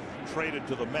Twins, traded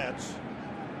to the Mets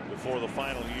before the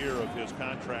final year of his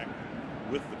contract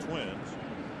with the Twins.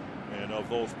 And of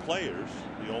those players,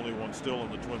 the only one still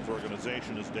in the Twins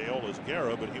organization is Deolis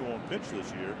Guerra, but he won't pitch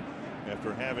this year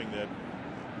after having that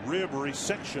rib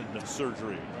resection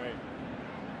surgery. Right.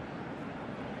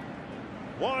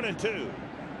 1 and 2.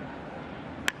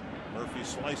 Murphy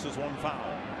slices one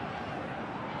foul.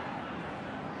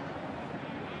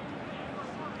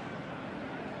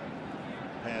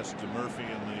 Pass to Murphy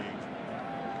in the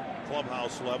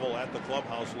clubhouse level, at the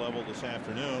clubhouse level this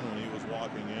afternoon when he was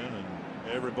walking in, and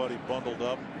everybody bundled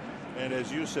up. And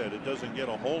as you said, it doesn't get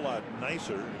a whole lot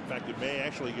nicer. In fact, it may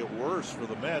actually get worse for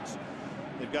the Mets.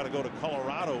 They've got to go to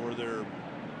Colorado, where they're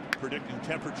predicting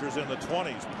temperatures in the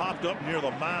 20s. Popped up near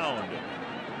the mound.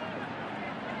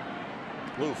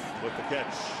 Plouffe with the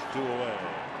catch, 2 away.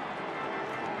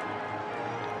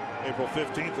 April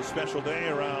 15th, a special day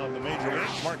around the major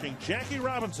leagues, marking Jackie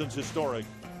Robinson's historic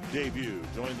debut.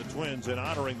 Join the Twins in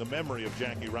honoring the memory of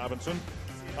Jackie Robinson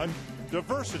on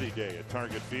Diversity Day at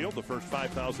Target Field. The first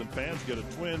 5,000 fans get a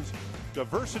Twins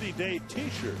Diversity Day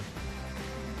t-shirt.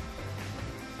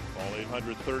 Call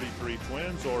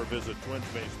 833-TWINS or visit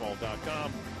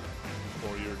twinsbaseball.com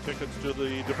for your tickets to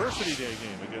the Diversity Day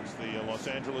game against the Los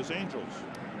Angeles Angels.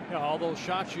 Yeah, all those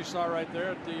shots you saw right there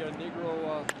at the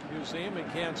Negro Museum in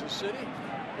Kansas City.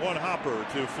 One hopper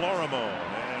to Florimon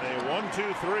and a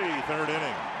 1-2-3 third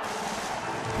inning.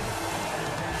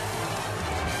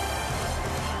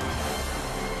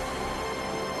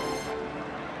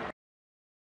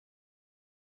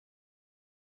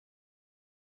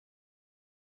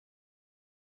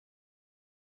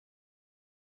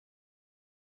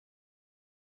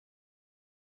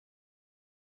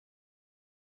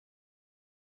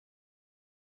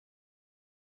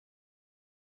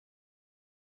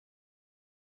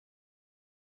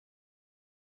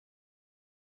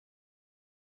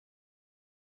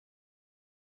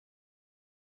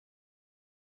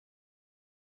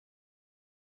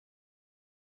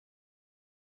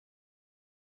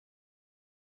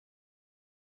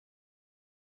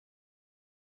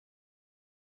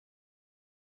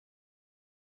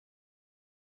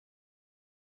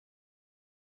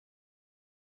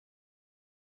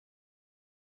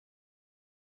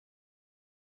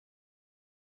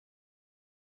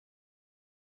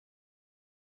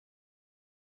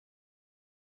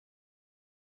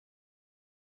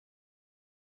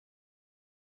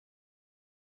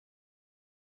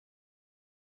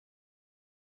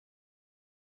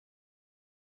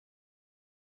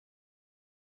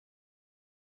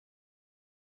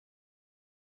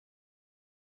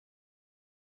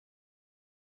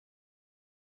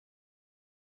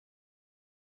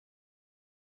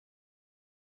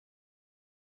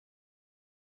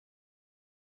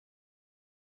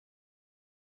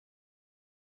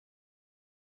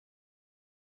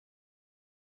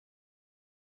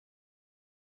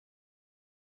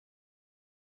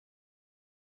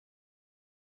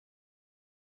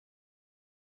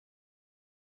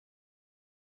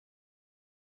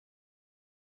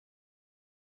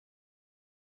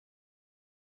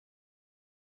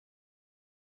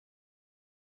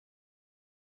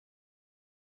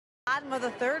 Bottom of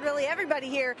the third, really everybody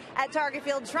here at Target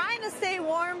Field trying to stay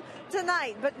warm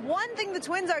tonight. But one thing the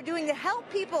Twins are doing to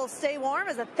help people stay warm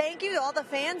as a thank you to all the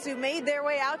fans who made their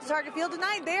way out to Target Field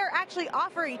tonight, they're actually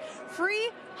offering free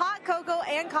hot cocoa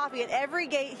and coffee at every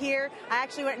gate here. I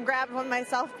actually went and grabbed one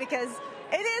myself because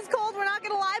it is cold, we're not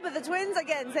going to lie, but the Twins,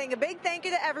 again, saying a big thank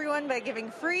you to everyone by giving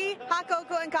free hot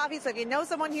cocoa and coffee. So if you know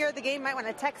someone here at the game, you might want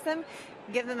to text them,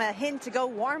 give them a hint to go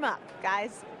warm up,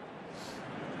 guys.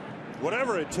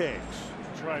 Whatever it takes.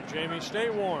 That's right, Jamie.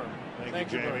 Stay warm.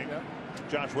 Thank you, Jamie. Yep.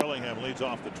 Josh Willingham leads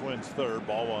off the Twins' third.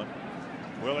 Ball one.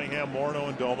 Willingham, Morneau,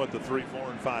 and Domet, the 3, 4,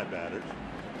 and 5 batters.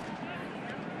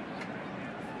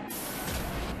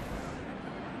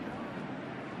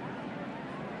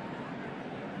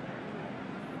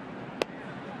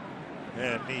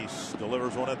 And Neese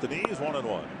delivers one at the knees,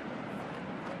 1-1.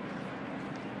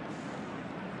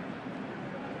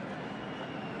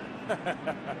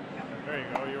 There you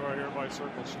go. You are here by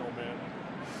Circle Snowman.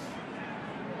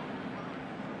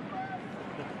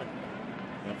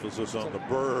 Emphasis on the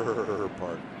burr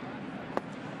part.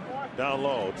 Down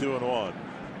low, 2-1.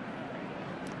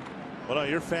 Well, now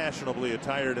you're fashionably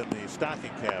attired in the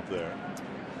stocking cap there.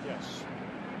 Yes.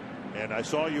 And I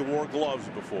saw you wore gloves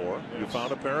before. Yes. You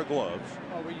found a pair of gloves.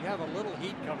 Oh, we have a little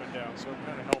heat coming down, so it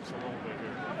kind of helps a little bit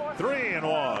here.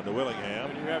 3-1 to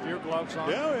Willingham. And you have your gloves on?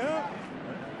 Yeah.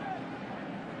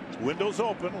 Windows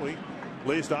open. At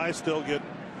least I still get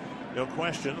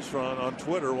questions on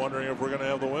Twitter wondering if we're going to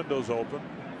have the windows open.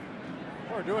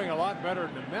 We're doing a lot better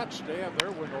than the Mets. They have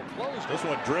their window closed. This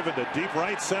one driven to deep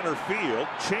right center field.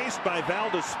 Chased by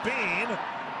Valdespin.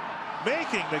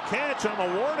 Making the catch on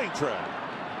the warning track.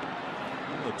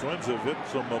 The Twins have hit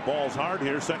some balls hard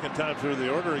here. Second time through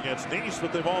the order against Neese,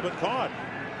 but they've all been caught.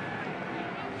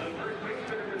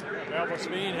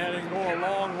 Valdespin had to go a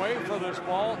long way for this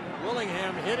ball.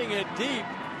 Willingham hitting it deep.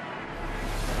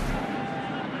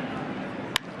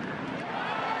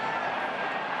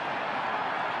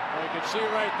 You can see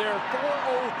right there,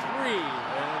 403, and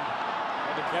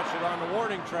had to catch it on the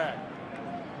warning track.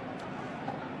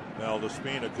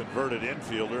 Valdespin, a converted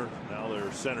infielder, now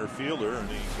their center fielder, and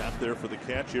he got there for the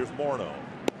catch. Here's Morneau.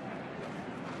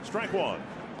 Strike one.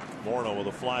 Morneau with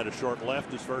a fly to short left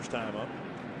his first time up.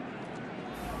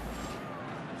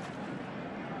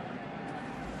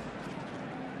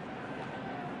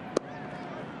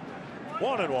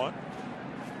 One and one.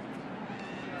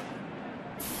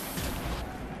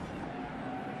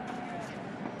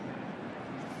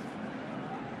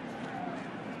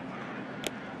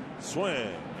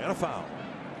 Swing and a foul.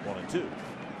 1-2.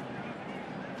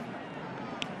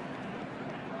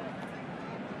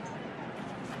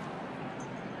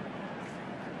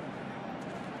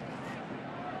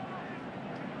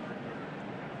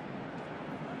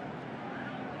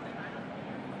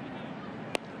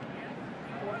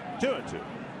 Two and two.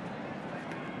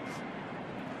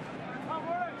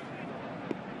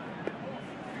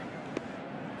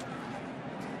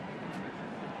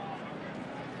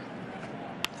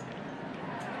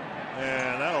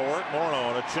 And that'll work. Morneau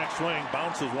on a check swing,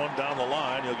 bounces one down the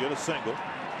line. He'll get a single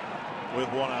with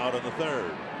one out in the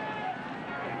third.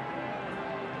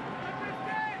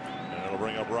 And it'll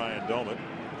bring up Ryan Domet.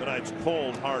 Tonight's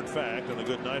cold hard fact, and a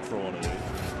good night for one of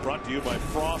these. Brought to you by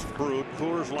Frost Brewed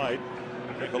Coors Light.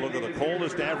 Take a look at the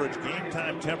coldest average game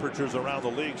time temperatures around the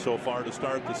league so far to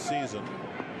start the season.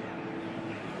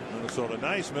 Minnesota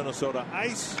nice, Minnesota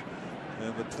ice,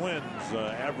 and the Twins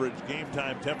average game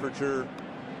time temperature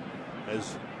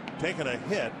has taken a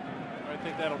hit. I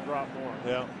think that'll drop more.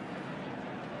 Yeah.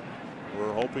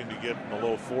 We're hoping to get in the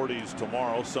low 40s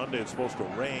tomorrow. Sunday it's supposed to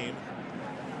rain.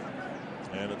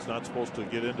 And it's not supposed to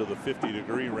get into the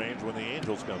 50-degree range when the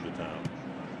Angels come to town.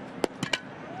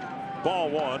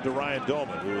 Ball one to Ryan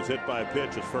Domet, who was hit by a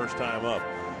pitch his first time up.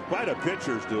 Quite a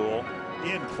pitcher's duel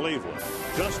in Cleveland.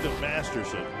 Justin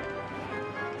Masterson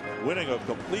winning a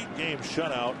complete game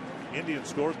shutout. Indians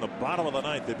scored in the bottom of the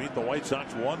ninth. They beat the White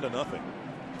Sox 1-0.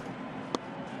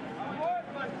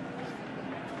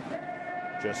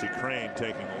 Jesse Crain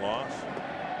taking the loss.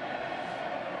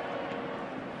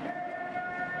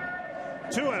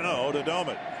 2-0 to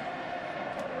Domet.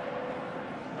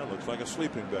 That looks like a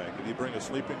sleeping bag. Did he bring a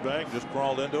sleeping bag and just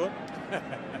crawled into it?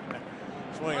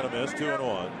 Swing and a miss,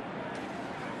 2-1.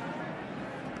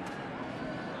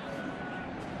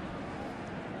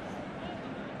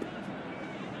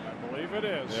 I believe it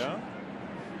is. Yeah.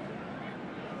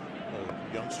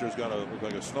 The youngster's got look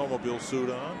like a snowmobile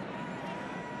suit on.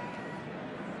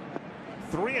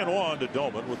 3-1 to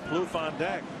Domet with Plouffe on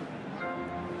deck.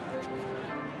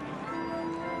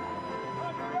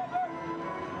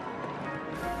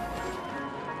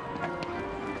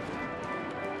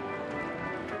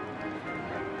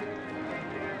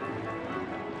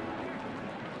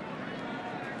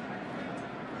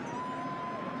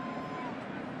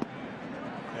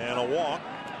 And a walk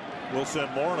will send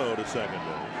Morneau to second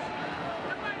base.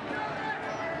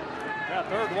 Yeah,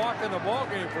 third walk in the ball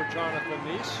game for Jonathan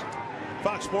Neese.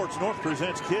 Fox Sports North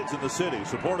presents Kids in the City,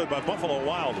 supported by Buffalo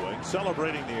Wild Wings,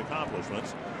 celebrating the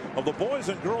accomplishments of the Boys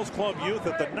and Girls Club youth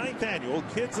at the 9th annual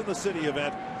Kids in the City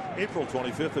event, April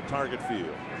 25th at Target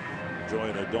Field. Enjoy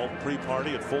an adult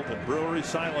pre-party at Fulton Brewery,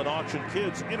 silent auction,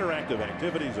 kids, interactive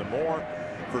activities, and more.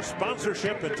 For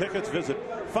sponsorship and tickets, visit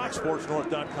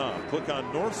foxsportsnorth.com. Click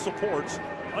on North Supports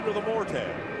under the More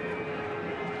tab.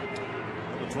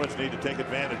 The Twins need to take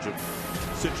advantage of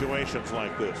situations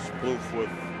like this. Plouffe with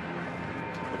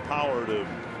the power to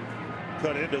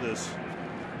cut into this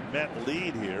Met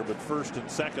lead here, but first and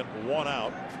second, one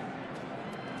out.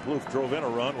 Plouffe drove in a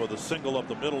run with a single up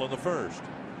the middle in the first.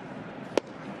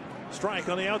 Strike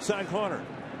on the outside corner.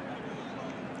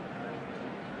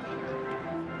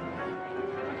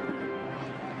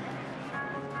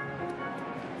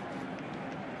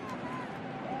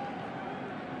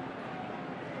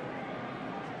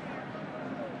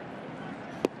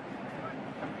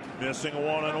 Missing a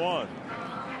 1-1.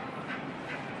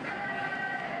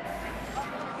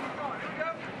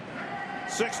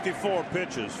 .64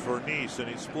 pitches for Neese, and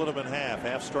he split them in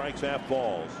half strikes, half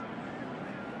balls.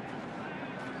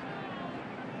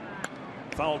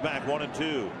 Fouled back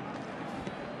 1-2.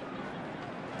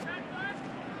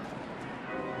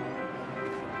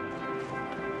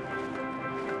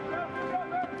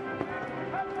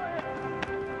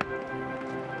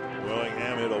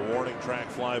 Willingham hit a warning track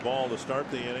fly ball to start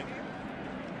the inning.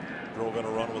 Drove in a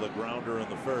run with a grounder in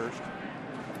the first.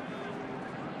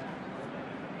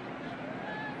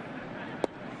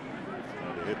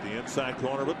 Tried to hit the inside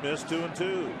corner, but missed.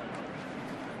 2-2.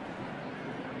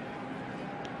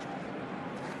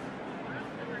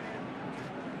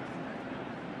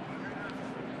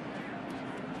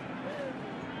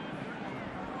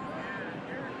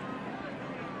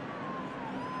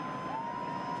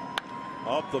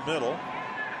 Up the middle.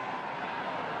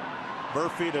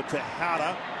 Murphy to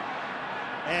Tejada.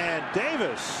 And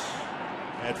Davis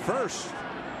at first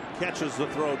catches the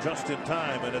throw just in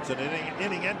time, and it's an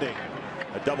inning ending.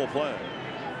 A double play.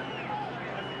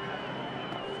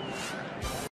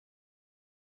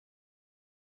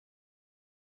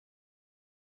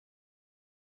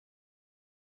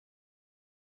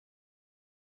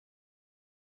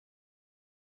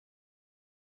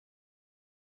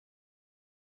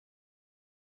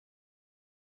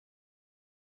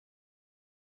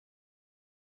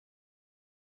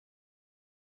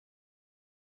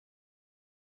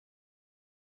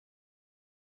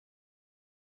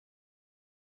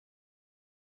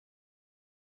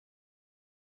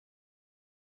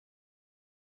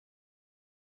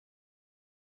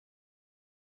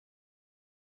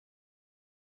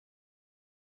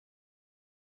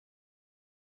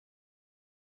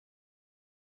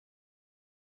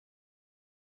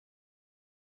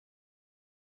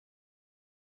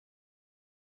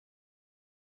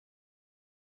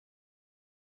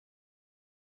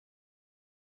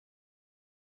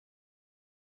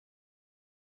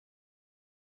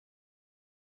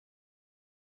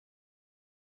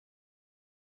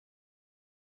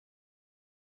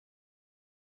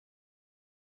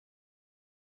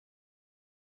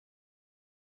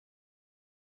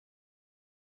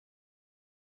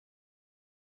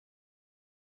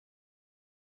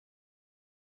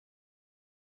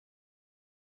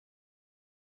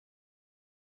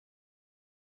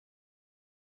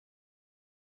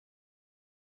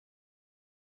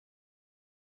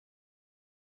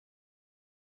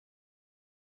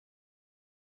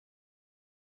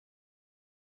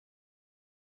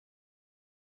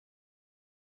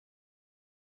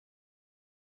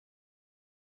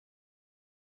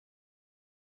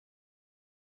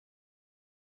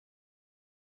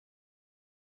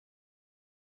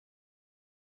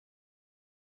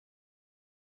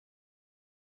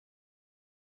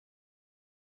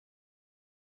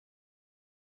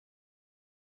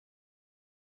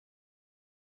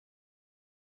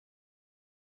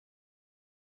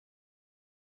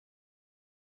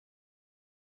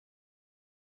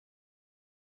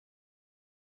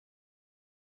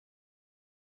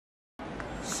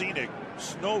 Scenic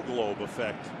snow globe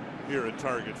effect here at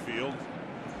Target Field,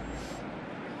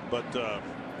 but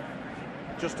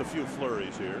just a few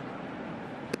flurries here.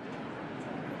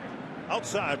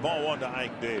 Outside, ball one to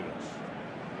Ike Davis.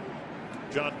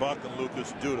 John Buck and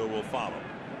Lucas Duda will follow.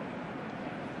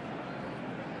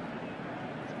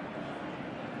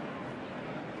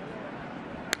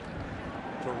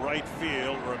 To right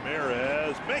field,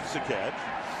 Ramirez makes the catch.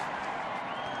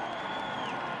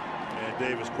 And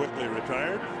Davis quickly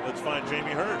retired. Let's find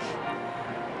Jamie Hirsch.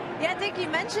 Yeah, Dick, you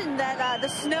mentioned that the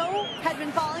snow had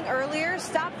been falling earlier,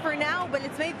 stopped for now, but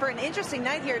it's made for an interesting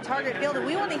night here at Target Field, and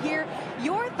we want to hear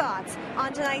your thoughts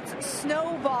on tonight's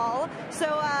snowball. So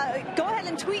go ahead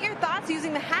and tweet your thoughts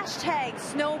using the hashtag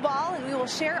snowball, and we will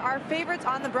share our favorites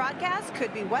on the broadcast.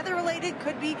 Could be weather related,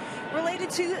 could be related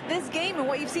to this game and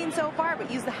what you've seen so far, but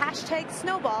use the hashtag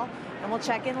snowball, and we'll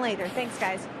check in later. Thanks,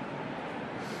 guys.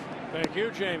 Thank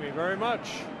you, Jamie, very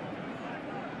much.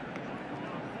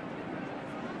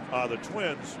 The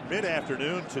Twins,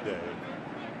 mid-afternoon today,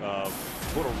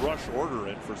 put a rush order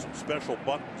in for some special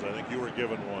buttons. I think you were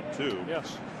given one, too.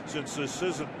 Yes. Since this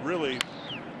isn't really,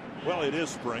 well, it is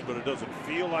spring, but it doesn't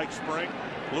feel like spring.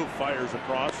 Blue fires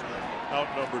across out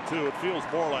number 2. It feels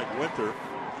more like winter.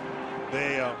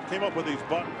 They came up with these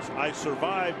buttons. I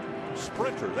survived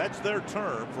sprinter. That's their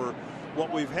term for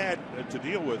what we've had to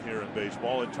deal with here in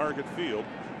baseball at Target Field.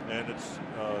 And it's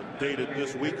dated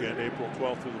this weekend, April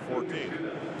 12th through the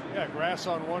 14th. Yeah, grass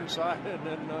on one side and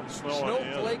then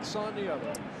snowflakes on the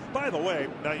other. By the way,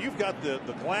 now you've got the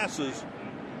glasses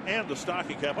and the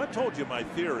stocking cap. I told you my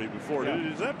theory before. Yeah.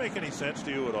 Does that make any sense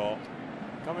to you at all?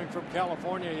 Coming from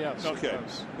California, yes. Okay.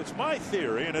 It's my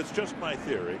theory, and it's just my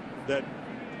theory, that,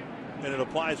 and it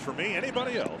applies for me,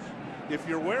 anybody else, if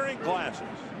you're wearing glasses,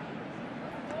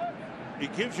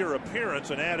 it gives your appearance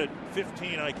an added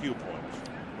 15 IQ points.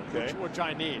 Okay. Which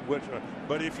I need.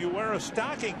 But if you wear a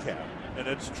stocking cap, and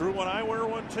it's true when I wear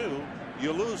one too,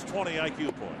 you lose 20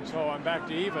 IQ points. So I'm back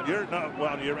to even. You're not.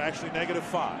 Well, you're actually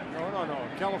 -5. No.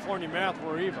 California math,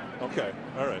 we're even. Okay.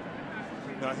 All right.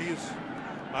 Now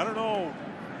I don't know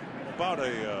about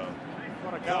a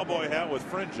cowboy hat with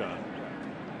fringe on.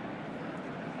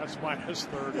 That's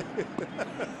 -30.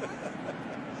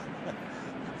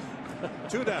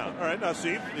 2 down. All right. Now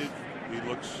see, he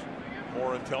looks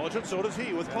more intelligent. So does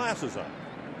he with glasses on.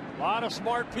 A lot of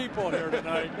smart people here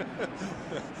tonight.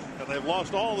 And they've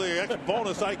lost all the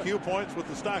bonus IQ points with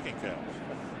the stocking caps.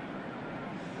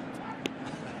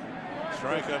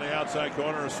 Strike on the outside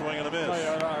corner, a swing and a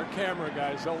miss. Our camera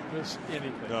guys don't miss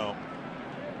anything. No.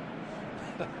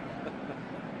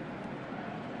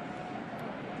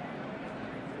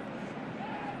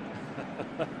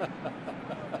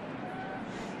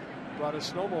 Brought a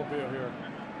snowmobile here.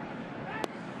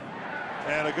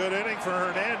 And a good inning for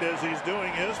Hernandez. He's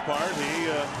doing his part. He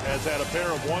has had a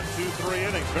pair of 1, 2, 3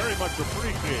 innings. Very much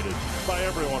appreciated by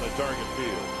everyone at Target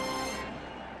Field.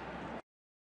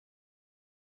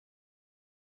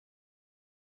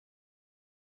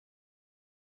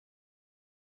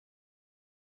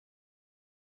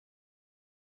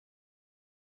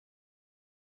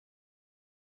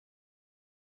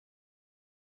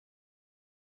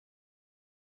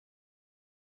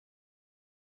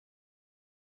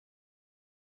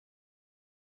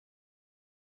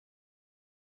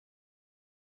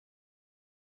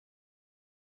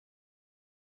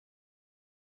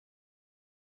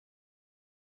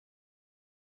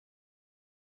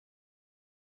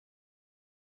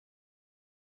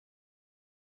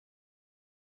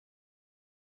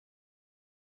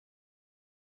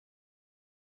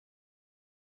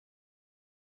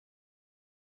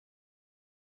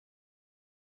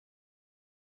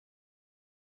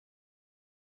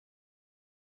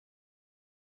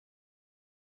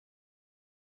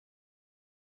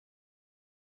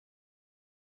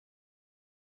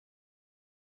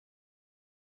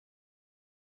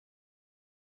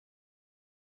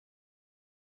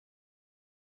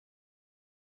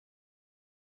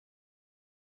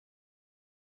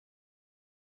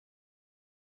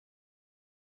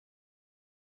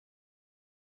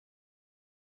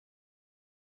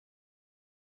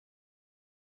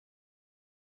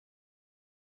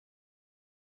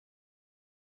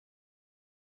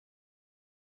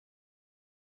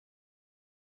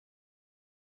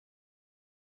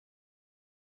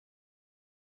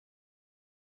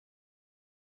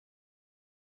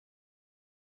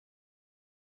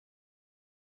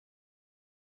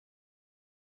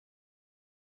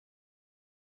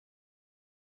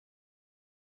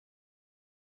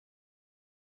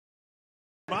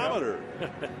 Thermometer.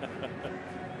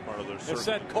 Part of their it's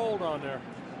that cold on there.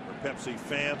 Pepsi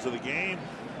fans of the game,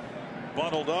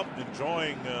 bundled up,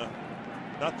 enjoying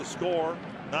not the score,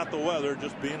 not the weather,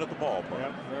 just being at the ballpark.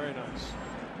 Yep, very nice.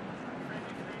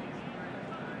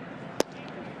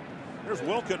 There's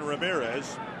Wilkin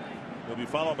Ramirez. He'll be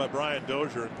followed by Brian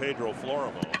Dozier and Pedro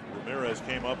Florimo. Ramirez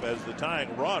came up as the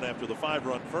tying run after the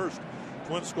 5-run first.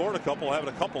 Twins scored a couple, having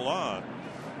a couple on.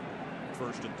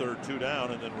 First and third, 2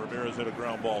 down, and then Ramirez hit a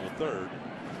ground ball to third.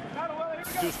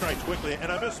 2 strikes quickly,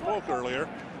 and I misspoke earlier.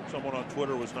 Someone on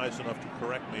Twitter was nice enough to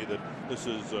correct me that this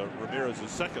is Ramirez's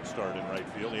second start in right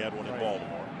field. He had one in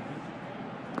Baltimore.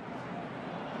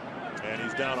 And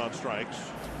he's down on strikes.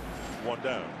 1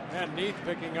 down. And Neath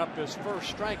picking up his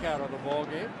first strikeout of the ball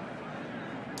game.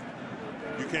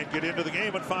 You can get into the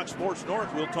game at Fox Sports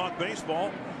North. We'll talk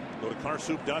baseball. Go to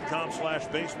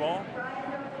carsoup.com/baseball.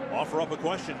 Offer up a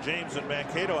question. James in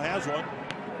Mankato has one.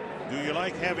 Do you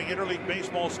like having interleague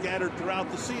baseball scattered throughout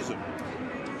the season?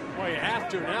 Well, you have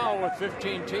to now with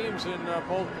 15 teams in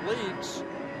both leagues.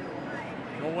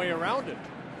 No way around it.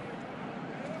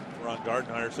 Ron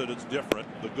Gardenhire said it's different.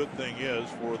 The good thing is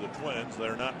for the Twins,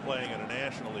 they're not playing in a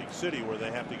National League city where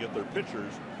they have to get their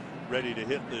pitchers ready to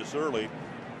hit this early.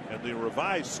 And the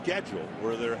revised schedule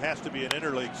where there has to be an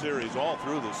interleague series all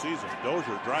through the season.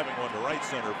 Dozier driving one to right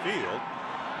center field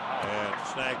and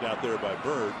snagged out there by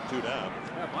Bird. 2 down.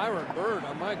 Yeah, Myron Bird,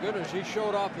 oh my goodness, he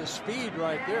showed off his speed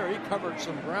right there. He covered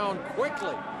some ground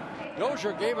quickly.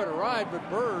 Dozier gave it a ride, but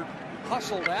Bird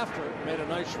hustled after it and made a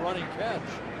nice running catch.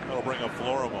 That'll bring up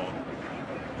Florimone.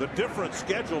 The different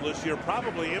schedule this year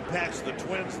probably impacts the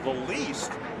Twins the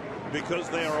least because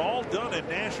they are all done in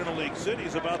National League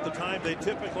cities about the time they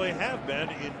typically have been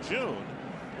in June,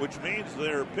 which means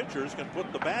their pitchers can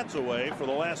put the bats away for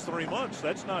the last 3 months.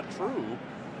 That's not true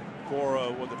for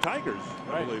the Tigers.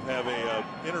 I believe have a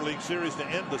interleague series to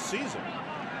end the season.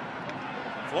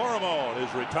 Florimone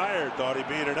is retired. Thought he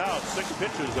beat it out. 6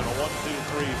 pitches in a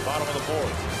 1-2-3 bottom of the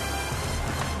 4th.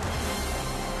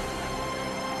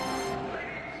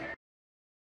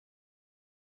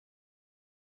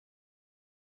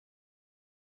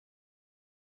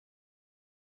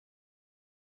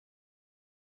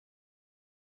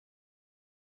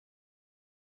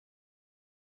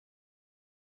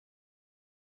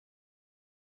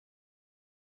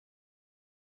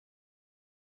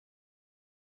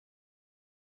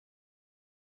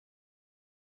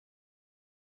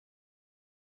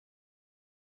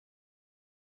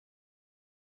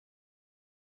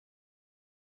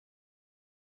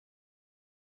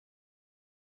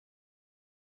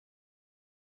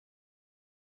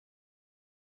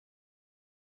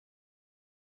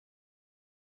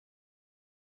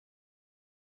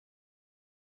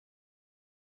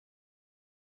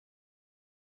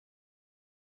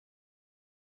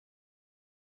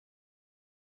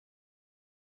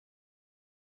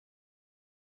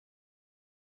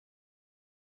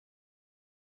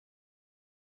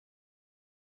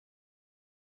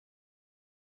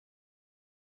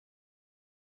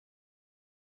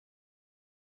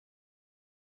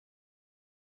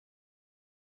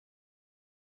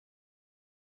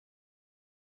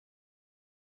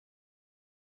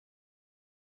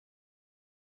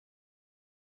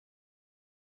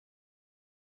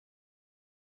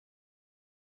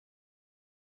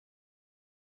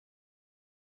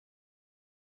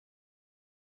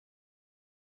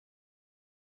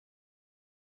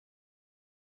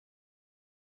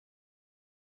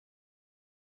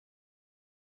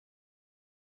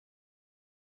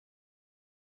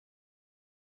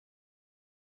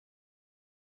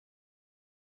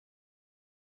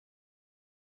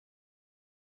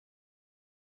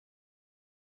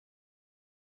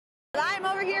 I'm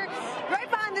over here right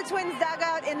behind the Twins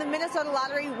dugout in the Minnesota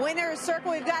Lottery Winners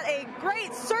Circle. We've got a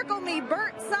great Circle Me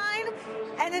Bert sign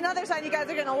and another sign you guys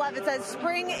are going to love. It says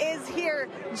spring is here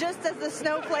just as the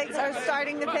snowflakes are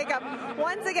starting to pick up.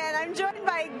 Once again, I'm joined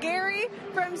by Gary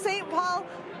from St. Paul.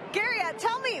 Gary,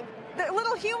 tell me, the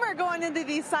little humor going into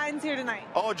these signs here tonight.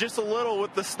 Oh, just a little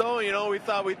with the snow, you know, we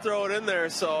thought we'd throw it in there,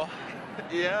 so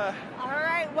yeah. All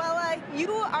right, well,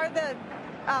 you are the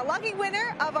lucky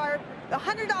winner of our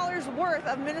 $100 worth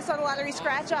of Minnesota Lottery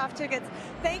scratch-off tickets.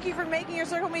 Thank you for making your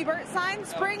Circle Me Bert sign.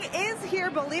 Spring is here,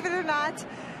 believe it or not.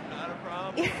 Not a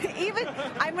problem. Even,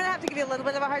 I'm going to have to give you a little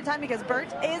bit of a hard time because Bert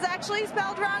is actually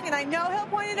spelled wrong, and I know he'll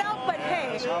point it out, but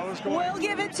hey, we'll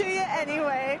give it to you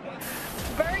anyway.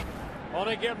 Bert.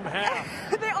 Only give him half.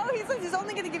 He says he's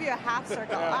only going to give you a half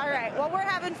circle. All right, well, we're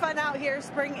having fun out here.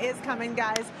 Spring is coming,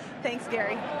 guys. Thanks,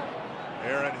 Gary.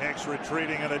 Aaron Hicks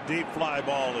retreating in a deep fly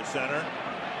ball to center.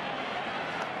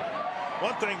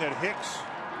 One thing that Hicks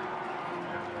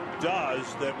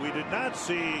does that we did not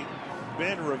see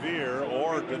Ben Revere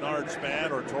or Denard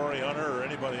Span or Torrey Hunter or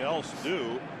anybody else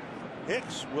do,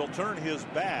 Hicks will turn his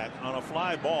back on a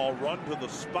fly ball, run to the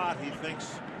spot he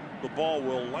thinks the ball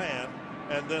will land,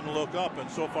 and then look up, and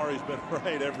so far he's been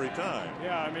right every time.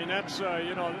 Yeah, I mean, that's,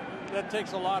 you know, that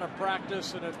takes a lot of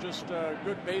practice, and it's just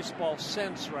good baseball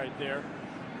sense right there.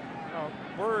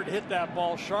 Bird hit that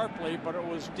ball sharply, but it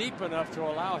was deep enough to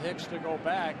allow Hicks to go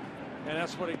back, and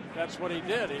that's what he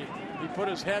did. He put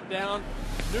his head down,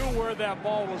 knew where that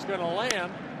ball was going to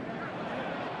land,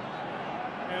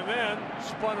 and then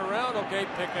spun around. Okay,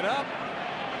 pick it up,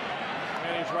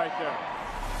 and he's right there.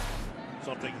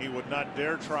 Something he would not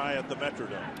dare try at the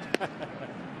Metrodome.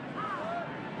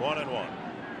 1-1.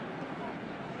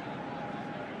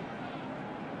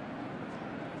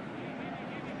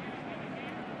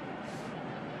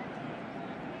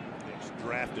 He's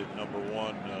drafted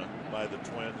 #1 by the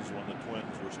Twins when the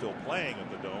Twins were still playing at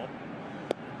the Dome.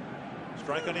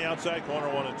 Strike on the outside corner,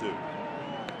 1-2.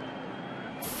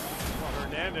 Well,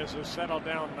 Hernandez has settled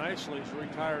down nicely. He's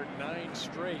retired 9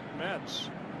 straight Mets.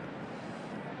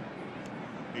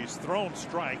 He's thrown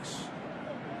strikes.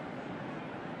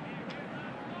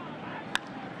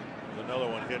 There's another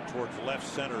one hit towards left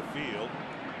center field.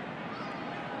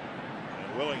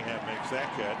 And Willingham makes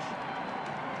that catch.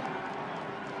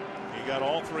 He got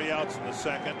all 3 outs in the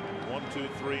second. 1, 2,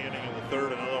 3 inning in the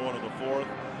third, another one in the fourth.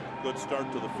 Good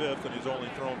start to the fifth, and he's only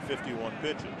thrown 51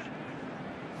 pitches.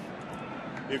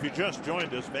 If you just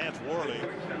joined us, Vance Worley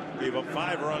gave up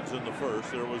 5 runs in the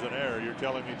first. There was an error. You're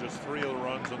telling me just 3 of the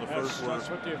runs in the first were. That's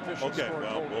what the official okay, score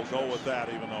well, told we'll us. go with that,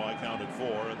 even though I counted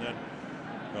 4. And then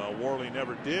Worley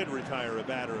never did retire a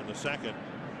batter in the second.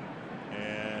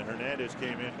 And Hernandez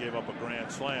came in, gave up a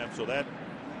grand slam. So that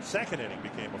second inning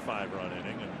became a 5-run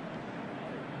inning, and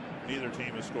neither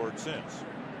team has scored since.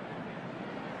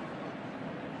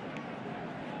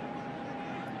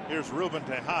 Here's Ruben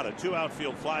Tejada. 2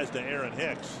 outfield flies to Aaron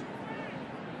Hicks.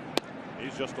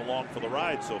 He's just along for the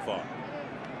ride so far.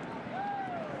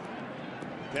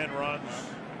 10 runs,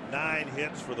 9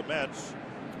 hits for the Mets.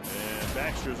 And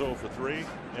Baxter's 0 for 3,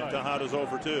 and Tejada's 0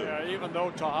 for 2. Yeah, even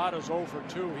though Tejada's 0 for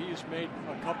 2, he's made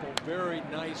a couple very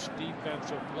nice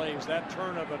defensive plays. That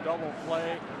turn of the double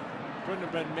play couldn't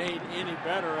have been made any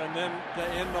better. And then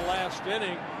in the last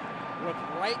inning, with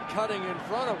right cutting in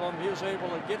front of him, he was able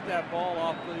to get that ball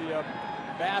off the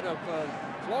bat of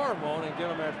Florimon and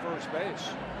get him at first base.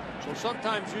 So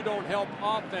sometimes you don't help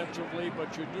offensively,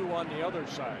 but you do on the other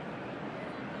side.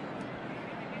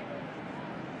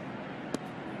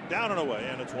 Down and away,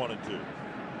 and it's 1-2.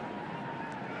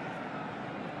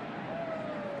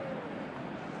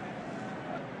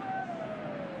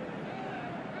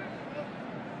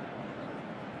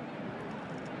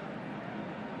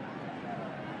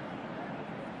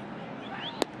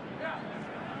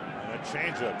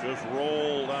 Changeup just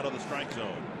rolled out of the strike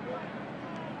zone.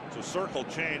 It's a circle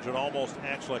change. It almost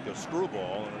acts like a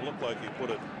screwball, and it looked like he put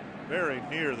it very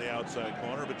near the outside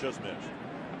corner, but just missed.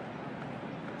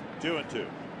 2-2.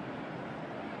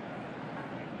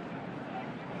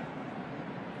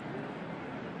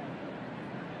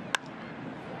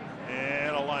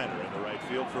 And a liner in the right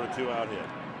field for a 2-out hit.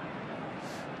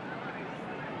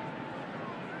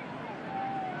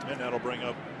 And that'll bring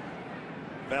up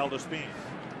Valdespin.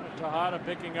 Tejada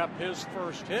picking up his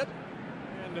first hit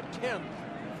and the 10th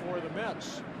for the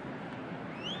Mets.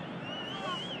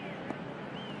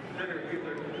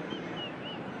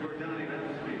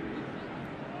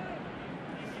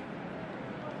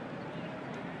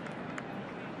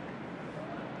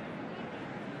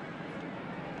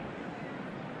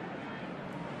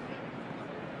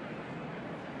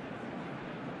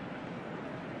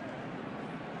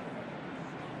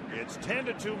 It's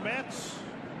 10-2 Mets.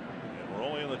 We're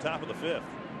only in the top of the 5th.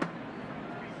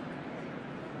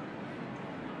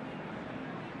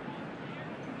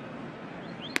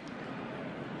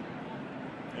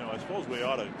 You know, I suppose we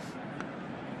ought to, and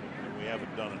we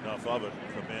haven't done enough of it,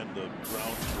 commend the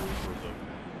ground crew for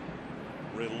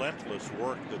the relentless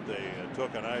work that they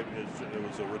took. And it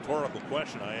was a rhetorical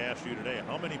question I asked you today.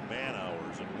 How many man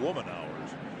hours and woman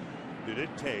hours did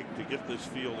it take to get this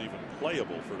field even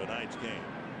playable for tonight's game?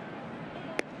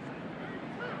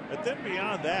 But then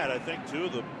beyond that, I think too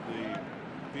the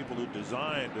people who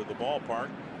designed the ballpark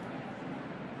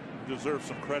deserve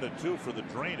some credit too for the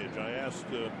drainage. I asked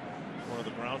one of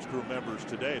the grounds crew members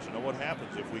today, so what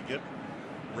happens if we get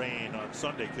rain on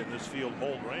Sunday? Can this field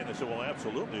hold rain? I said, well,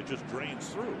 absolutely. It just drains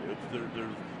through.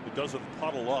 It doesn't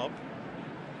puddle up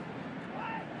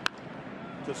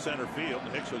to center field.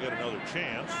 And Hicks will get another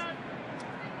chance.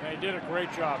 They did a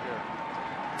great job here.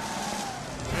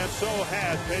 And so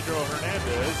has Pedro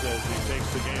Hernandez as he takes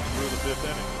the game through the 5th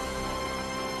inning.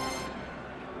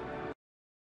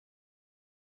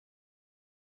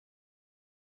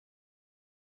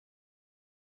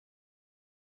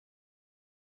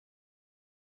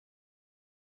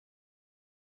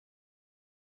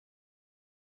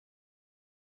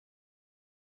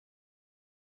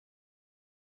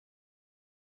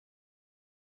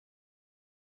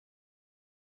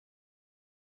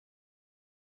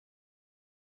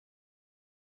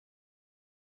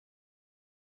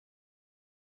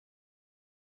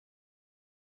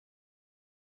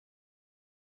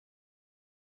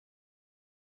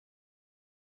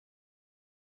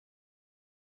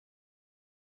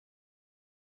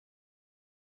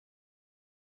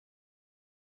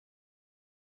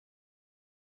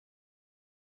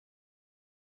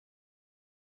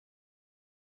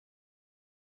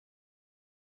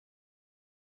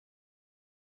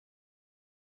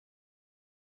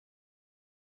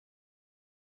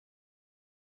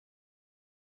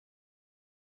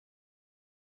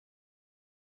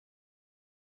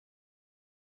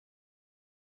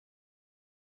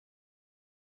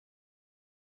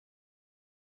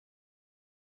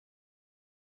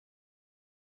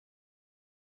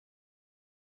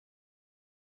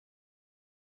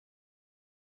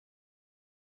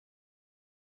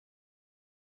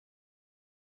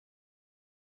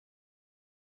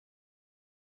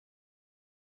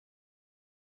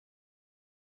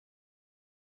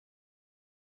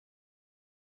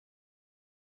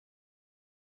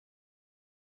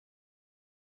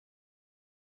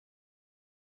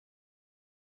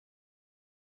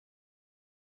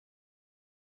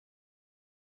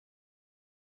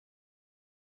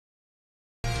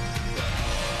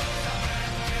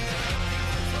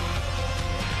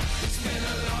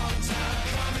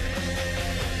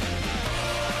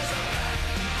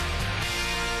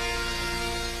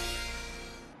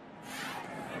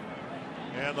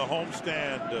 And the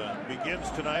homestand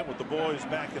begins tonight with the boys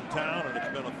back in town, and it's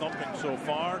been a thumping so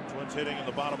far. Twins hitting in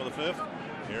the bottom of the 5th.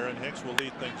 Aaron Hicks will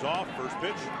lead things off. First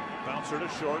pitch, bouncer to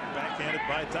short, backhanded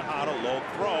by Tejada. Low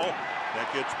throw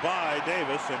that gets by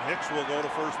Davis, and Hicks will go to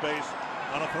first base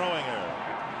on a throwing error.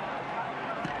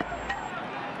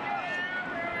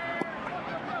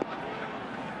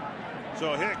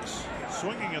 So Hicks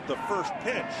swinging at the first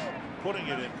pitch, putting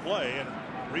it in play and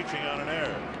reaching on an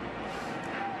error.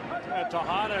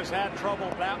 Tejada's had trouble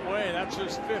that way. That's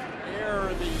his 5th error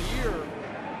of the year.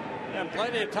 And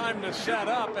plenty of time to set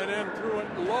up, and then threw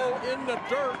it low in the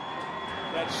dirt.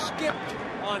 That skipped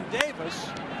on Davis.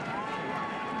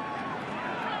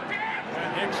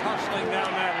 And Hicks hustling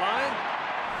down that line.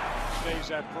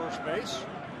 Stays at first base.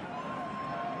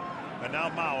 And now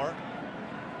Mauer.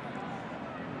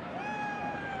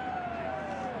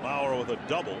 Mauer with a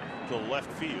double to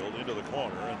left field into the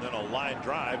corner, and then a line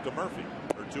drive to Murphy,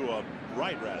 or to a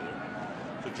right rather.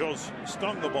 So Joe's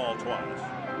stung the ball twice.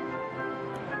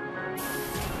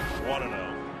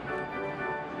 1-0.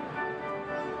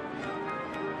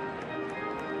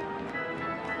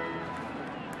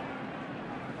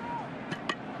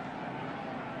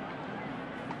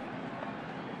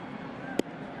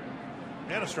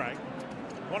 And a strike.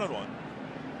 1-1.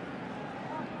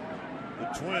 The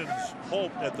Twins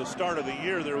hoped at the start of the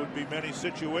year there would be many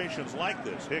situations like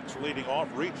this. Hicks leading off,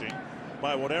 reaching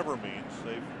by whatever means.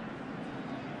 They've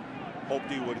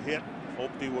hoped he would hit,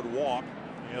 hoped he would walk.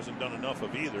 He hasn't done enough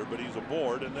of either, but he's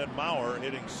aboard. And then Mauer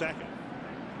hitting second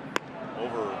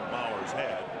over Mauer's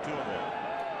head. 2-1.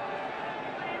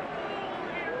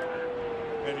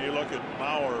 And you look at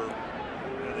Mauer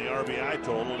and the RBI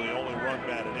total, the only run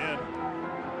batted in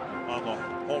on the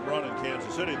home run in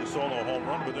Kansas City, the solo home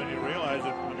run, but then you realize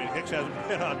that, I mean, Hicks hasn't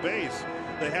been on base.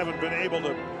 They haven't been able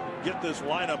to get this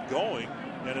lineup going,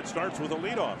 and it starts with a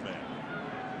leadoff man.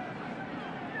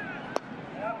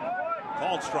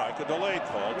 Called strike, a delayed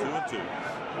call, 2-2.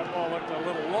 That ball looked a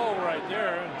little low right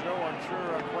there, and Joe, I'm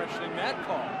sure, questioning that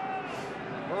call.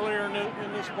 Earlier in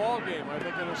this ball game, I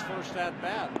think in his first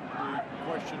at-bat, he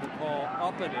questioned the call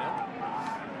up and in.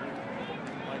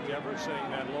 Like Everett saying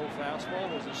that low fastball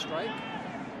was a strike.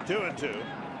 2-2.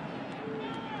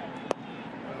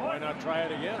 Why not try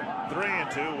it again?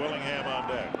 3-2. Willingham on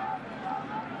deck.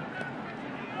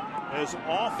 As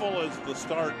awful as the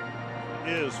start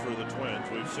is for the Twins,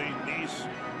 we've seen Neese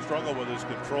struggle with his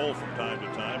control from time to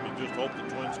time. You just hope the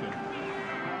Twins can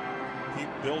keep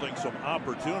building some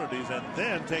opportunities and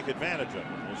then take advantage of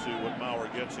them. We'll see what Mauer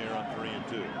gets here on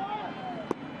 3-2.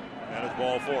 And it's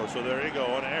ball 4. So there you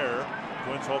go, an error.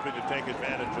 Twins hoping to take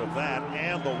advantage of that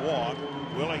and the walk.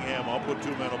 Willingham up with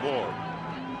 2 men aboard.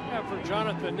 Yeah, for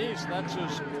Jonathan Neese, that's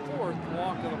his 4th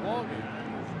walk of the ball game.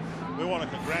 We want to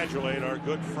congratulate our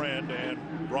good friend and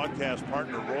broadcast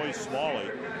partner Roy Smalley,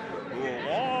 who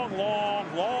a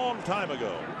long time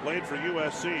ago played for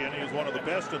USC, and he is one of the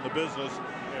best in the business.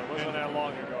 Yeah, it wasn't that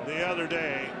long ago. The other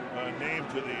day, named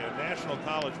to the National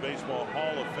College Baseball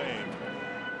Hall of Fame.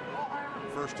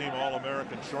 First team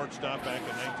All-American shortstop back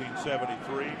in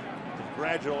 1973.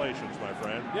 Congratulations, my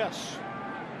friend. Yes.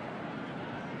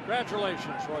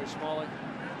 Congratulations, Roy Smalley.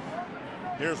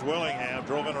 Here's Willingham,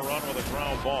 drove in a run with a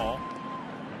ground ball.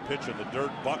 Pitch in the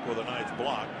dirt, Buck with a nice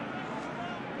block.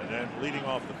 And then leading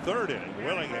off the 3rd inning,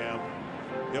 Willingham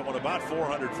hit one about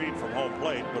 400 feet from home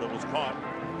plate, but it was caught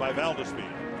by Valdespie.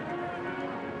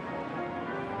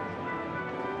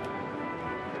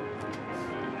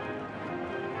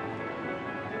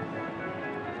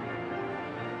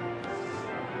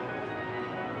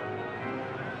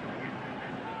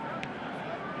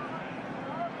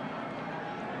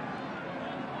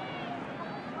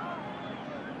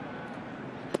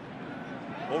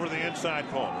 Over the inside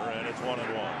corner, and it's 1-1.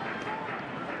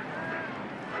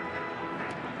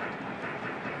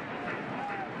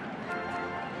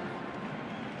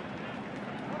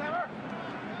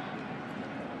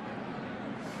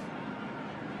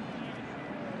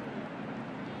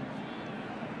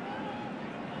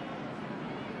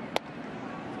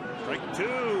 Strike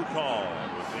 2 called,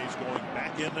 with Neese going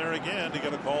back in there again to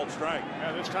get a called strike.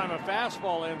 Yeah, this time a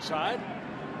fastball inside.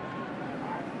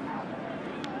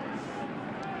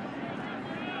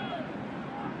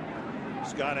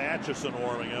 Scott Atchison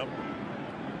warming up.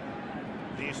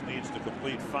 Neese needs to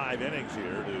complete 5 innings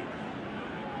here to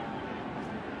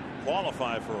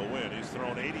qualify for a win. He's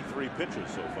thrown 83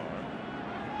 pitches so far.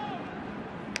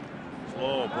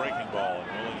 Slow breaking ball,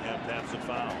 and Willingham taps it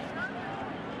foul.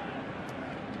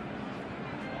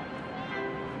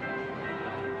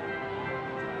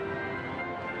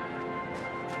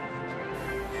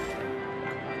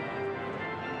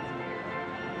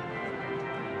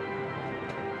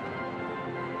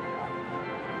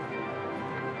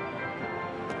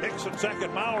 Hicks at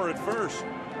second, Maurer at first.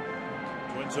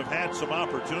 Twins have had some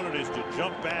opportunities to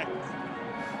jump back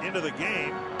into the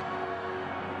game.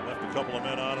 Left a couple of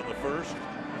men on in the first,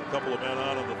 a couple of men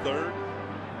on in the third.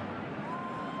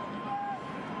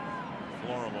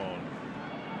 Florimone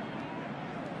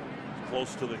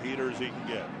close to the heater as he can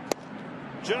get.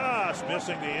 Just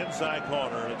missing the inside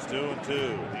corner, and it's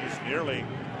 2-2. He's nearly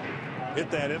hit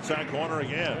that inside corner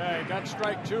again. Yeah, he got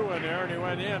strike 2 in there, and he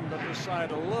went in, but this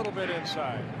side a little bit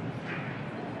inside.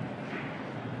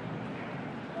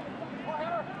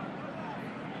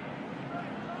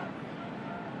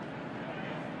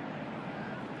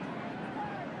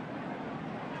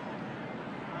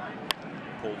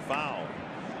 Pulled foul.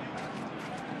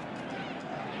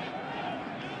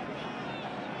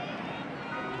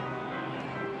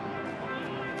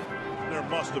 There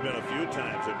must have been a few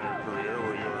times in your career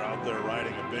where you were out there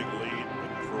riding a big lead,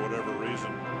 and for whatever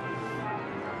reason,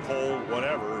 cold,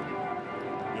 whatever,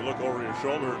 you look over your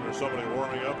shoulder and there's somebody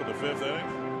warming up in the 5th inning.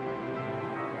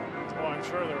 Oh, I'm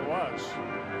sure there was.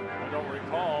 I don't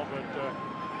recall, but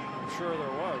I'm sure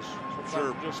there was. Sometimes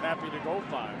Sure. I'm just happy to go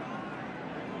 5.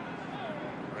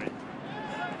 Right.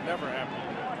 Never happy to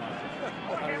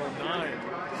go 5. I go 9.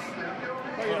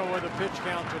 Well, you know, with the pitch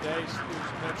count today, Steve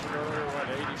mentioned earlier,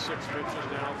 86 pitches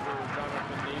now for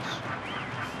Jonathan Nice.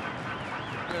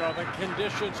 You know, the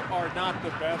conditions are not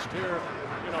the best here.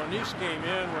 You know, Nice came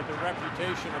in with the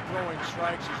reputation of throwing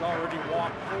strikes. He's already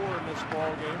walked 4 in this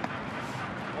ball game.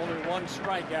 Only 1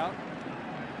 strikeout.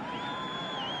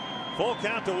 Full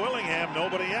count to Willingham,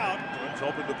 nobody out. Twins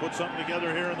hoping to put something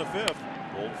together here in the 5th.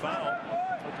 Pulled foul.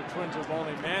 But the Twins have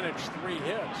only managed 3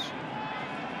 hits.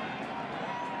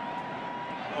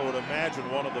 I would imagine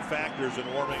one of the factors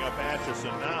in warming up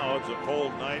Atchison now, it's a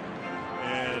cold night,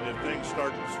 and if things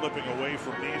start slipping away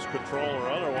from Nice control or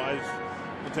otherwise,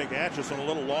 it'll take Atchison a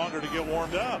little longer to get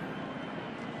warmed up.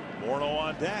 Morneau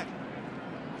on deck.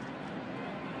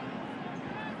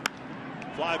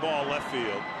 Fly ball left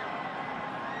field.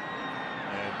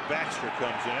 And Baxter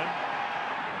comes in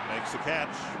and makes the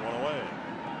catch, 1 away.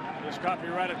 This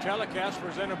copyrighted telecast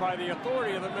presented by the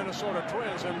authority of the Minnesota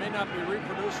Twins and may not be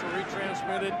reproduced or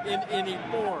retransmitted in any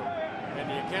form. And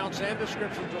the accounts and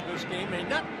descriptions of this game may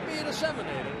not be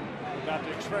disseminated without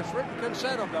the express written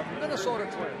consent of the Minnesota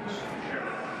Twins.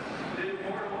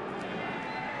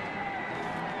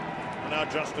 Now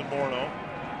Justin Morneau.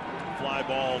 Fly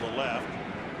ball to left.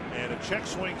 And a check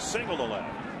swing single to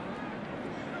left.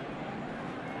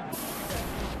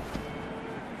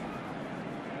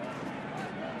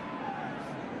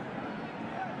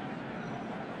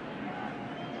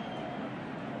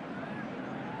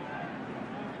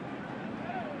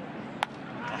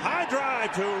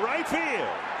 Drive to right field.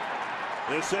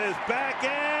 This is back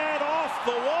and off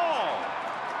the wall.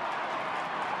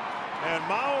 And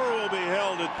Maurer will be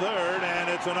held at third, and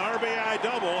it's an RBI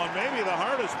double on maybe the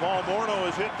hardest ball Morneau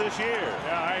has hit this year.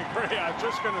 Yeah, I agree. I was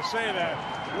just going to say that.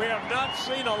 We have not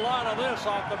seen a lot of this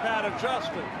off the bat of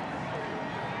Justin.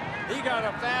 He got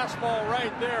a fastball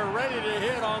right there ready to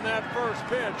hit on that first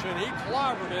pitch, and he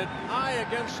clobbered it high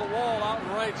against the wall out in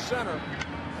right center.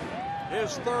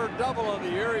 His 3rd double of the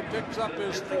year. He picks up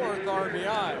his 4th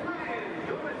RBI.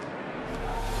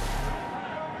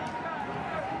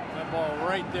 That ball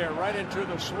right there, right into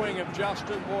the swing of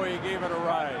Justin. Boy, he gave it a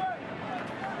ride.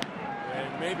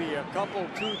 And maybe a couple,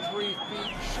 2-3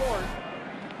 feet short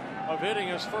of hitting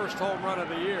his first home run of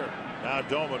the year. Now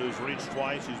Doman, who's reached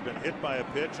twice. He's been hit by a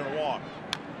pitch and a walk.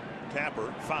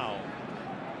 Tapper, foul.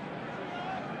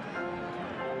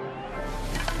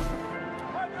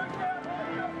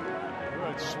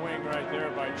 Swing right there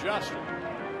by Justin.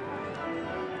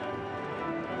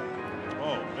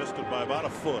 Oh, missed it by about a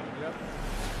foot. Yep.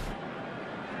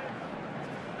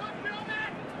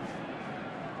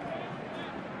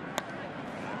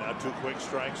 Now 2 quick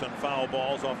strikes on foul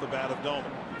balls off the bat of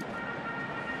Doman.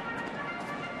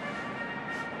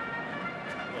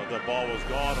 Well, the ball was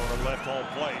gone on a left home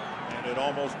plate, and it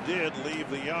almost did leave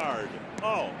the yard.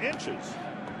 Oh, inches.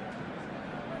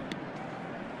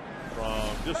 From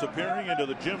disappearing into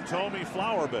the Jim Thome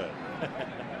flower bed.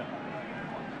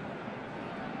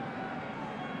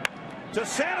 To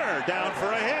center, down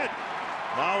for a hit.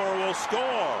 Maurer will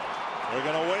score. They're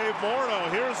going to wave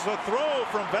Morneau. Here's the throw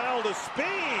from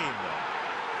Valdespin.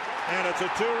 And it's a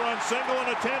 2-run single in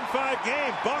a 10-5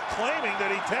 game. Buck claiming that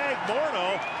he tagged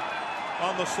Morneau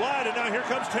on the slide, and now here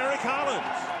comes Terry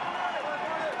Collins.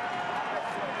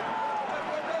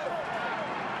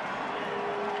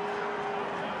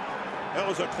 That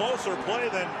was a closer play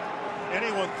than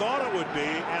anyone thought it would be,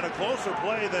 and a closer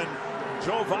play than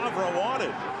Joe Vavra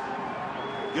wanted.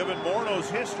 Given Morneau's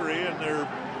history and their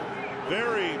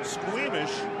very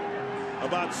squeamish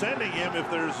about sending him if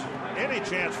there's any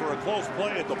chance for a close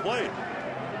play at the plate.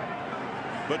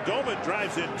 But Doman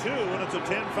drives in 2, and it's a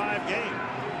 10-5 game.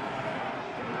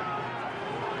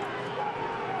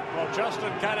 Well,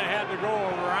 Justin kind of had to go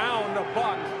around a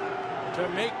buck to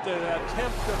make the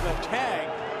attempt of the tag.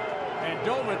 And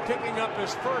Doman picking up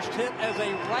his first hit as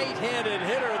a right-handed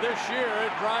hitter this year.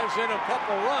 It drives in a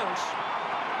couple runs.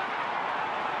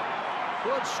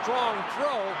 Good strong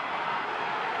throw.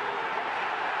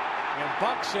 And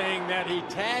Buck saying that he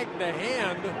tagged the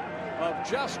hand of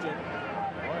Justin.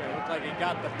 Boy, it looked like he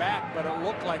got the back, but it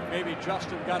looked like maybe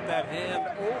Justin got that hand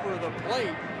over the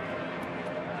plate.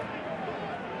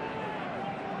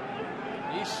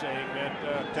 He's saying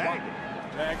that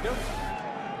tagged him.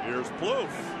 Here's Plouffe.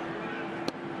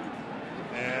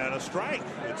 And a strike.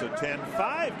 It's a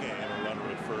 10-5 game. A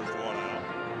runner at first, 1 out.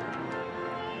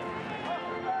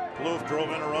 Plouffe drove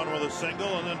in a run with a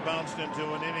single and then bounced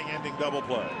into an inning-ending double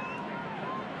play.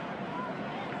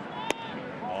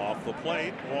 Off the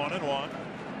plate, 1-1.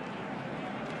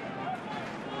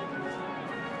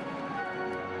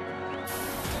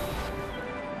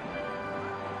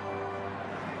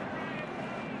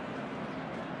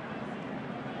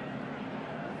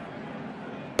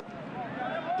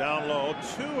 Down low,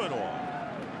 2-1.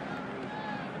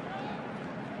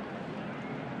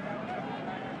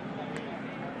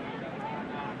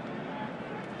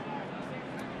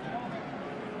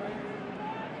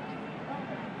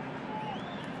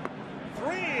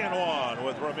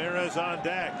 With Ramirez on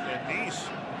deck, and Nice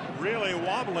really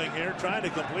wobbling here, trying to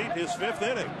complete his 5th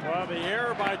inning. Well, the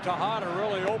error by Tejada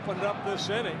really opened up this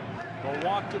inning. The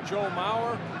walk to Joe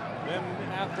Mauer, then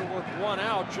after with 1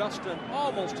 out, Justin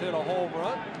almost hit a home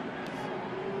run.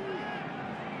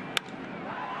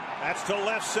 That's to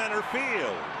left center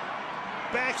field.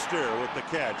 Baxter with the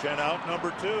catch, and out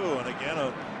number 2, and again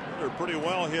another pretty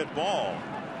well hit ball.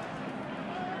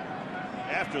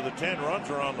 After the 10 runs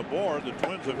are on the board, the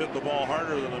Twins have hit the ball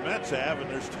harder than the Mets have, and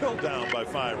they're still down by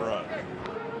 5 runs.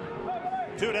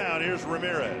 2 down. Here's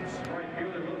Ramirez.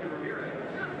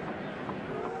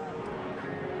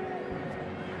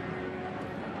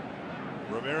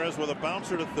 Ramirez with a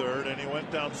bouncer to third, and he went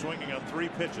down swinging on 3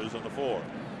 pitches in the 4th.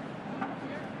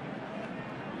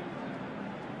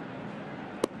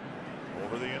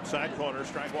 Over the inside corner,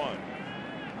 strike 1.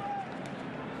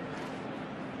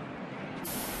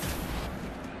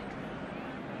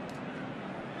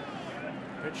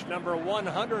 Pitch number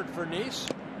 100 for Nice.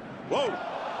 Whoa! The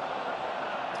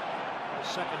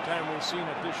second time we've seen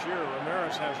it this year.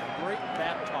 Ramirez has a great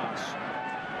bat toss.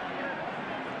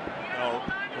 Now,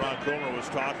 Ron Coomer was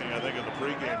talking, I think, in the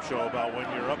pregame show about when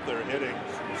you're up there hitting,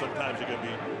 sometimes it can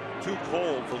be too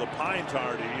cold for the pine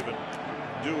tar to even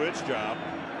do its job.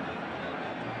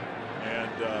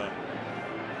 And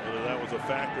whether that was a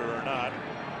factor or not.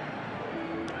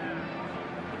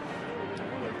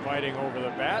 They're fighting over the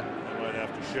bat. Might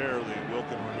have to share the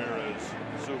Wilkin Ramirez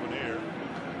souvenir.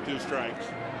 2 strikes.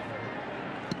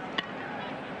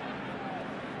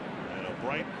 And a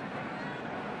bright,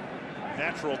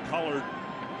 natural colored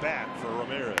bat for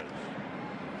Ramirez.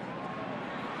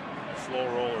 Slow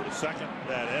roller to second.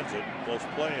 That ends it. Close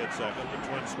play at second. The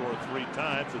Twins score 3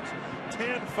 times. It's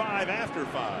 10-5 after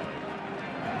 5.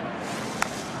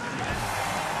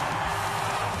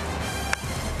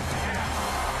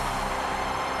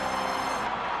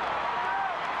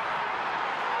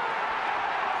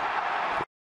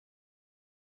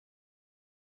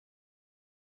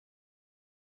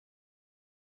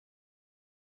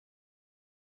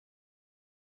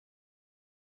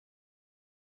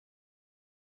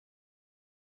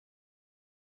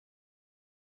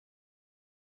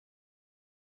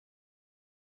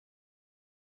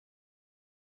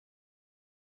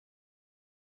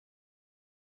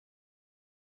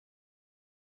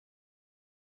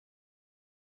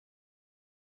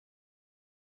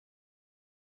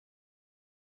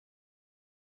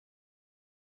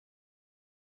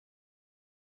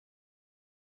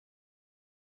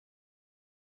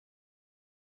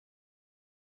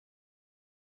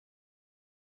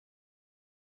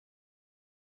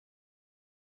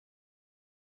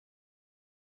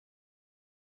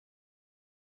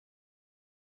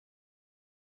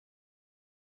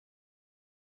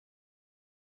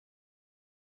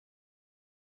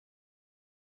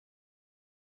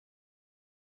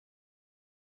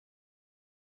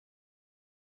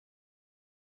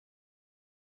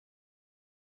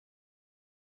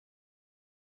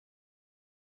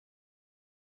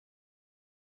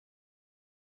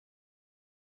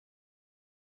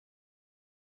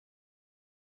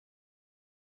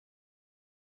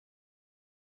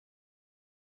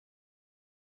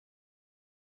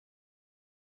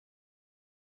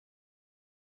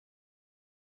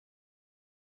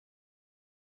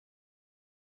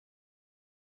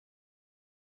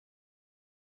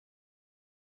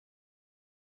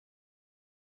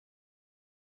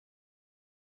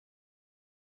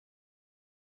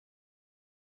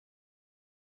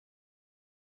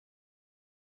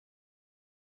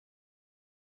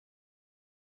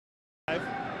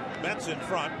 Mets in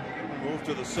front. Move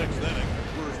to the 6th inning.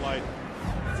 Coors Light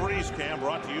Freeze Cam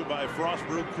brought to you by Frost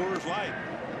Brewed Coors Light.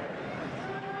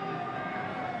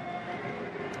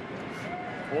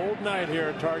 Cold night here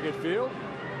at Target Field.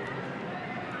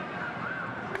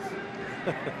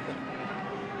 And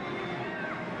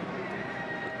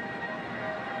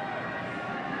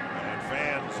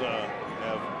fans have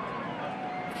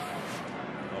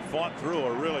fought through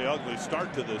a really ugly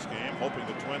start to this game, hoping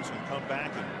the Twins can come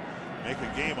back and make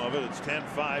a game of it. It's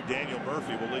 10-5. Daniel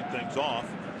Murphy will lead things off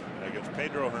against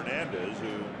Pedro Hernandez,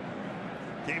 who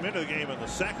came into the game in the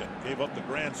 2nd, gave up the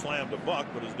grand slam to Buck,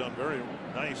 but has done very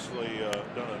nicely,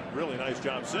 done a really nice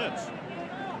job since.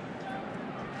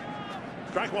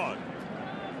 Strike one.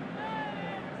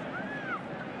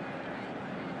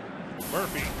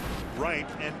 Murphy, Wright,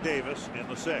 and Davis in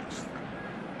the 6th.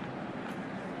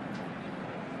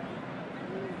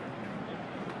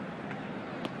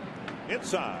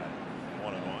 Inside,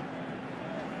 1-1.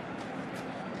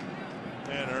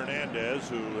 And Hernandez,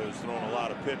 who has thrown a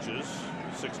lot of pitches,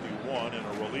 61 in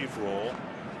a relief role.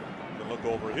 You can look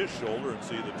over his shoulder and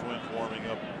see the Twins warming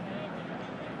up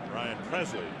Ryan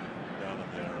Presley down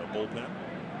in their bullpen.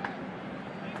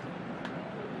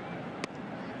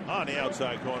 On the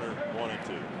outside corner,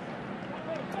 1-2.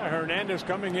 Hernandez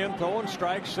coming in, throwing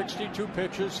strikes, 62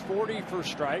 pitches, 40 for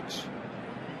strikes.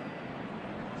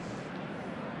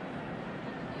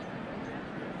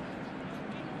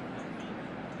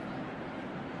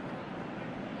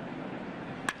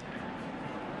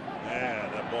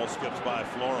 Skips by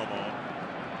Florimon.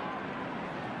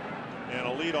 And a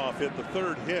leadoff hit, the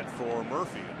 3rd hit for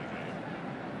Murphy in the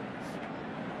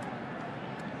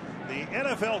game. The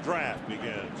NFL draft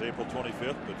begins April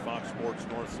 25th at Fox Sports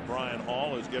North's Brian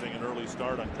Hall is getting an early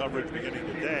start on coverage beginning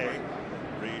today.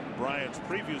 Read Brian's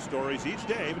preview stories each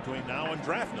day between now and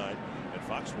draft night at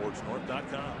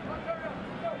foxsportsnorth.com.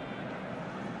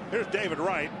 Here's David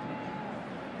Wright.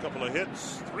 A couple of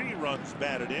hits, 3 runs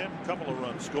batted in, a couple of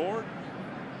runs scored.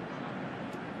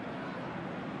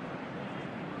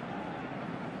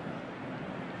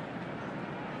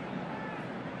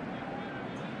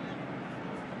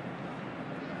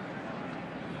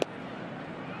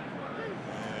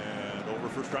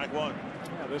 For strike one.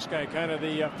 Yeah, this guy kind of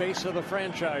the face of the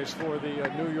franchise for the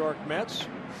New York Mets.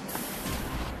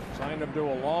 Signed him to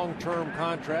a long-term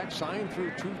contract, signed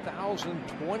through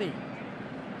 2020.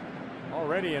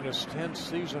 Already in his 10th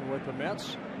season with the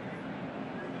Mets.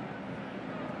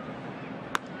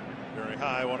 Very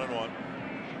high, 1-1.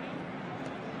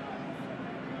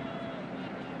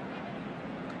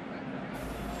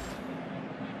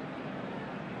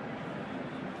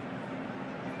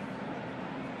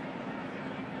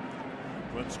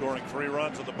 Scoring 3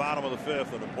 runs at the bottom of the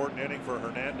 5th. An important inning for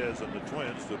Hernandez and the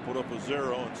Twins to put up a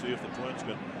 0 and see if the Twins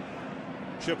can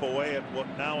chip away at what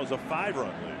now is a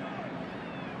 5-run lead.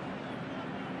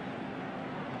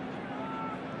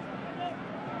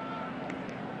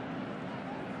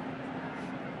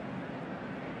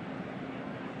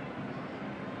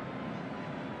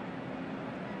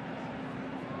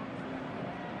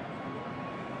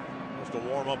 To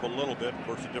warm up a little bit. Of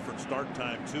course, a different start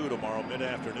time too tomorrow,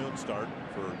 mid-afternoon start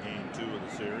for game 2 of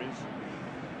the series.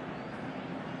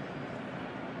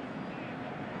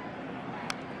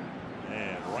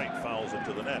 And Wright fouls it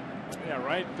to the net. Yeah,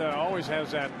 Wright always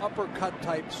has that uppercut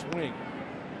type swing.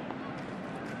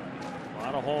 A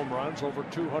lot of home runs, over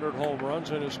 200 home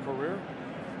runs in his career.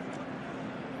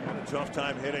 Had a tough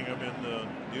time hitting him in the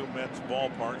new Mets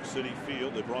ballpark, Citi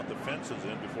Field. They brought the fences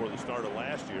in before the start of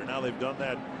last year. Now they've done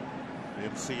that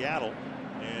in Seattle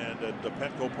and at the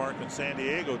Petco Park in San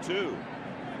Diego too.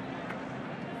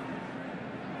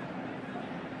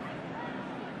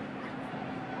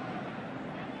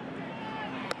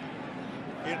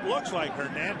 It looks like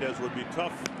Hernandez would be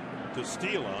tough to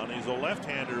steal on. He's a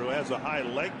left-hander who has a high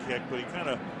leg kick, but he kind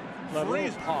of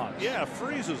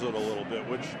freezes it a little bit,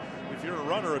 which if you're a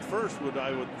runner at first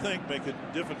I would think make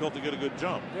it difficult to get a good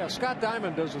jump. Yeah, Scott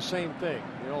Diamond does the same thing.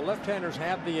 You know, left-handers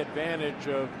have the advantage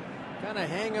of kind of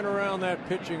hanging around that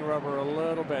pitching rubber a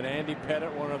little bit. Andy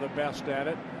Pettit, one of the best at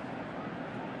it.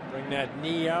 Bring that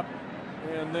knee up,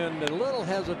 and then the little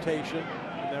hesitation,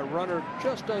 and that runner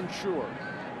just unsure.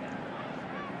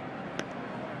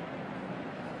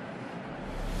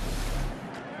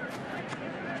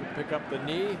 To pick up the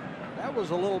knee, that was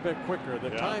a little bit quicker.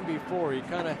 The time before, he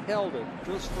kind of held it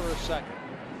just for a second.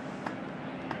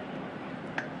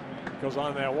 Because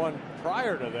on that one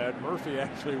prior to that, Murphy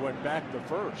actually went back to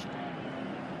first.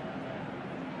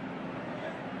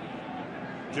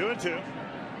 2-2.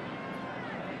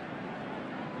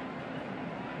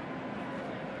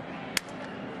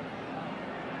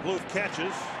 Bluth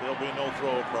catches. There'll be no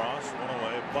throw across. One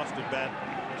away. Busted bat.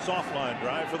 Soft line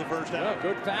drive for the first out. Yeah,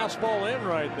 good fastball in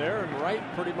right there, and Wright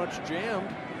pretty much jammed.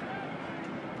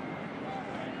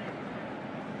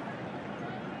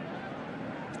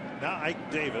 Now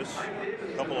Ike Davis.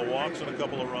 A couple of walks and a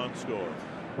couple of runs scored.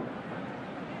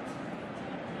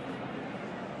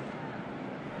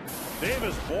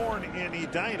 Davis born in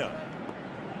Edina.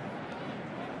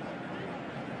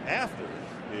 After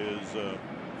his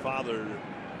father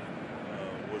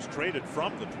was traded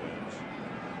from the Twins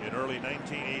in early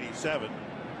 1987.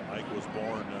 Ike was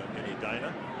born in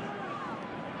Edina.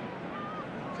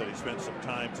 Said he spent some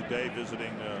time today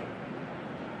visiting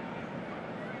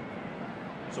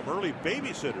some early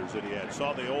babysitters that he had.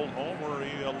 Saw the old home where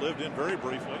he lived in very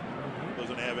briefly.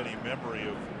 Doesn't have any memory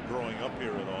of growing up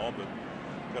here at all, but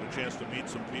got a chance to meet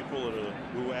some people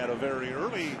who at a very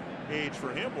early age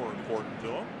for him were important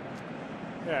to him.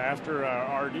 Yeah, after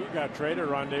RD got traded,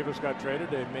 Ron Davis got traded,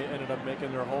 they ended up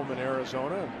making their home in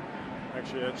Arizona.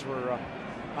 Actually, that's where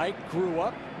Ike grew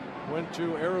up, went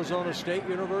to Arizona State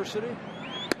University.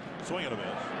 Swing and a miss.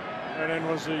 And then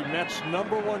was the Mets'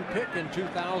 #1 pick in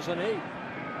 2008.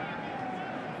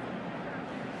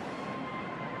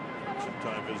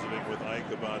 Sometime visiting with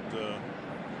Ike about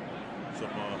some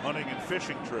hunting and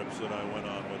fishing trips that I went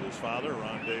on with his father.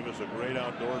 Ron Davis, a great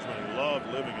outdoorsman. He loved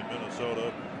living in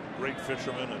Minnesota. Great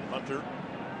fisherman and hunter.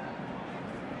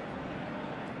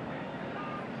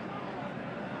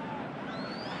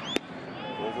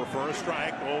 Over for a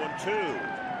strike, 0-2.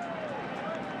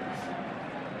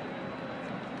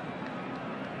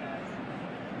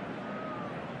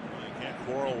 You can't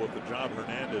quarrel with the job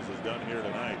Hernandez has done here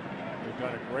tonight. He's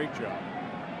done a great job.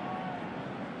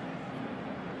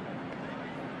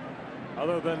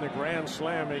 Other than the grand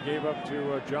slam he gave up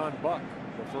to John Buck,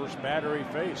 the first batter he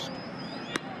faced.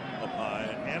 Up high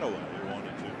and away,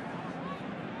 1-2.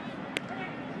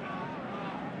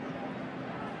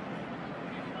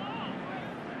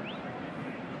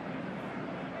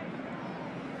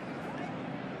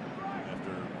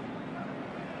 After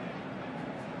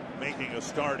making a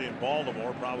start in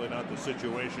Baltimore, probably not the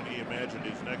situation he imagined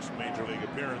his next major league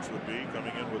appearance would be,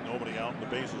 coming in with nobody out and the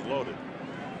bases loaded.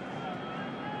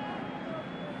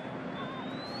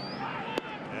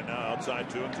 And now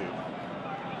outside 2-2.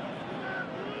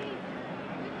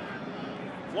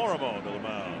 Florimone to the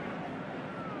mound.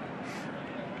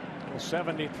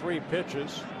 73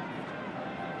 pitches.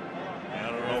 I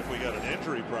don't know if we got an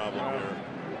injury problem here.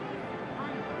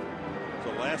 It's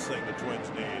the last thing the Twins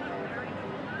need.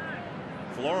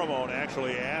 Florimone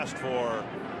actually asked for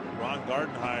Ron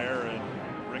Gardenhire and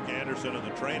Rick Anderson and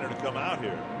the trainer to come out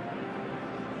here.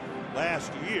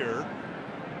 Last year,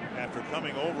 after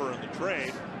coming over in the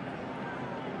trade,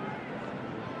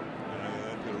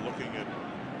 they're looking at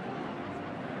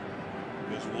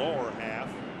his lower half,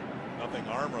 nothing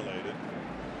arm related.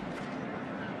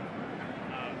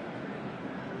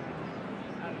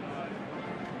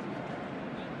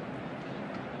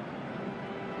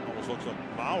 Almost looks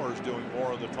like Bauer's doing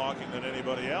more of the talking than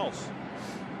anybody else.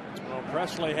 Well,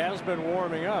 Presley has been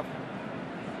warming up.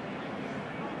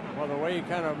 Well, the way he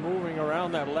kind of moving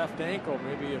around that left ankle,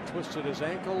 maybe he twisted his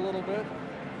ankle a little bit.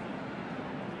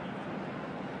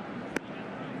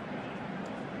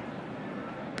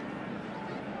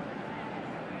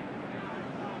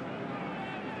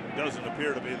 Doesn't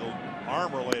appear to be the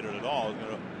arm related at all. It's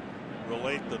going to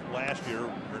relate that last year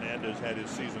Hernandez had his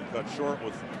season cut short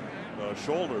with a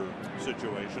shoulder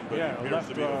situation, but yeah, it appears left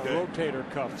to be okay. Rotator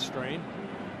cuff strain.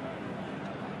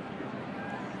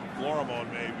 Florimone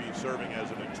may be serving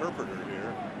as an interpreter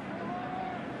here.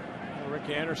 Rick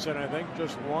Anderson, I think,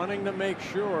 just wanting to make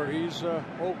sure he's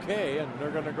okay, and they're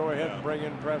going to go ahead and bring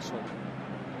in Presley.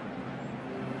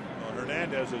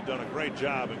 Hernandez has done a great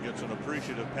job and gets an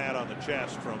appreciative pat on the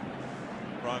chest from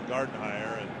Ron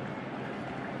Gardenhire. And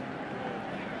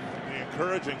the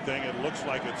encouraging thing, it looks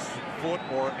like it's foot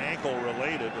or ankle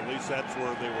related. At least that's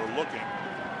where they were looking.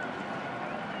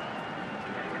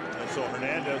 And so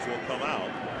Hernandez will come out,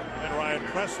 and Ryan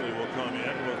Presley will come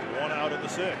in with 1 out in the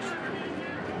 6th.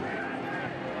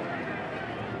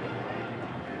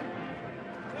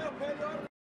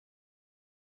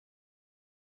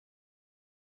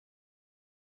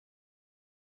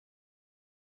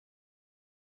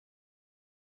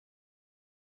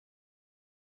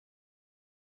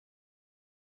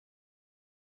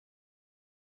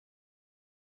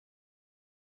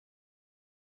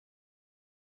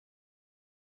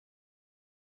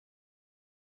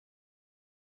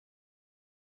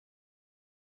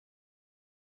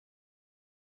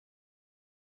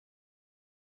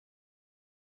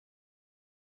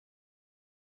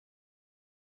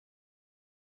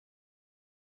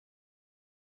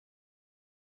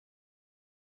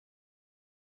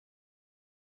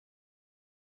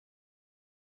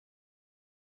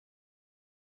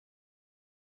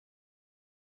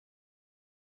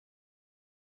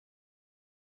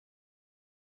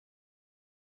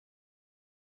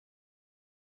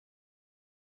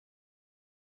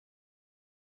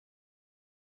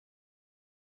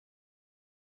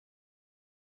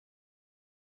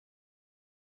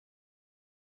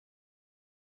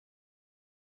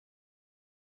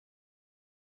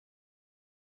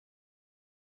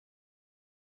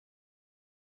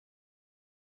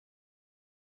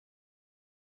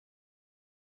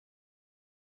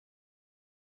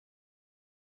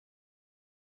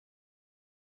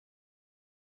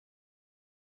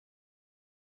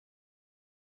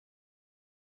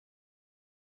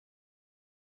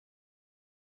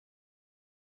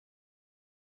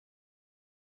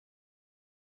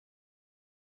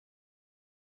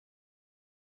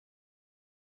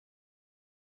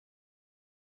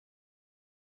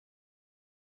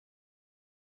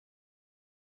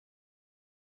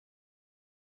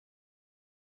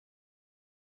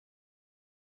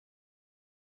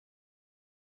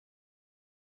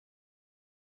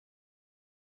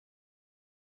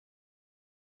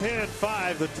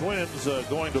 10-5, the Twins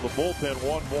going to the bullpen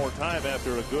one more time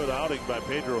after a good outing by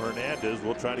Pedro Hernandez.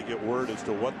 We'll try to get word as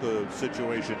to what the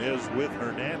situation is with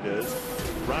Hernandez.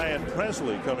 Ryan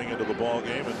Presley coming into the ball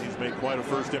game, and he's made quite a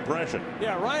first impression.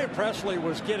 Yeah, Ryan Presley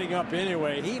was getting up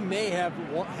anyway. He may have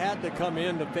had to come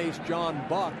in to face John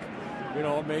Buck, you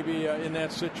know, maybe in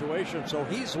that situation. So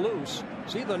he's loose.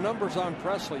 See the numbers on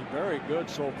Presley, very good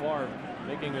so far,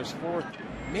 making his 4th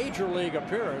major league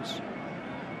appearance.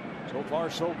 So far,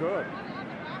 so good.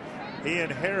 He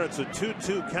inherits a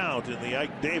 2-2 count in the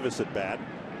Ike Davis at bat.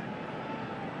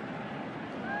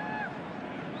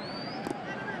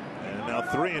 And now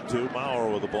 3-2.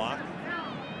 Mauer with a block.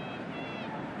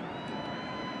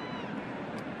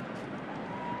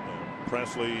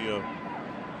 Presley,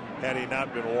 had he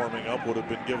not been warming up, would have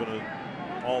been given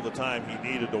all the time he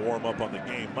needed to warm up on the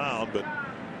game mound, but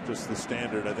just the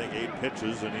standard, I think, 8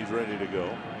 pitches, and he's ready to go.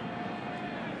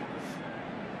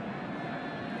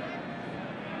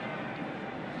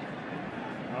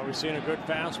 We've seen a good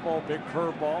fastball, big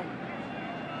curveball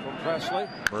from Presley.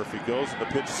 Murphy goes, and the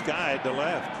pitch skied to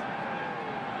left.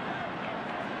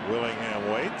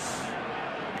 Willingham waits.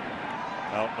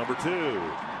 Out number 2.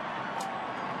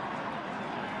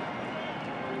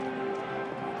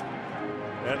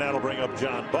 And that'll bring up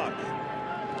John Buck.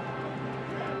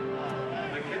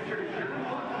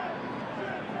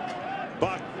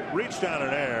 Buck reached down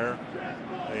in air.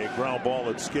 A ground ball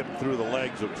that skipped through the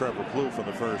legs of Trevor Plouffe in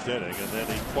the first inning, and then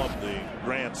he clubbed the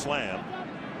grand slam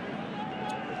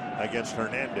against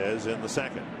Hernandez in the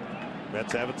second.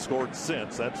 Mets haven't scored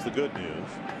since. That's the good news.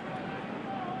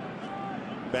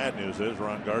 Bad news is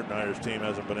Ron Gardenhire's team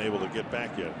hasn't been able to get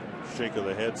back yet. Shake of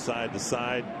the head side to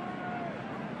side.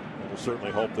 And we'll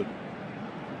certainly hope that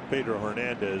Pedro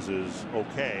Hernandez is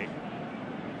okay.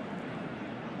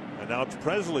 And now it's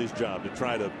Presley's job to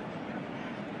try to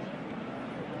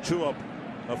chew up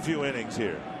a few innings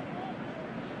here.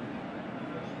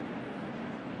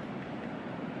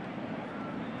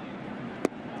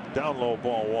 Down low,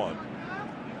 ball 1.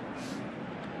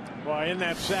 Well, in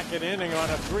that second inning on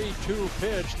a 3-2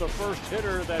 pitch, the first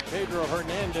hitter that Pedro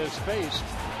Hernandez faced,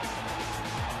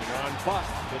 John Buck,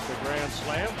 hit the grand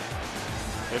slam.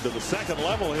 Into the second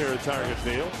level here at Target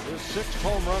Field. His 6th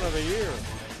home run of the year.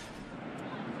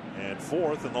 And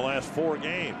 4th in the last 4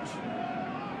 games.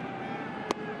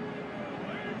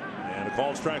 And a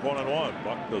called strike 1-1.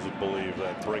 Buck doesn't believe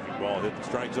that breaking ball hit the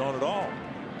strike zone at all.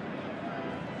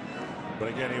 But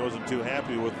again, he wasn't too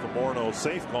happy with the Morneau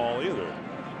safe call either.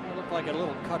 It looked like a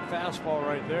little cut fastball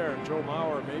right there. And Joe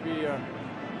Mauer maybe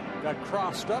got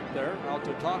crossed up there out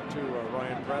to talk to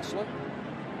Ryan Presley.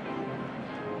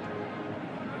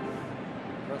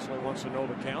 Presley wants to know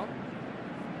the count.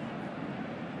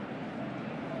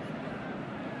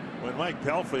 When Mike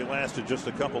Pelfrey lasted just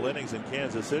a couple innings in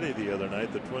Kansas City the other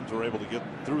night, the Twins were able to get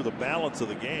through the balance of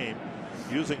the game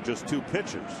using just 2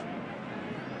 pitchers.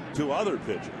 2 other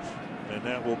pitchers. And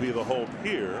that will be the hope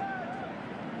here.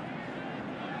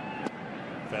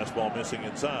 Fastball missing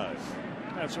inside.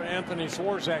 That's where Anthony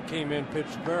Swarzak came in,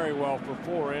 pitched very well for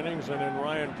 4 innings, and then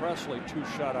Ryan Presley 2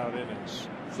 shutout innings.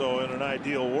 So in an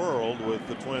ideal world, with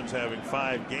the Twins having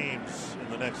 5 games in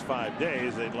the next 5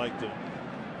 days, they'd like to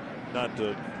not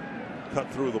to cut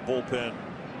through the bullpen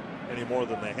any more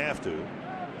than they have to.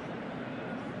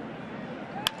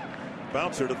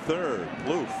 Bouncer to third.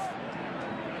 Plouffe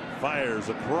fires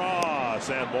across,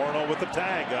 and Morneau with the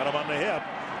tag, got him on the hip.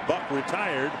 Buck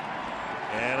retired,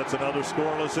 and it's another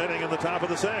scoreless inning in the top of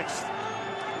the 6th.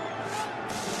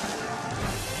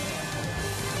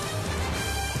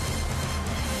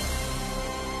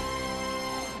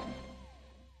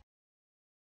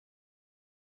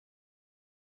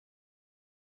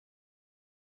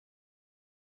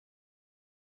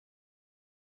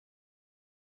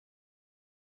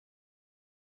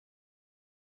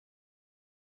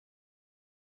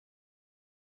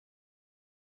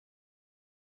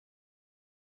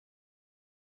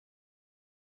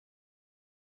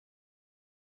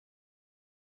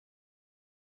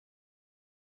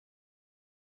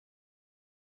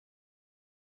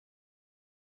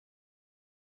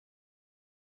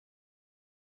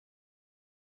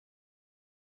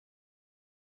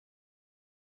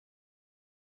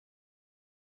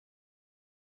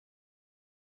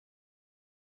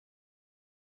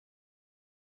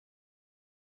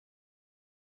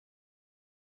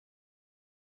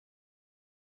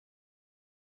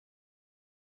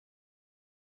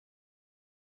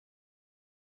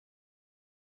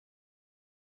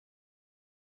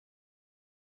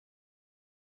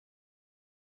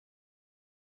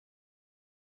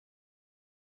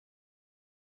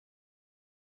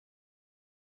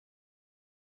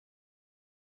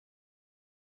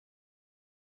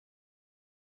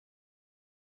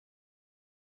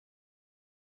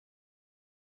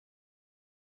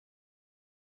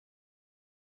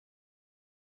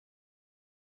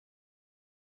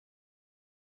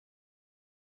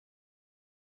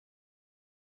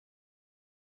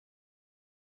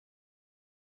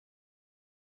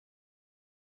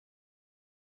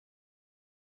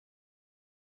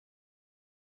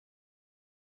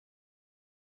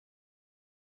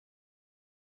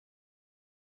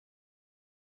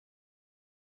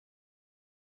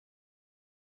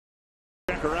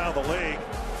 back around the league.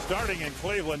 Starting in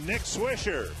Cleveland, Nick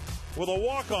Swisher with a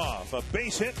walk-off, a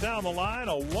base hit down the line,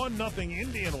 a 1-0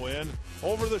 Indian win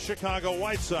over the Chicago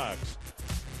White Sox.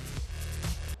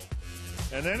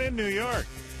 And then in New York,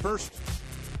 first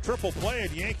triple play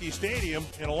at Yankee Stadium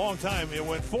in a long time. It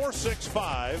went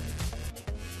 4-6-5,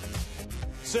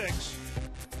 6,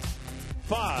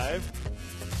 5,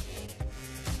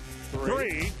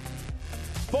 3,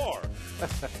 4.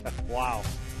 Wow.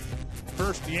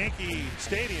 First Yankee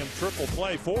Stadium triple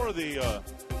play for the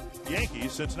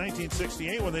Yankees since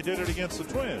 1968 when they did it against the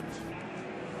Twins.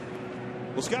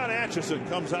 Well, Scott Atchison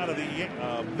comes out of the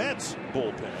Mets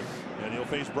bullpen, and he'll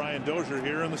face Brian Dozier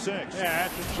here in the 6th. Yeah,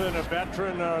 Atchison, a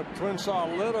veteran. Twins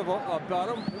saw a little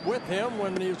about him with him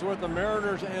when he was with the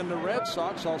Mariners and the Red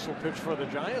Sox. Also pitched for the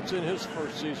Giants in his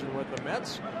first season with the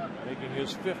Mets, making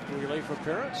his 5th relief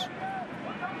appearance.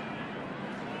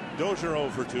 Dozier 0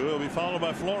 for 2. He'll be followed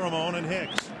by Florimon and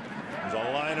Hicks. There's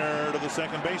a liner to the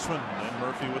second baseman, and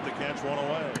Murphy with the catch, one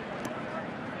away.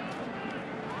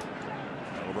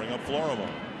 That'll bring up Florimon.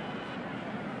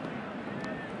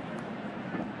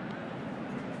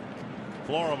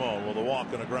 Florimon with a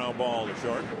walk and a ground ball to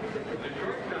short.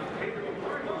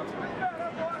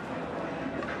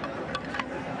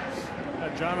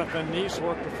 Jonathan Neese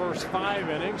worked the first 5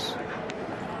 innings.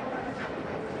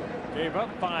 Gave up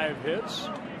 5 hits.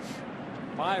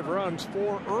 5 runs,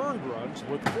 4 earned runs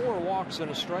with 4 walks and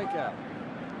a strikeout.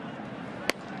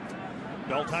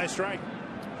 Belt high strike.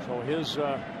 So his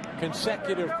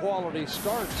consecutive quality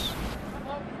starts.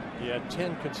 He had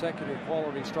 10 consecutive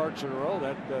quality starts in a row.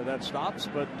 That stops,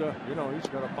 but you know, he's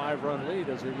got a 5-run lead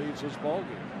as he leads his ball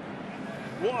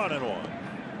game. 1-1.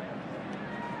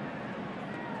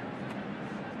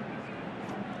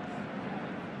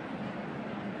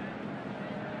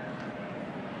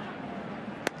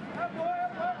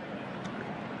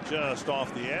 Just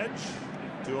off the edge.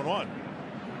 2-1.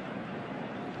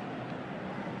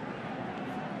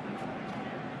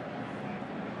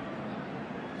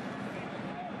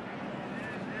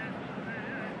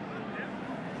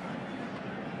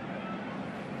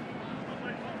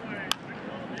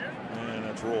 And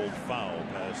that's rolled foul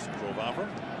past Trovavra.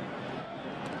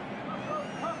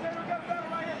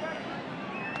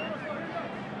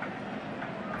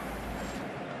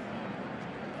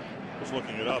 Just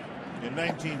looking it up. In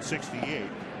 1968,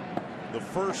 the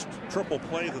first triple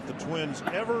play that the Twins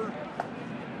ever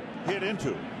hit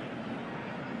into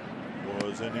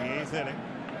was in the 8th inning.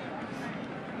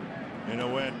 And it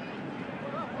went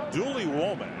Dooley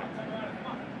Womack.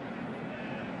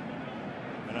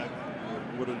 And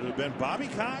would it have been Bobby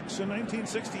Cox in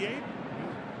 1968?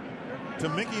 To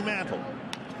Mickey Mantle.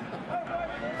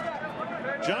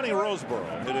 Johnny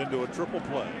Roseboro hit into a triple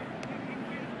play.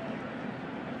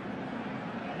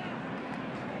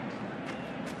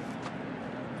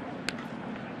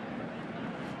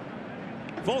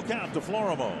 Full count to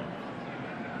Florimon.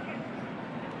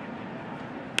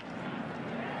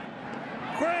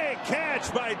 Great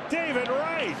catch by David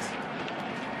Wright.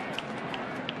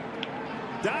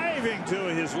 Diving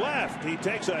to his left. He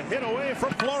takes a hit away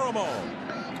from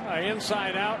Florimon.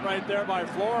 Inside out right there by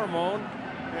Florimon.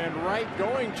 And Wright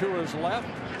going to his left.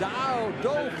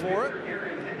 Dove for it.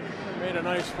 Made a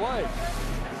nice play.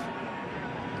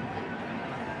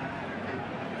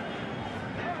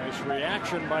 Nice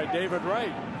reaction by David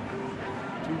Wright.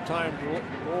 2-time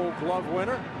Gold Glove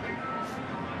winner.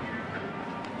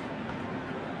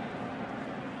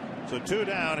 So 2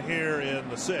 down here in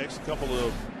the 6th. A couple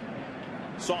of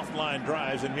soft line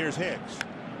drives, and here's Hicks.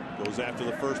 Goes after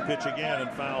the first pitch again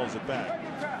and fouls it back.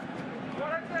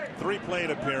 3 plate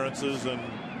appearances and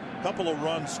a couple of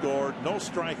runs scored. No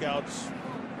strikeouts.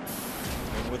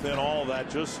 And within all that,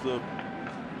 just the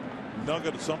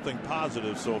nugget of something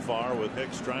positive so far, with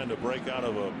Hicks trying to break out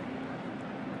of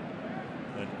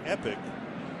an epic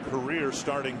career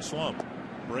starting slump.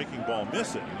 Breaking ball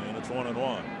missing, and it's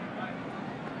 1-1.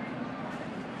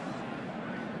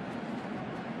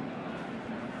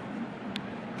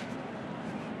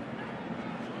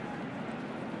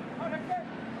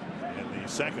 In the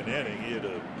 2nd inning, he had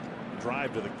a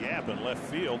drive to the gap in left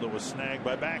field that was snagged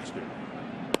by Baxter.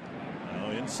 Now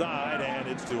inside, and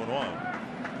it's 2-1.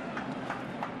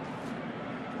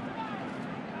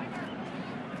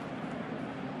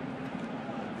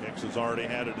 Has already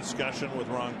had a discussion with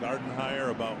Ron Gardenhire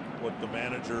about what the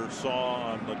manager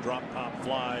saw on the drop pop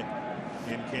fly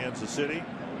in Kansas City.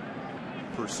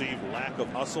 Perceived lack of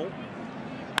hustle.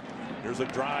 Here's a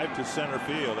drive to center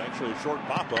field, actually a short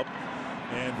pop up,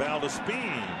 and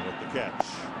Valdespin with the catch.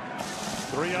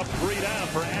 3 up, 3 down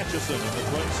for Atchison in the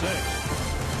Twins 6th.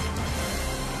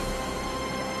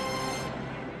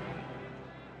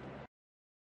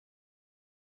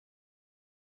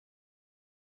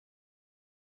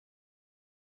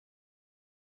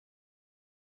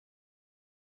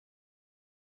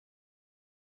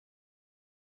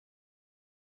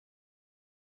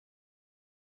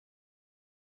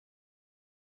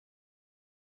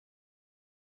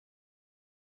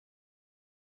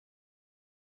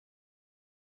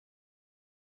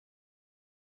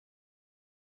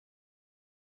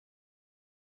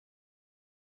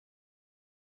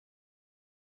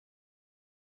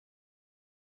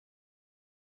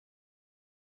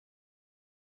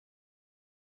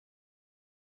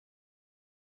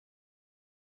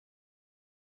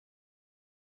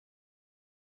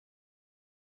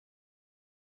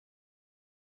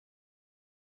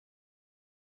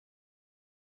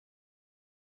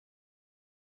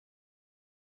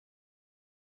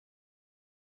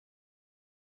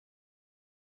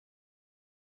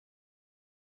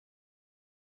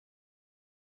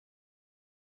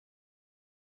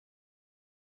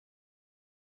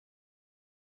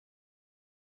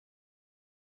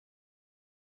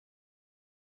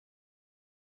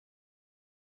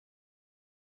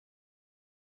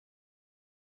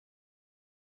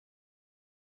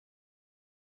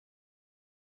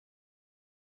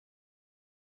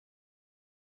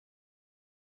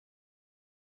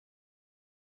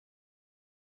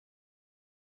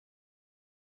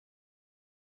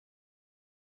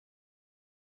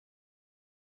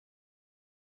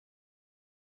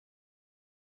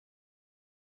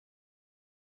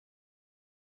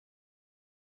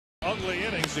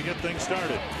 chance to get things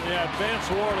started. Yeah, Vance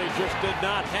Worley just did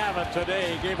not have it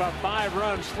today. He gave up 5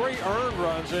 runs, 3 earned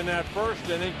runs in that first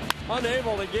inning.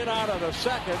 Unable to get out of the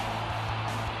second.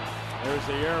 There's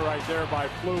the error right there by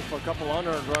Plouffe. A couple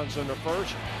unearned runs in the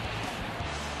first.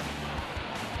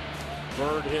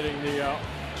 Bird hitting the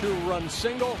 2-run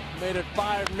single, made it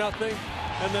 5-0.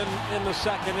 And then in the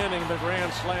second inning, the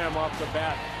grand slam off the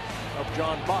bat of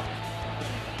John Buck.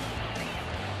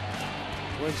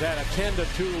 Twins had a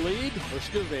 10-2 lead. Or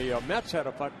excuse me, Mets had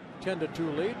a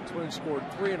 10-2 lead. Twins scored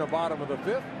 3 in the bottom of the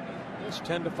 5th. It's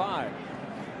 10-5.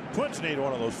 Twins need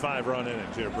one of those 5-run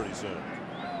innings here pretty soon.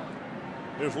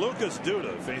 There's Lucas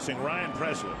Duda facing Ryan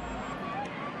Presley.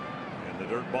 And the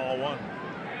dirt ball 1.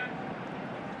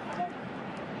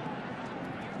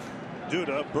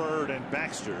 Duda, Bird, and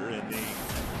Baxter in the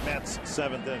Mets'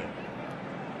 7th inning.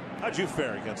 How'd you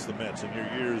fare against the Mets in your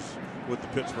years with the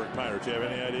Pittsburgh Pirates? Do you have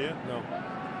any idea? No.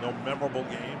 No memorable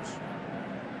games?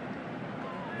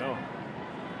 No.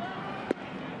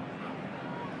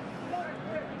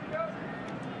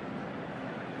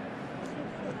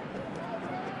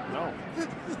 No.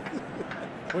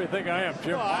 What do you think I am,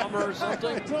 Jim Palmer or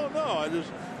something? I don't know. I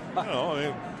just, I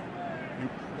mean.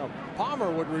 No,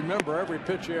 Palmer would remember every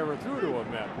pitch he ever threw to a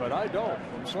Met, but I don't.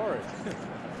 I'm sorry.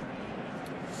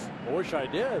 I wish I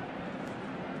did.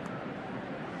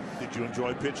 Did you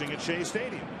enjoy pitching at Shea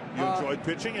Stadium? You enjoyed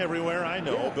pitching everywhere, I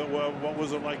know, yeah. But what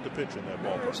was it like to pitch in that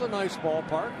ballpark? It was a nice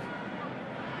ballpark.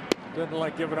 Didn't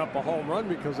like giving up a home run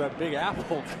because that big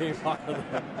apple came out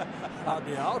of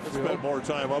the outfield. Spent more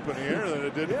time up in the air than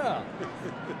it did. Yeah.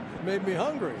 Made me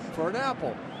hungry for an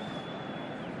apple.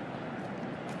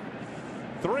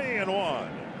 3-1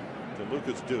 to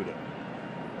Lucas Duda.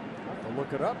 I'll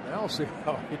look it up now, see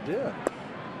how he did.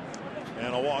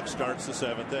 And a walk starts the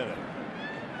 7th inning.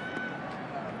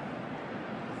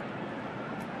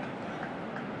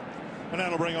 And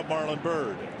that'll bring up Marlon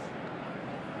Bird.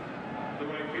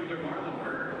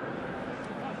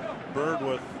 Bird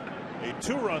with a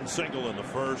 2-run single in the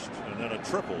first and then a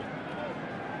triple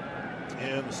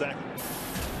in the second.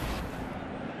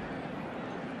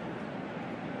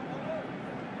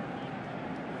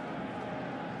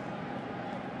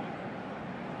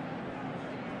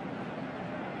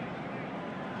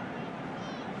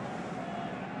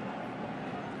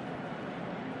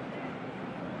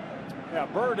 Yeah,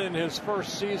 Bird in his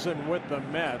first season with the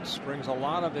Mets brings a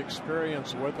lot of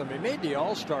experience with him. He made the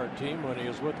All-Star team when he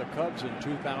was with the Cubs in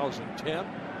 2010,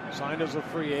 signed as a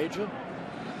free agent.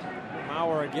 Now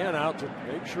we're again out to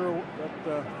make sure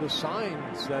that the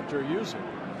signs that they're using.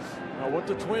 Now what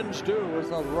the Twins do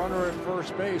with a runner at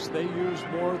first base, they use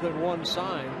more than one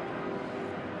sign.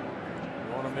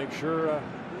 You want to make sure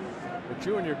that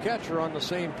you and your catcher are on the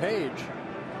same page.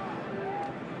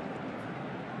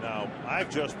 Now, I've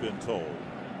just been told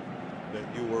that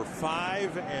you were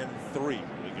 5-3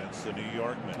 against the New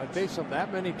York Mets. I faced them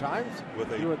that many times?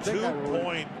 With a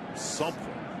 2-point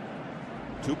something.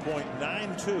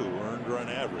 2.92 earned run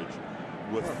average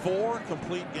with 4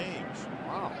 complete games.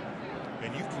 Wow.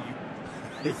 And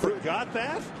you forgot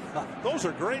that? Those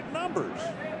are great numbers.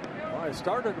 Well, I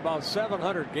started about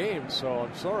 700 games, so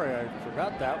I'm sorry I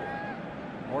forgot that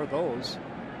one. Or those.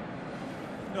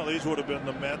 No, these would have been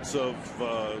the Mets of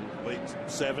late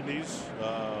 70s.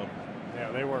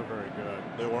 Yeah, they weren't very good.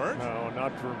 They weren't? No,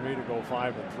 not for me to go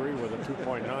 5-3 with a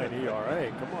 2.9 ERA.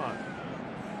 Come on.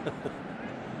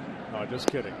 No, just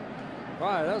kidding. All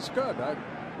right, that's good.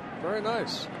 Very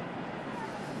nice.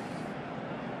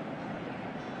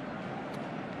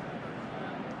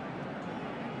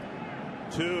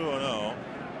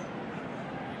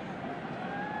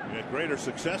 You had greater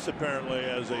success apparently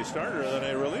as a starter than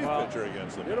a relief pitcher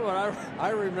against them. You know what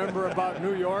I remember about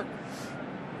New York?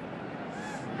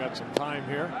 We got some time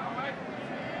here.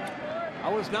 I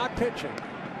was not pitching,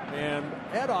 and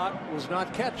Ed Ott was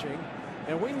not catching,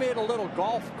 and we made a little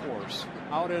golf course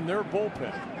out in their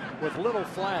bullpen with little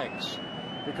flags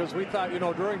because we thought,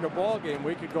 during the ball game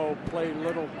we could go play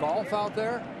little golf out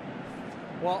there.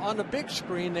 Well, on the big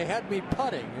screen they had me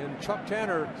putting, and Chuck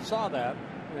Tanner saw that.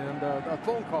 And a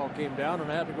phone call came down, and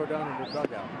I had to go down in the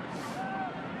dugout.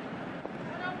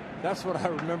 That's what I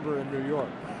remember in New York.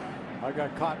 I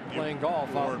got caught playing golf.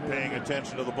 You weren't paying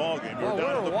attention to the ball game. We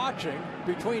were watching.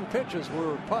 Between pitches, we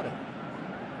were putting.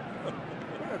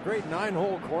 A great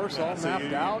 9-hole course, all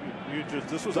mapped out.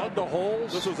 This was out the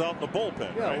holes. This was out in the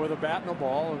bullpen. Yeah, right? with a bat and a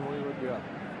ball, and we would. Yeah.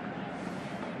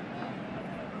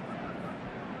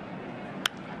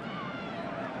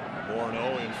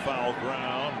 Morneau in foul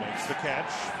ground makes the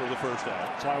catch for the first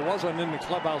out. So I wasn't in the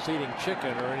clubhouse eating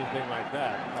chicken or anything like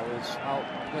that. I was out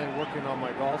working on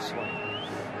my golf swing.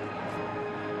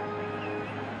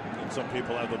 Some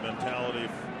people have the mentality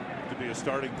to be a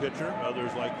starting pitcher.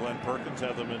 Others, like Glenn Perkins,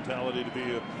 have the mentality to be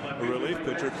a relief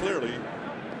pitcher. Clearly,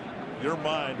 your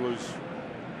mind was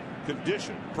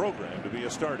conditioned, programmed to be a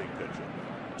starting pitcher.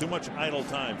 Too much idle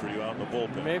time for you out in the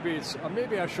bullpen.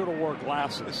 Maybe I should have wore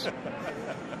glasses.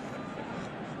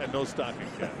 And no stocking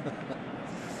cap.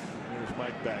 Here's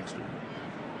Mike Baxter.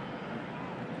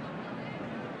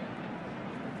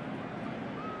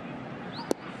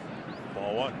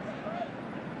 Ball one.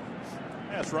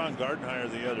 I asked Ron Gardenhire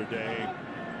the other day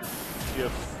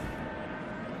if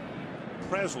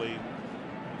Presley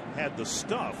had the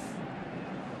stuff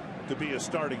to be a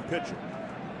starting pitcher.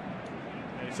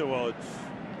 And he said, well, it's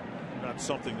not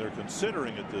something they're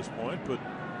considering at this point, but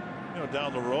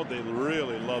down the road they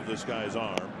really love this guy's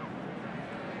arm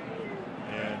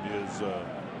and his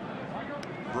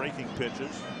breaking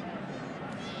pitches.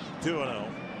 2-0.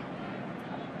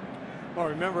 Well,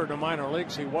 remember in the minor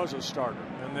leagues he was a starter,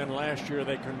 and then last year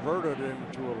they converted him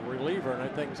to a reliever, and I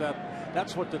think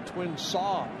that's what the Twins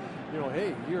saw.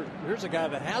 Hey, here's a guy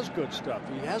that has good stuff.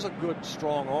 He has a good,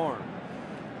 strong arm.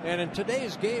 And in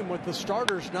today's game, with the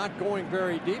starters not going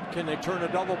very deep, can they turn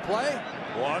a double play?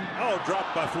 One. Oh,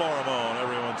 dropped by Florimone.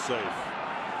 Everyone's safe.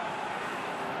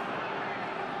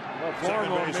 Well,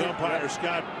 Second base umpire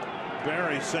Scott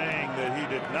Barry saying that he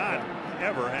did not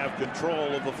ever have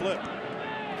control of the flip.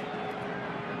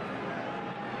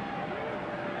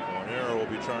 An error will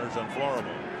be charged on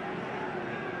Florimone.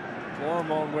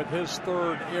 Florimone with his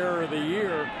third error of the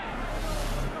year.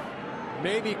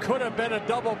 Maybe could have been a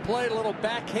double play, little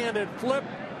backhanded flip,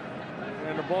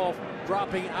 and the ball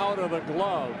dropping out of the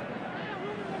glove.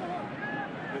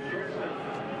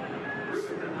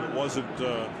 It wasn't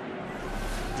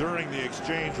during the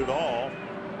exchange at all.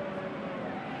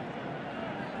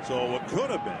 So what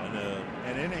could have been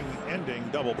an inning-ending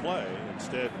double play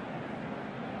instead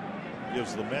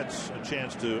gives the Mets a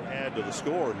chance to add to the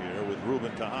score here with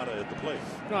Ruben Tejada at the plate.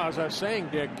 No, as I was saying,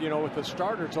 Dick, with the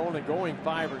starters only going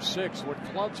 5 or 6, what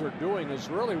clubs are doing is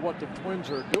really what the Twins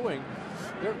are doing.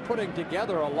 They're putting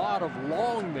together a lot of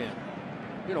long men.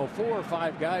 4 or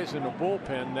 5 guys in the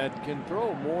bullpen that can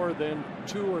throw more than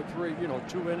 2 or 3,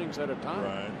 2 innings at a time.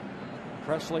 Right.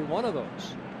 Presley, one of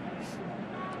those.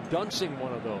 Dunsing,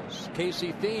 one of those.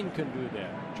 Casey Thien can do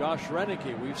that. Josh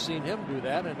Renicky, we've seen him do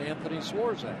that, and Anthony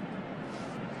Swarzak.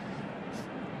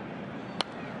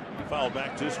 Foul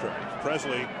back, 2 strikes.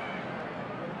 Presley,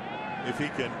 if he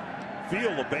can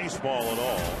feel the baseball at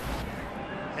all,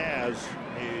 has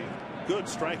a good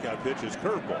strikeout pitch, his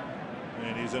curveball.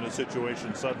 And he's in a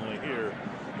situation suddenly here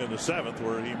in the 7th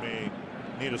where he may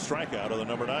need a strikeout of the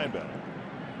number 9 batter.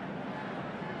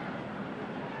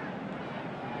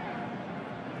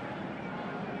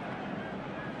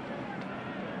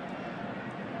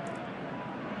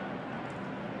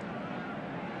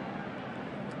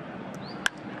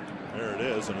 There it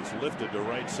is, and it's lifted to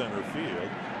right center field.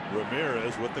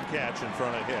 Ramirez with the catch in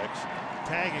front of Hicks.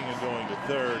 Tagging and going to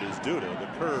third is Duda. The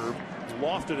curve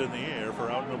lofted in the air for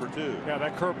out number 2. Yeah,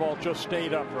 that curveball just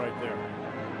stayed up right there.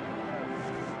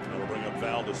 That'll bring up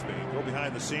Valdespin. Go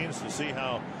behind the scenes to see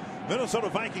how Minnesota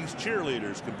Vikings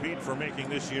cheerleaders compete for making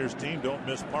this year's team. Don't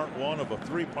miss part 1 of a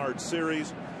 3-part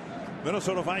series.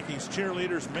 Minnesota Vikings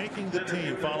cheerleaders making the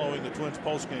team following the Twins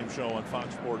postgame show on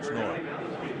Fox Sports North.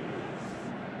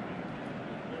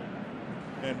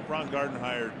 And Ron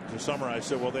Gardenhire, to summarize,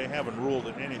 said, well, they haven't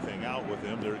ruled anything out with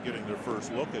him. They're getting their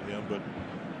first look at him. But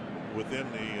within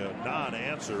the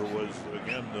non-answer was,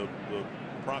 again, the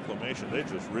proclamation. They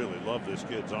just really love this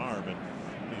kid's arm, and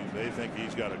they think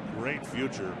he's got a great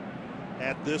future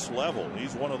at this level.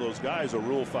 He's one of those guys, a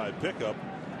Rule 5 pickup,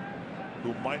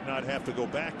 who might not have to go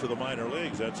back to the minor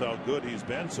leagues. That's how good he's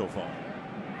been so far.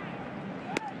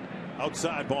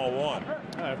 Outside, ball 1.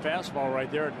 Fastball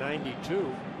right there at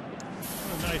 92.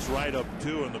 A nice write-up,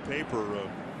 too, in the paper,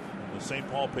 the St.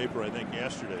 Paul paper, I think,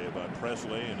 yesterday, about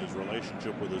Presley and his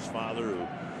relationship with his father, who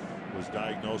was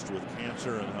diagnosed with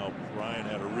cancer, and how Ryan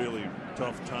had a really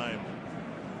tough time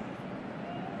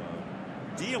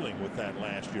dealing with that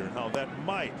last year, and how that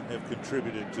might have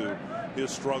contributed to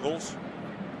his struggles.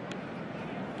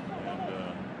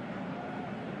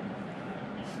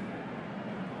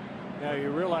 Yeah,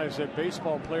 you realize that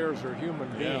baseball players are human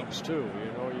beings too.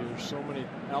 There's so many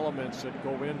elements that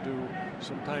go into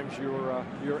sometimes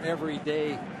your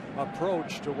everyday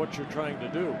approach to what you're trying to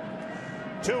do.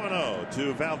 2-0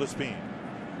 to Valdespin.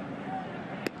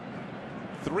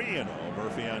 3-0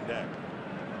 Murphy on deck.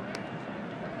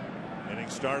 Inning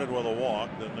started with a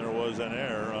walk, then there was an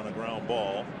error on a ground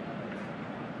ball.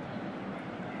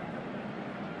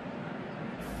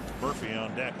 Murphy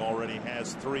on deck already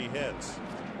has 3 hits.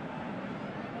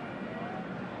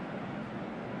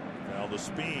 The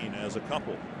Speen has a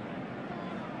couple.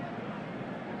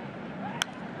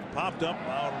 Popped up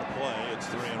out on the play. It's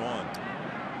 3-1.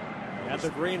 That's a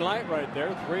green light right there.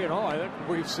 3-0. I think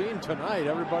we've seen tonight.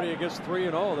 Everybody gets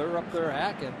 3-0. They're up there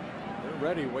hacking. They're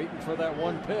ready, waiting for that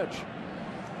one pitch.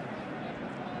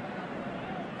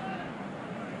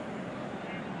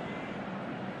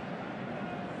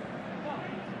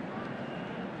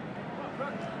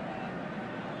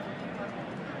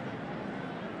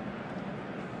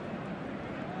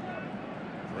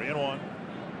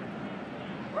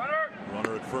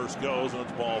 Runner at first goes, and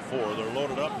it's ball 4. They're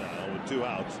loaded up now with 2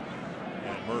 outs.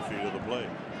 And Murphy to the plate.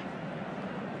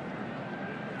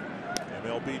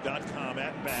 MLB.com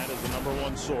at bat is the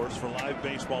 #1 source for live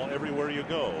baseball everywhere you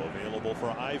go. Available for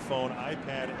iPhone,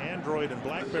 iPad, Android, and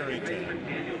BlackBerry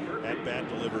 10. At bat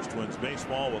delivers Twins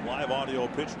baseball with live audio,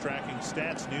 pitch tracking,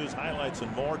 stats, news, highlights,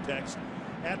 and more. Text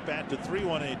at bat to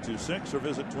 31826 or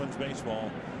visit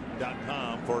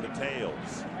twinsbaseball.com for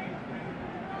details.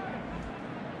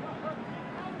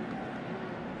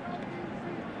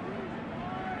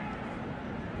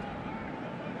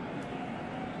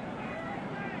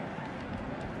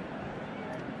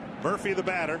 Murphy the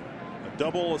batter. A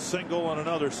double, a single, and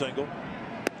another single.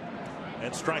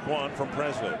 And strike 1 from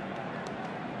Presley.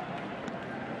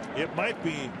 It might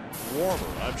be warmer.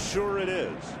 I'm sure it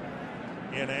is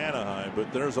in Anaheim,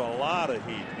 but there's a lot of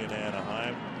heat in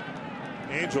Anaheim.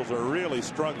 Angels are really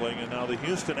struggling, and now the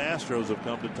Houston Astros have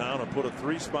come to town and put a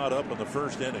 3-spot up in the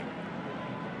first inning.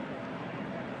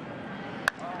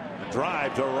 A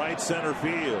drive to right center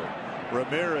field.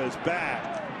 Ramirez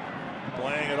back.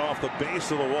 Playing it off the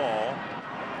base of the wall.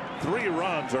 3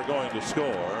 runs are going to score,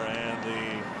 and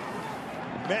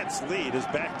the Mets lead is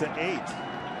back to 8.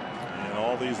 And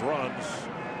all these runs,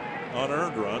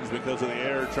 unearned runs, because of the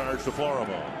error charged to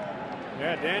Florimon.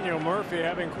 Yeah, Daniel Murphy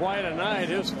having quite a night.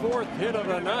 His 4th hit of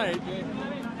the night.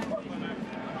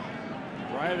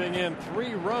 Driving in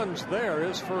 3 runs there.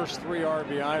 His first 3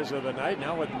 RBIs of the night.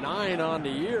 Now with 9 on the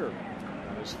year.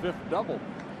 His 5th double.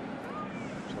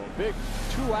 So a big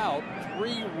 2-out,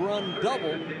 3-run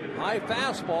double. High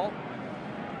fastball.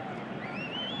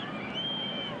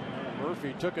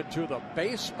 Murphy took it to the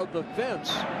base of the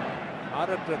fence. Out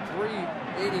at the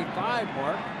 385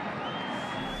 mark.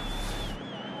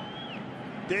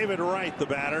 David Wright, the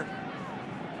batter.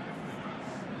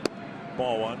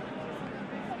 Ball 1.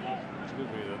 Excuse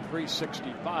me, the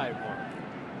 365 mark.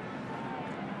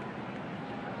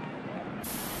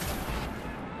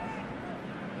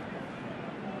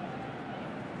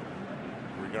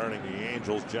 Regarding the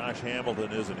Angels, Josh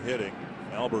Hamilton isn't hitting.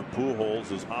 Albert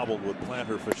Pujols is hobbled with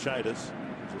plantar fasciitis.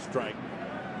 It's a strike.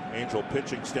 Angel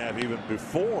pitching staff, even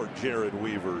before Jared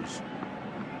Weaver's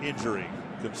injury,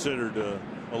 considered a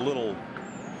little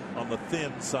on the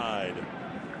thin side.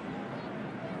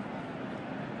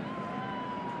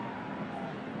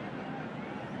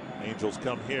 Angels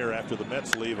come here after the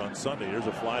Mets leave on Sunday. Here's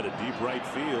a fly to deep right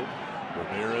field.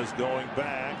 Ramirez going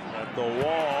back at the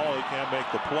wall. He can't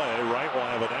make the play. Wright will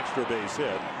have an extra base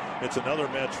hit. It's another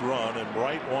Mets run, and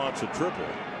Wright wants a triple.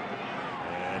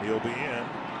 And he'll be in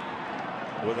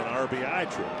with an RBI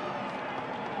triple.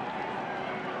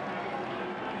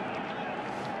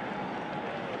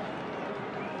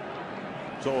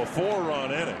 So a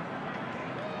 4-run inning.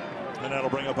 And that'll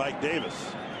bring up Ike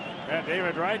Davis. And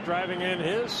David Wright driving in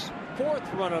his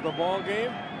 4th run of the ball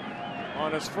game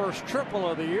on his first triple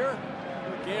of the year.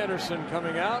 Rick Anderson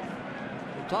coming out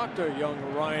to talk to young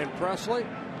Ryan Presley.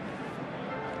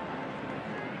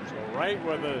 So Wright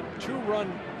with a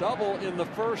 2-run double in the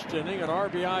first inning, an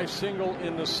RBI single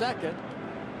in the second.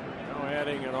 Now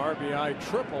adding an RBI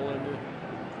triple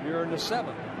here in the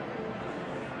 7th.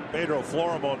 Pedro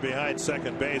Florimon behind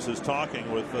second base is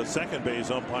talking with second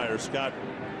base umpire Scott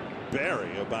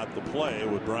Barry about the play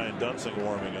with Brian Dunsing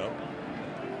warming up.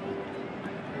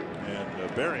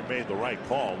 And Barry made the right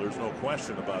call. There's no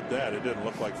question about that. It didn't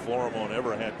look like Florimon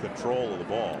ever had control of the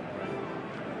ball.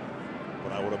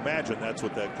 But I would imagine that's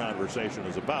what that conversation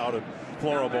is about. And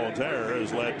Florimon's error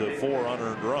has led to 4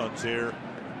 unearned runs here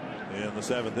in the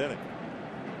 7th inning.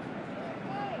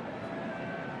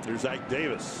 Here's Ike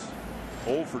Davis.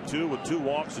 0 for 2 with 2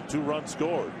 walks and 2 runs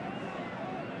scored.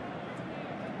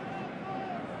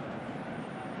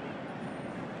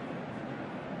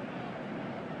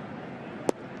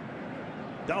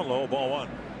 Down low, ball 1.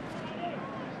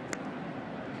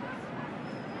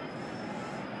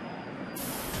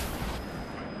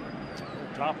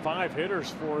 Top 5 hitters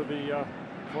for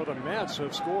the Mets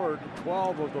have scored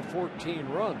 12 of the 14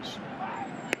 runs.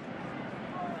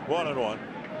 1-1.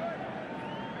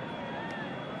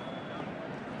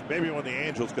 Maybe when the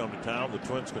Angels come to town, the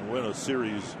Twins can win a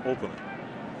series opener.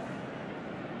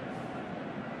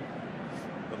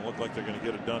 look like they're going to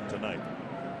get it done tonight.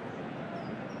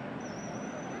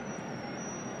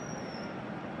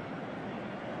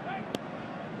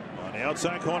 On the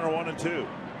outside corner, 1-2.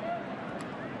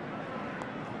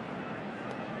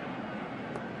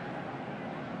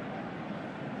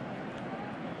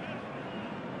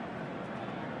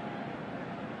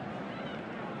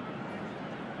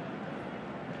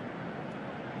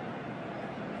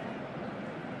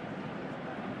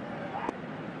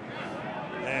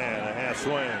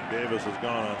 Swing. Davis has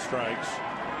gone on strikes.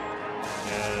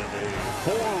 And a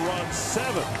 4-run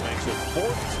 7 makes it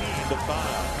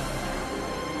 14-5.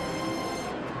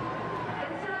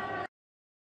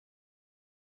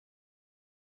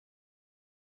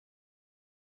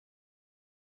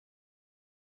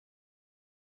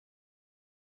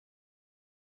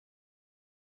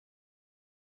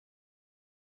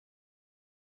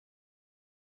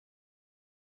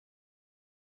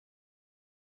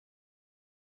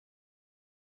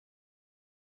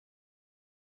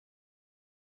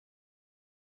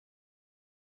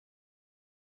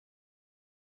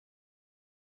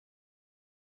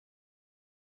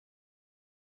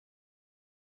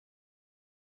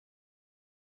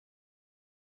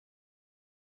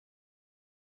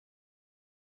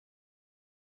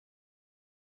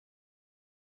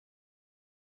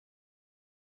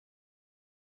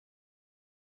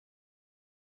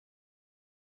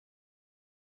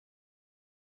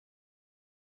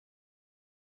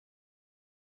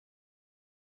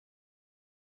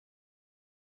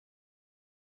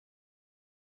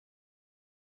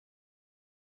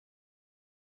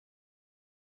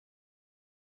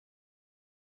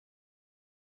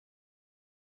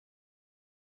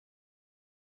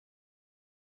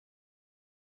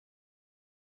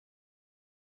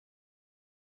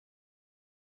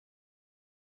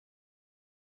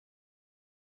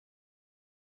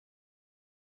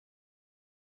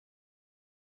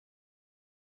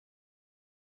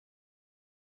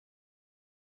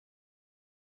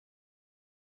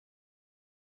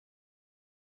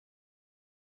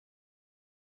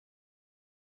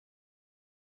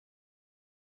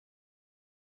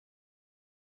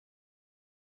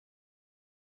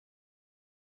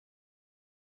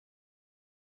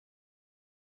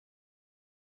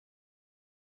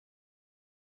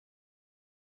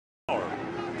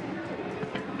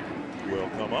 Will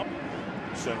come up.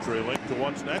 CenturyLink to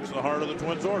what's next, the heart of the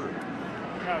Twins order.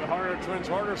 Yeah, the heart of the Twins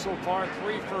order so far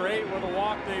 3 for 8 with a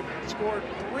walk. They've scored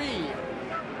 3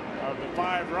 of the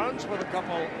 5 runs with a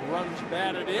couple runs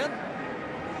batted in.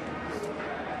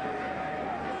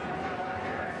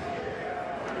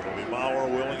 It'll be Mauer,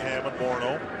 Willingham, and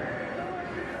Morneau.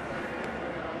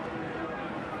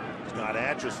 Scott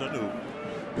Atchison, who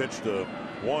pitched a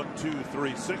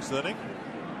 1-2-3 6th inning,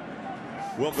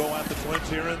 will go at the Twins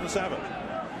here in the 7th.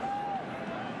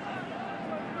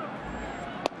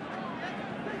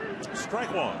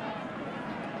 Strike one.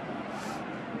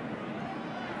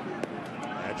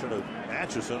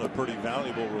 Atchison, a pretty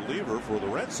valuable reliever for the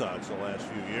Red Sox the last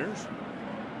few years.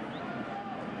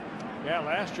 Yeah,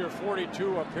 last year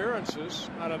 42 appearances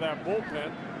out of that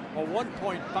bullpen, a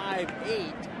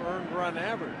 1.58 earned run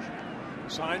average.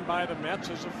 Signed by the Mets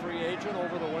as a free agent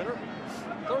over the winter.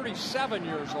 37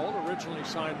 years old, originally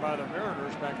signed by the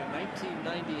Mariners back in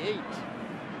 1998.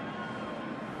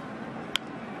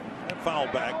 And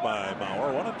fouled back by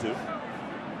Mauer, 1-2.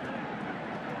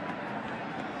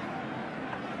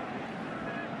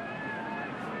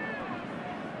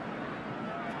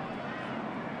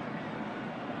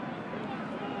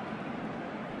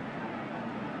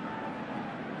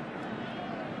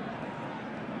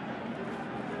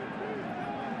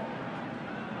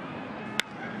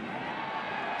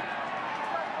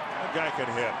 Guy can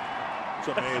hit. It's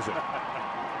amazing.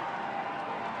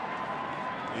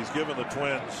 He's given the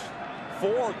Twins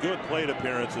 4 good plate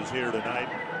appearances here tonight.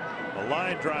 A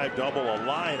line drive double, a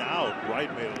line out. Wright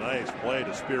made a nice play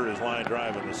to spear his line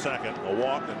drive in the 2nd. A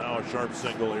walk and now a sharp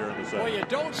single here in the 2nd. Well, you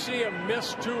don't see him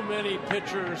miss too many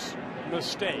pitchers'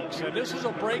 mistakes. And this is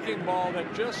a breaking ball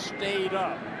that just stayed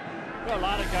up. Well, a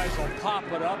lot of guys will pop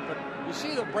it up, but you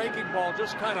see the breaking ball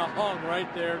just kind of hung right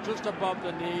there, just above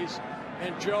the knees.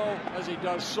 And Joe, as he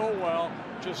does so well,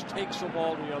 just takes the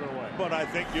ball the other way. But I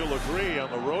think you'll agree,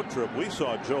 on the road trip, we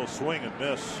saw Joe swing and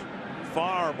miss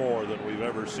far more than we've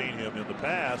ever seen him in the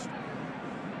past.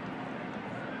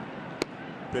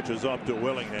 Pitches up to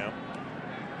Willingham.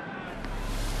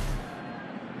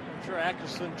 I'm sure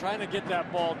Atkinson trying to get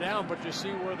that ball down, but you see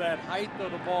where that height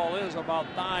of the ball is, about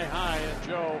thigh high, and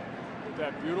Joe, with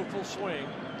that beautiful swing,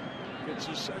 gets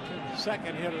his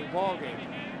second hit of the ball game.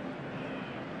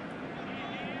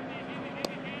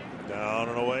 Down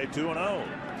and away, 2-0.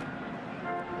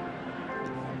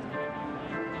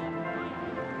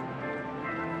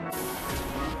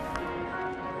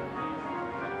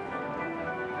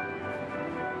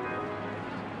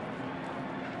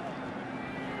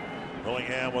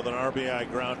 Willingham with an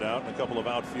RBI ground out and a couple of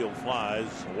outfield flies,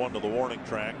 one to the warning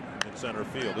track in center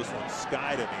field. This one's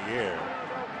skied in the air,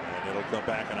 and it'll come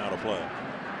back and out of play.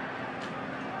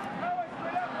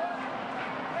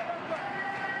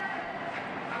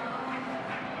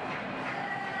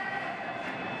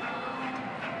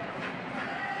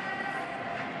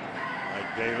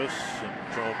 Mike Davis and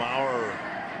Joe Mauer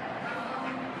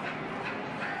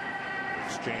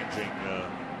exchanging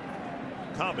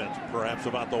comments perhaps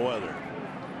about the weather.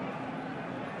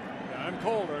 I'm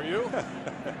cold, are you?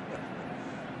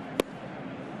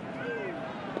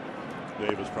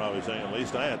 Davis probably saying, at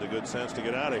least I had the good sense to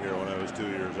get out of here when I was 2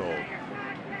 years old.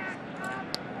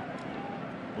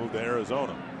 Moved to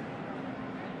Arizona.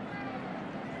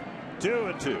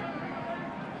 2-2.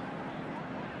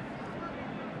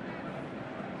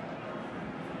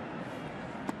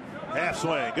 Half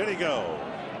swing. Good he go.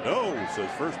 No,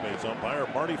 says first base umpire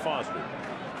Marty Foster.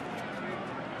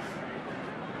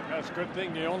 That's a good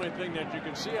thing. The only thing that you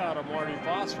can see out of Marty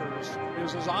Foster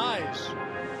is his eyes.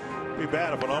 Be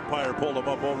bad if an umpire pulled him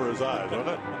up over his eyes, wouldn't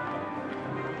it?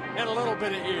 And a little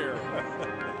bit of ear.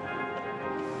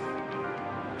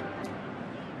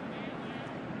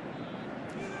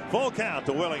 Full count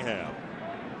to Willingham.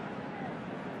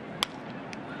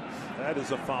 That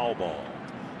is a foul ball.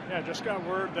 Yeah, just got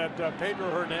word that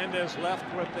Pedro Hernandez left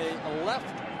with a left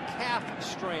calf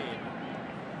strain.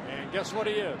 And guess what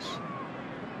he is?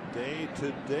 Day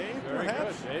to day, Very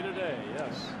perhaps? good. Day to day,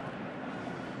 yes.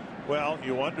 Well,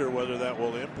 you wonder whether that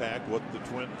will impact what the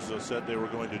Twins said they were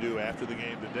going to do after the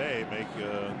game today, make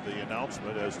the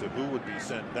announcement as to who would be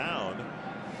sent down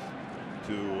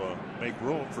to make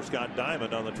room for Scott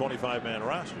Diamond on the 25-man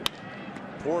roster.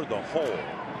 Toward the hole.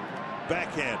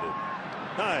 Backhanded.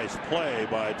 Nice play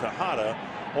by Tejada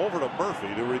over to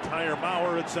Murphy to retire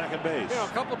Mauer at second base. You know, a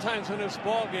couple times in this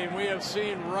ball game we have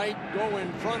seen Wright go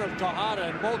in front of Tejada,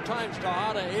 and both times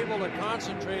Tejada able to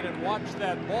concentrate and watch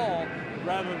that ball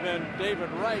rather than David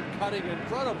Wright cutting in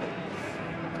front of him.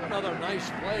 Another nice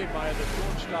play by the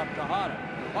shortstop Tejada.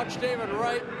 Watch David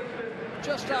Wright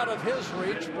just out of his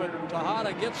reach, but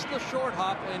Tejada gets the short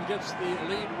hop and gets the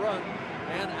lead run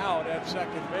and out at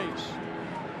second base.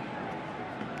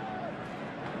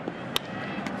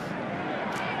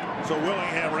 So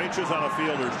Willingham reaches on a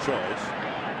fielder's choice.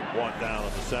 One down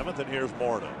in the seventh, and here's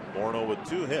Morneau. Morneau with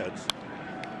 2 hits.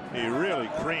 He really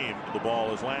creamed the ball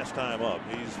his last time up.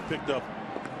 He's picked up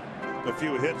a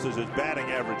few hits as his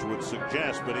batting average would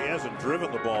suggest, but he hasn't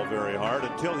driven the ball very hard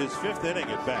until his 5th inning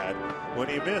at bat when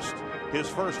he missed his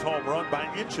first home run by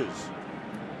inches.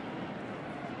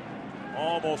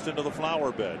 Almost into the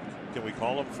flower bed. Can we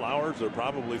call them flowers? They're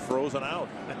probably frozen out.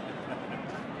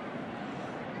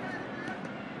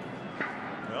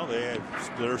 Well,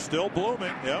 they're still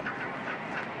blooming. Yep.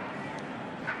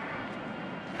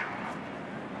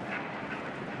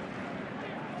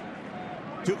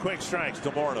 Two quick strikes to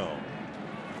Morneau.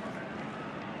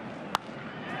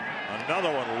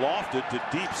 Another one lofted to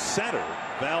deep center.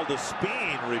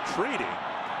 Valdespin retreating.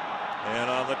 And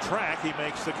on the track, he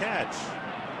makes the catch.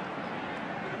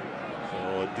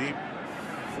 So a deep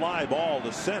fly ball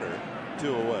to center,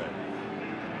 2 away.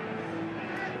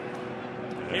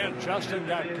 And Justin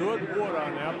got good wood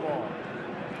on that ball.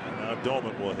 Now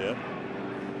Doman will hit.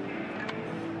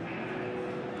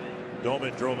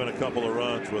 Doman drove in a couple of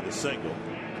runs with a single.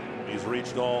 He's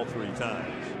reached all 3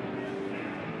 times.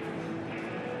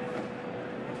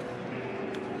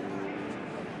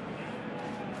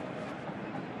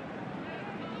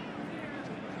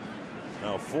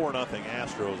 Now 4-0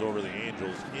 Astros over the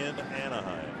Angels in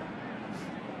Anaheim.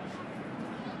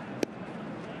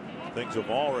 Things have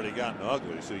already gotten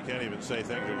ugly, so you can't even say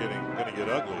things are going to get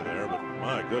ugly there, but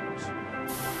my goodness.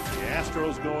 The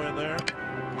Astros go in there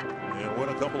and win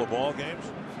a couple of ball games.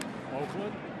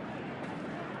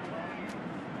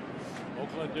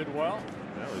 Oakland did well.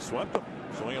 Yeah, they swept them.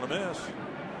 Swing and a miss.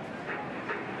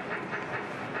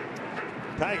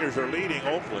 Tigers are leading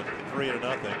Oakland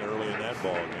 3-0 early in that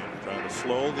ball game, trying to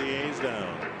slow the A's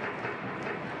down.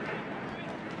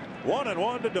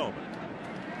 1-1 to Doman.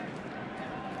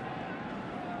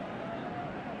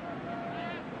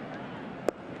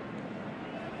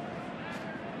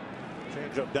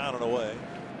 Change up down and away.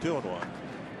 2-1.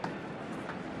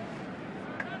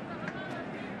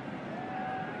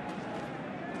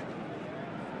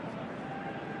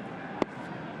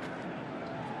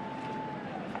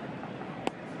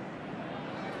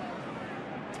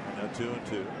 Now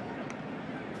 2-2.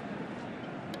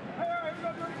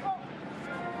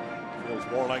 Feels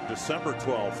more like December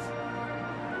 12th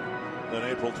than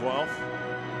April 12th.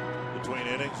 Between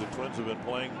innings, the Twins have been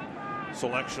playing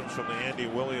selections from the Andy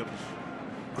Williams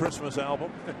Christmas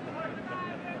album.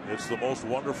 It's the most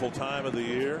wonderful time of the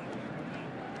year.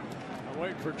 I'm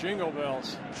waiting for jingle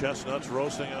bells. Chestnuts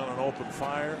roasting on an open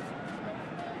fire.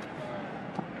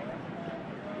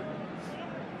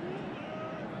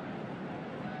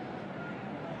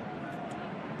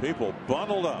 People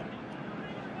bundled up.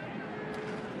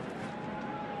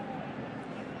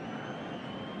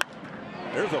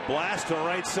 There's a blast to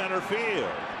right center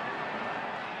field.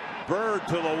 Bird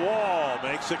to the wall,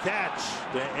 makes a catch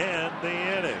to end the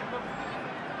inning.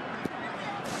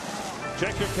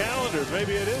 Check your calendars.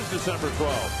 Maybe it is December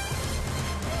 12th.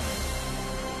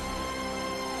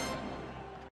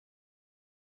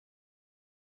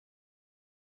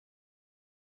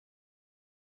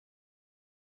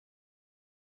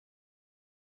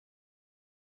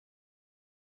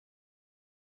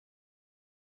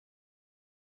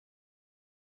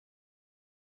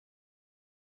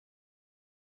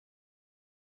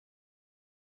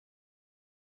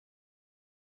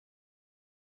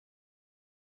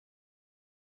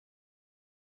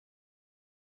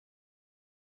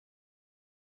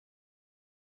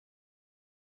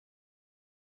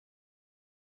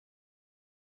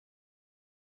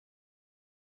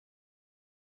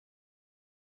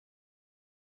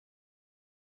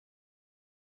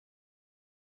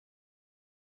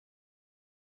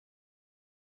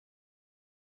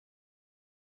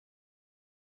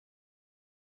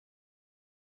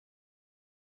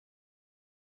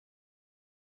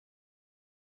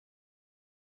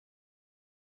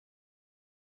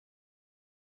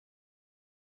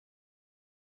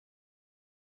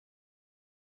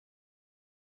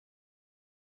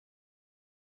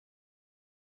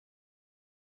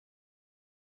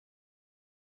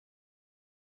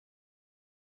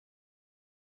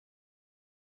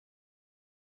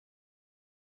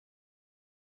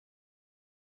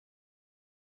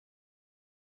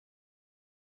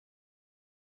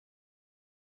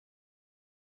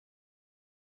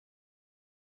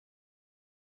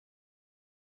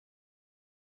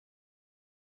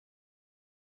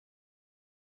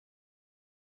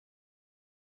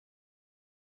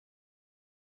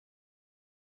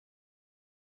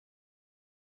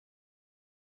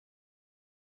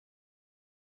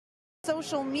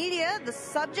 Social media, the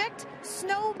subject,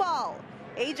 snowball.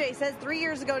 AJ says 3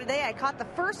 years ago today, I caught the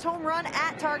first home run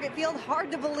at Target Field.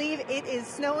 Hard to believe it is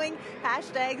snowing.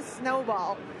 Hashtag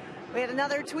snowball. We had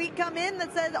another tweet come in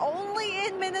that says, only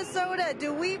in Minnesota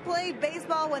do we play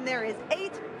baseball when there is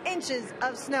 8 inches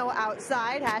of snow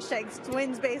outside. Hashtag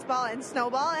Twins baseball and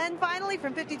snowball. And finally,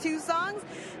 from 52 Songs,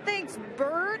 thanks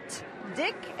Bert,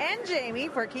 Dick, and Jamie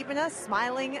for keeping us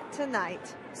smiling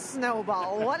tonight.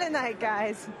 Snowball. What a night,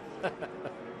 guys.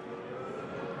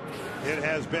 It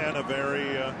has been a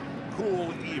very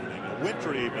cool evening, a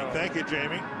wintry evening. Thank you,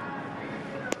 Jamie.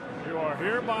 You are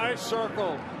hereby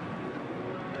circled.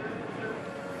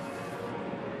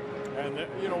 And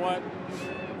you know what?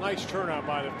 Nice turnout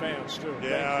by the fans, too.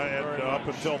 Yeah, and up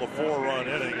until the 4-run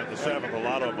inning in the 7th, a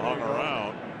lot of them hung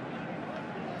around.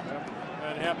 Yep.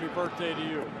 And happy birthday to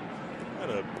you. Had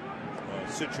a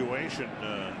situation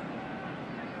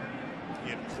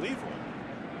in Cleveland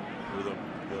where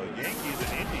the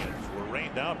Yankees and Indians were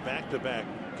rained out back-to-back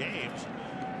games.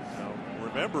 Now,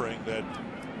 remembering that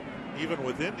even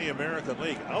within the American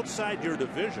League, outside your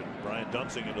division, Brian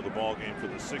Dunsing into the ball game for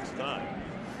the 6th time.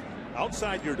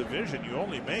 Outside your division, you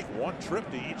only make one trip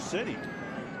to each city.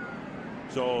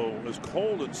 So as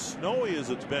cold and snowy as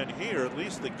it's been here, at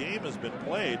least the game has been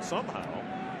played somehow.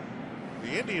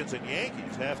 The Indians and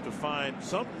Yankees have to find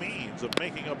some means of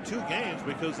making up 2 games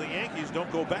because the Yankees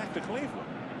don't go back to Cleveland.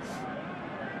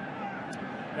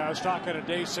 Yeah, I was talking to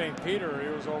Dave St. Peter. He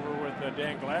was over with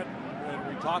Dan Gladden, and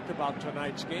we talked about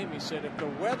tonight's game. He said if the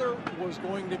weather was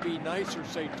going to be nicer,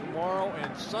 say tomorrow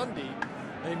and Sunday,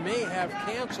 they may have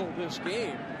canceled this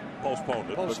game. Postponed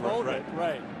it.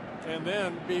 Right. And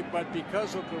then, but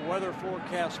because of the weather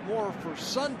forecast more for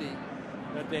Sunday,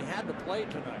 that they had to play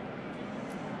tonight.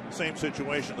 Same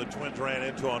situation the Twins ran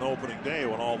into on opening day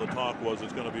when all the talk was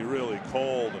it's going to be really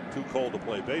cold and too cold to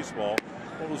play baseball.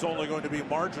 It was only going to be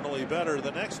marginally better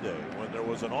the next day when there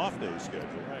was an off day schedule.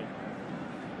 Right.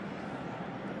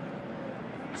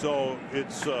 So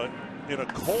it's in a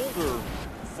colder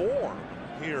form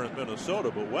here in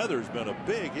Minnesota, but weather's been a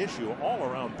big issue all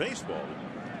around baseball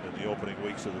in the opening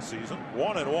weeks of the season.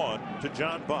 1-1 to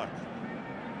John Buck.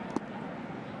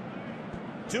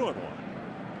 2-1.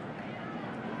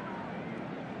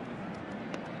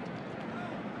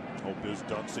 Hope Biz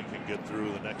Dunsing can get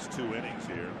through the next 2 innings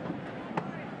here.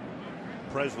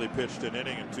 Presley pitched an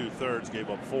inning and 2/3, gave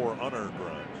up 4 unearned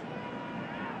runs.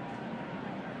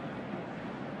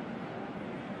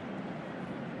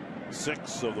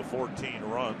 Six of the 14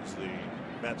 runs the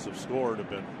Mets have scored have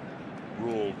been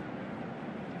ruled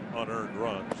unearned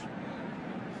runs.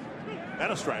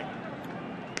 And a strike.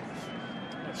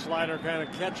 That slider kind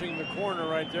of catching the corner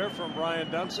right there from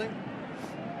Brian Dunsing.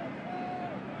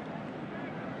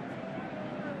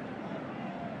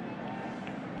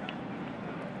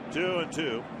 Two and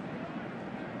two.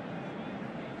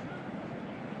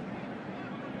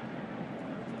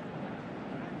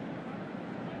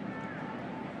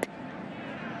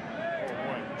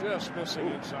 Just missing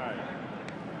inside.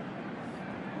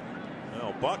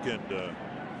 Well, Buck and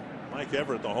Mike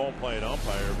Everett, the home plate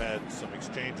umpire, have had some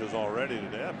exchanges already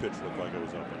today. That pitch looked like it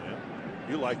was up and in.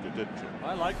 You liked it, didn't you?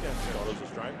 I liked that pitch. Thought it was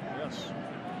a strike? Yes.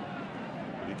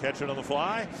 Did he catch it on the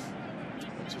fly?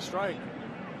 It's a strike.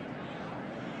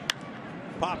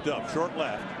 Popped up, short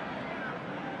left.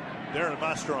 Darren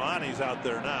Mastroianni's out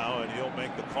there now, and he'll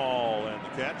make the call and the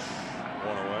catch.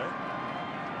 One away.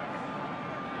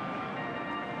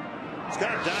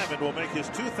 Scott Diamond will make his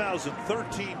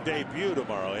 2013 debut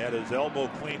tomorrow. He had his elbow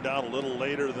cleaned out a little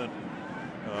later than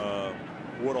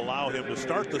would allow him to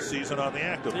start the season on the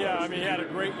active list. Yeah, I mean, he had a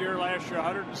great year last year,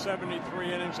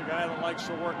 173 innings, a guy that likes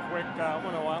to work quick. I'm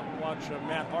going to watch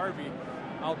Matt Harvey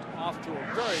off to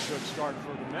a very good start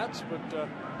for the Mets, but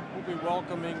we'll be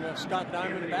welcoming Scott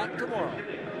Diamond back tomorrow.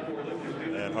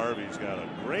 And Harvey's got a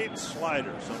great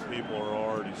slider. Some people are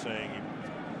already saying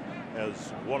he has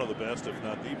one of the best, if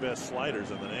not the best,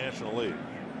 sliders in the National League.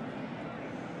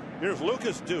 Here's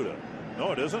Lucas Duda.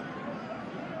 No, it isn't.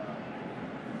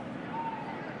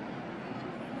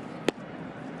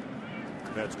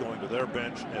 Mets going to their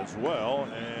bench as well,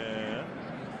 and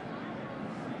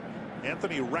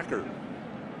Anthony Recker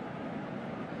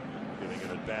getting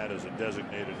an at bat as a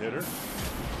designated hitter.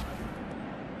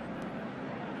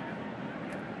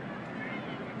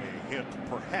 A hint,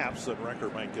 perhaps, that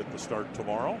Recker might get the start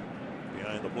tomorrow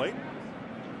behind the plate.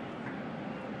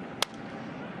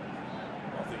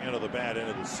 Off the end of the bat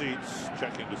into the seats,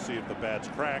 checking to see if the bat's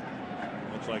cracked.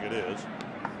 Looks like it is.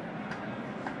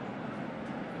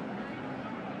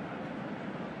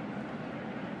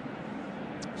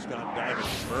 Scott Diamond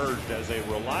emerged as a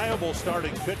reliable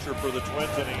starting pitcher for the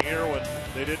Twins in a year when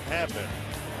they didn't have him.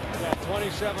 Yeah,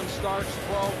 27 starts,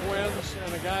 12 wins,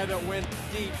 and a guy that went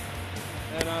deep.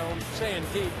 And I'm saying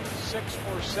deep, 6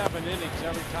 or 7 innings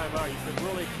every time out. You could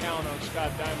really count on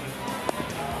Scott Diamond,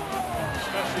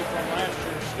 especially from last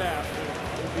year's staff,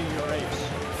 to be your ace.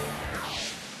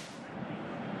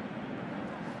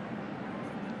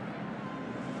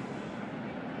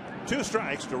 Two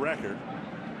strikes to Record.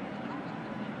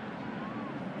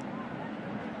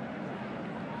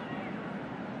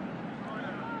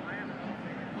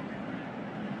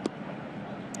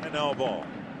 And now a ball.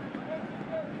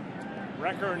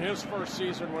 Recker in his first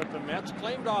season with the Mets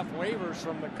claimed off waivers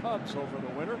from the Cubs over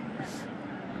the winter.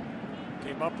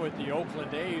 Came up with the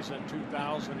Oakland A's in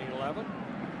 2011.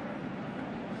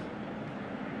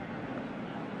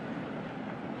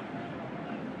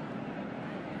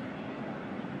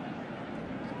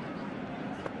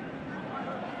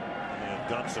 And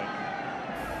Dunsing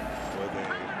with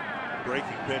a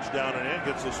breaking pitch down and in,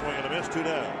 gets a swing and a miss, 2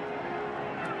 down.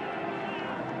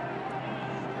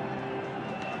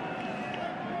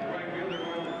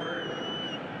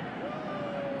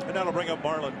 And that'll bring up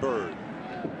Marlon Byrd.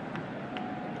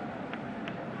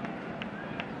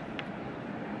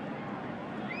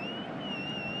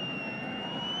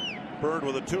 Byrd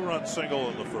with a 2-run single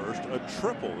in the first, a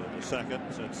triple in the second,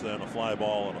 since then a fly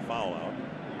ball and a foul out.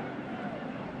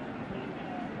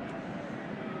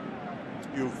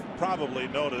 You've probably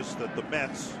noticed that the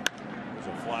Mets, as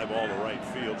a fly ball to right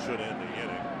field, should end the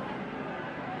inning.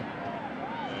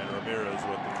 And Ramirez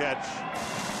with the catch.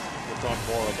 We'll talk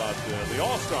more about the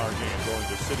All-Star game going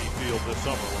to Citi Field this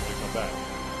summer when we come back.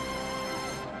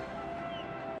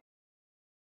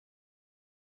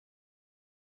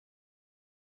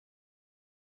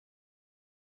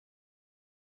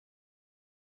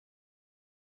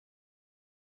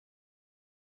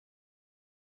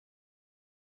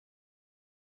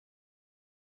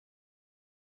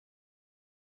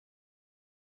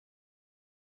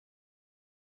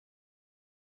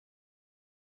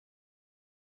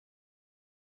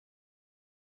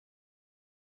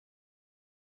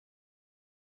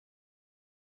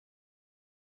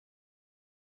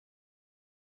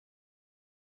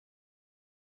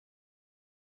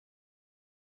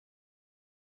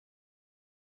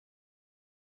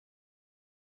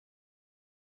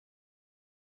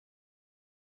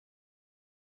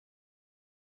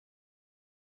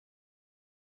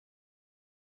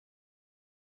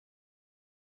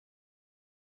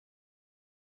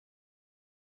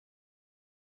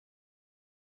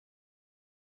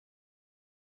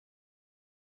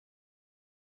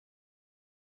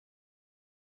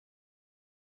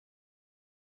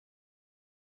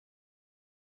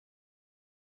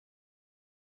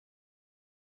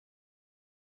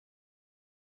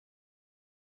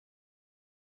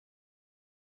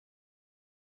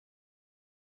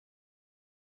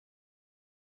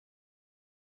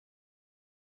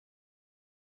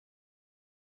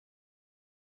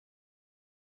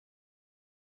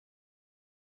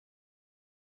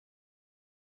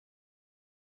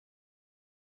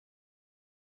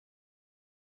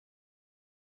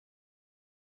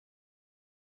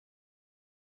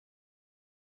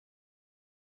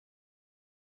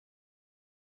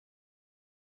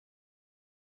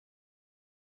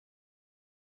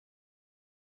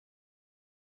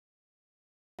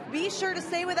 Be sure to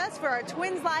stay with us for our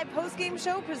Twins Live postgame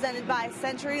show presented by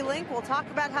CenturyLink. We'll talk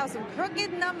about how some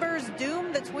crooked numbers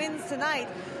doom the Twins tonight.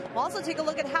 We'll also take a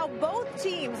look at how both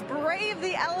teams brave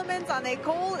the elements on a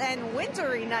cold and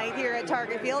wintry night here at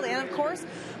Target Field. And, of course,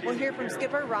 we'll hear from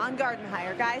skipper Ron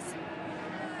Gardenhire. Guys.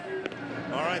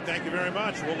 All right, thank you very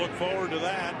much. We'll look forward to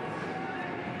that.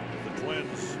 The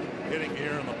Twins hitting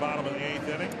here in the bottom of the 8th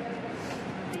inning.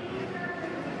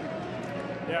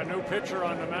 Yeah, new pitcher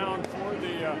on the mound for the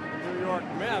New York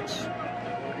Mets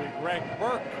will be Greg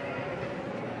Burke.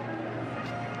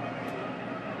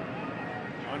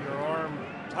 Underarm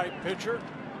type pitcher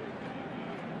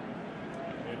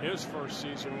in his first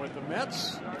season with the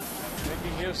Mets,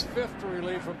 making his 5th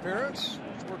relief appearance.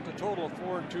 He's worked a total of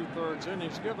 4 2/3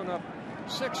 innings. He's given up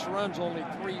 6 runs, only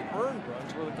 3 earned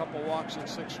runs with a couple walks and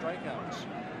 6 strikeouts.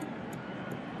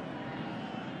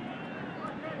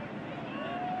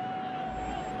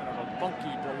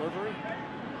 Funky delivery.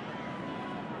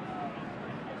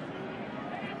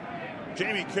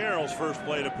 Jamie Carroll's first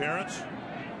plate appearance.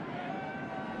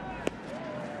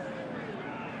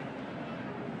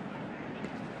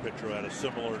 Pitcher had a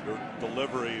similar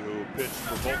delivery who pitched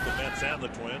for both the Mets and the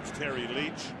Twins. Terry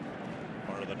Leach,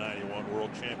 part of the '91 World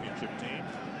Championship team.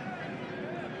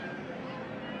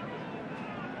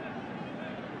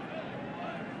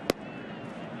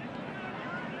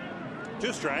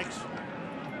 Two strikes.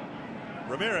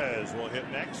 Ramirez will hit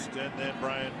next, and then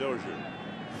Brian Dozier.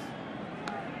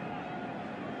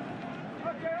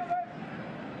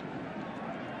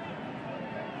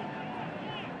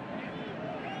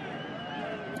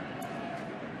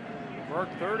 Burke,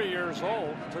 30 years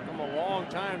old, took him a long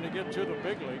time to get to the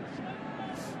big leagues.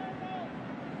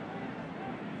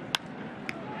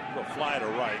 The fly to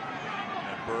right,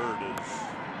 and Bird is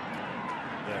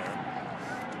there.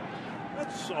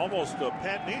 That's almost a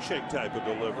Pat Neshek type of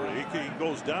delivery. He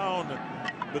goes down,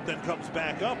 but then comes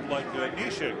back up like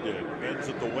Neshek did. Ends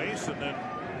at the waist and then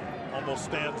almost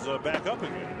stands back up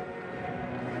again.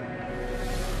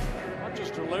 Not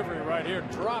just delivery right here,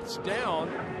 drops down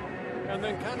and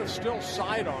then kind of still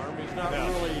sidearm. He's not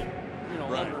really,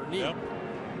 right. Underneath. Yep.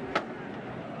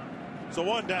 So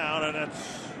 1 down, and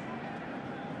that's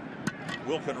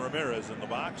Wilkin Ramirez in the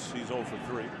box. He's 0 for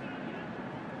 3.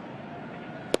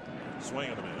 Swing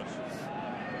and a miss.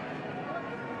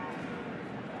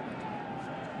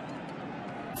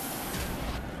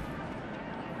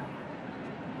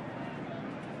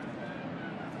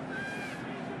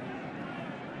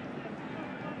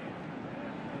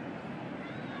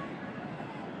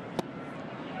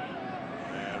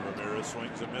 And Ramirez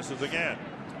swings and misses again.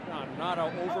 Not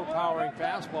an overpowering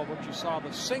fastball, but you saw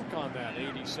the sink on that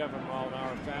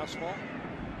 87-mile-an-hour fastball.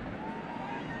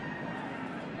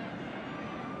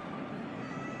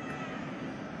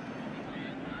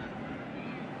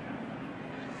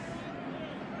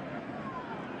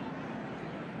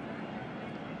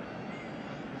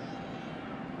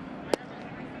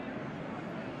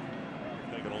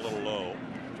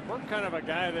 Kind of a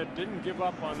guy that didn't give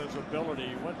up on his ability.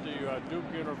 He went to Duke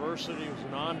University. He was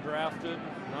not drafted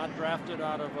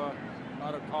out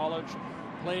of college.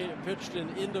 Pitched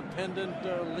in independent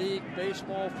league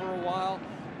baseball for a while.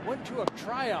 Went to a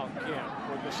tryout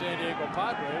camp with the San Diego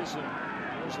Padres, and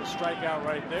there's a strikeout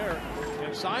right there.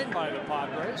 And signed by the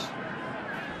Padres.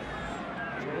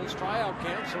 So those tryout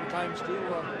camps sometimes do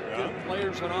give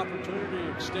players an opportunity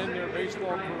to extend their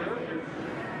baseball career.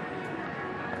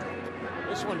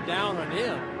 This one down and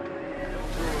in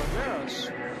to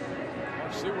Ramirez.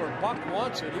 Let's see where Buck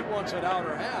wants it. He wants it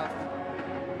outer half.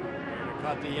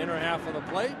 Got the inner half of the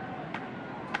plate.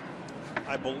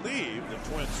 I believe the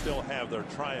Twins still have their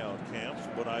tryout camps,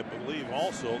 but I believe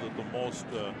also that the most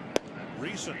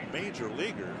recent major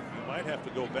leaguer, you might have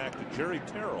to go back to Jerry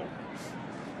Terrell,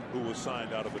 who was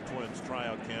signed out of a Twins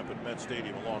tryout camp at Met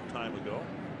Stadium a long time ago.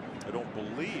 I don't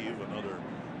believe another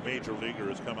major leaguer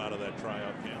has come out of that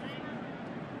tryout camp.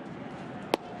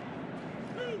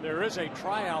 There is a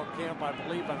tryout camp, I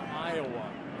believe, in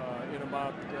Iowa in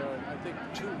about, I think,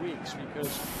 2 weeks,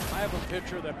 because I have a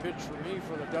pitcher that pitched for me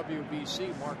for the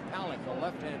WBC, Mark Palak, a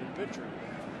left-handed pitcher,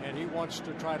 and he wants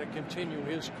to try to continue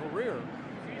his career.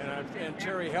 And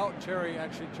Terry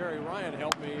Ryan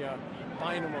helped me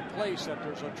find him a place that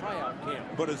there's a tryout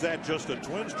camp.Mək is that just a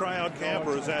Twins tryout camp,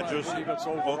 or is that just? I believe it's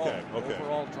overall. Okay.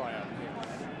 Overall tryout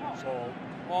camp. So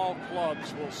all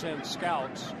clubs will send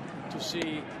scouts to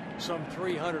see some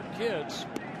 300 kids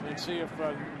and see if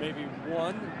maybe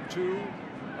 1, 2,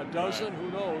 a dozen,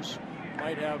 who knows,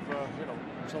 might have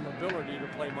some ability to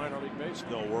play minor league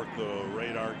baseball. They'll work the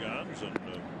radar guns, and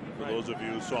for those of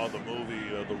you who saw the movie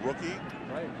The Rookie,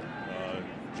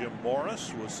 Jim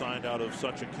Morris was signed out of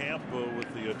such a camp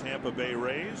with the Tampa Bay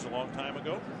Rays a long time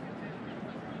ago.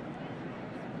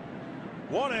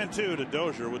 1-2 to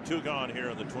Dozier with 2 gone here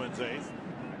in the Twins' 8th.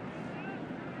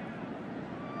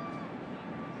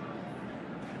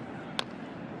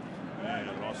 And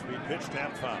an off-speed pitch,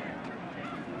 tapped foul.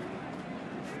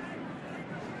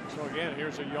 So again,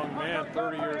 here's a young man,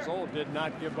 30 years old, did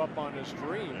not give up on his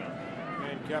dream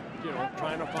and kept,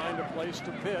 trying to find a place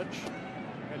to pitch.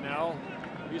 And now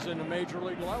he's in the major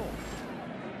league level.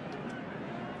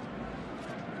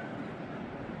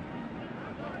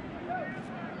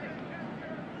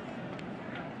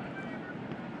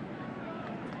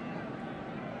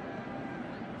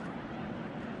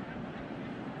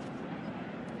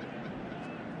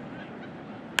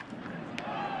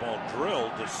 Ball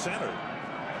drilled to center.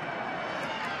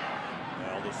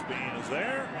 Speen is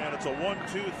there, and it's a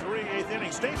 1-2-3 8th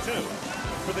inning. Stay tuned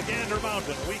for the Gander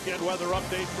Mountain weekend weather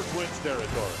update for Twins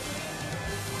territory.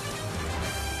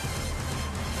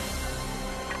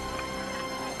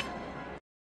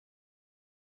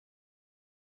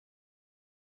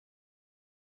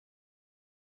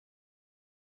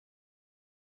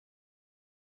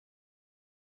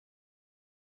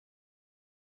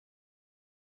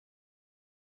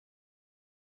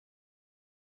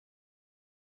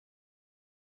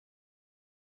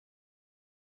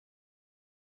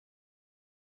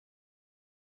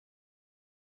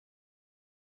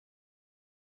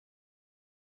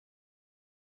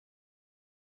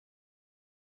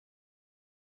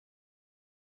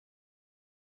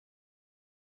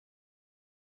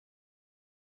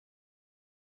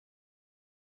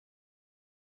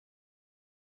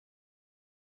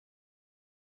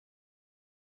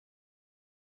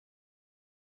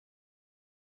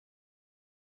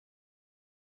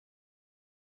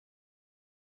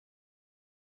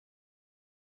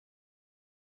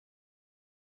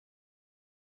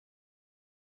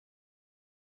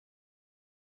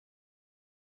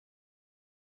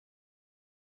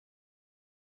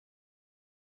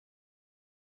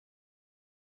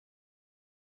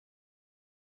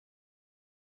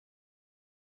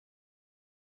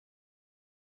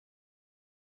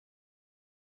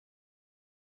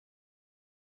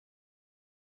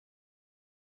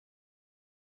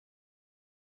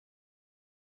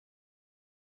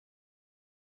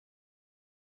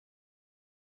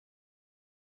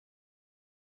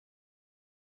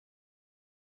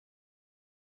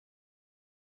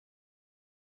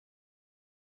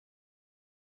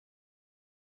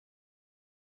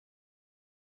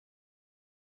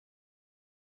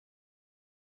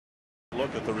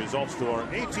 Look at the results to our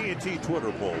AT&T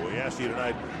Twitter poll. We asked you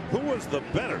tonight, who was the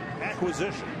better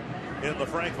acquisition in the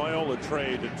Frank Viola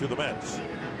trade to the Mets?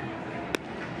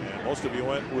 And most of you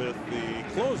went with the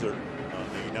closer on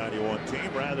the 91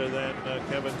 team rather than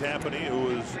Kevin Tapani, who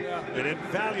is an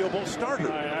invaluable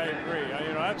starter. I agree.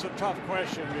 That's a tough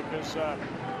question because,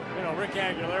 Rick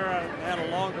Aguilera had a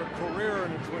longer career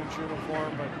in a Twins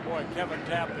uniform, but boy, Kevin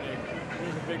Tapani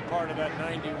was a big part of that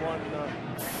 91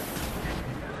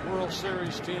 World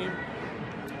Series team,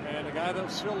 and a guy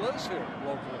that still lives here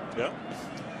locally. Yeah.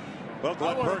 Well,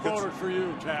 Glenn Perkins voted for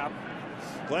you, Tap.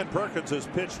 Glenn Perkins has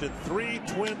pitched in 3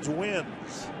 Twins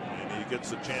wins, and he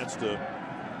gets a chance to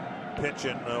pitch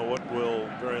in what will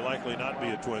very likely not be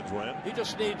a Twins win. He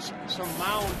just needs some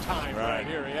mound time right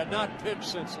here. He had not pitched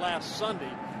since last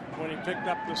Sunday when he picked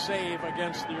up the save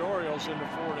against the Orioles in the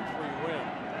 4-3 win.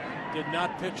 Did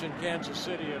not pitch in Kansas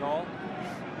City at all.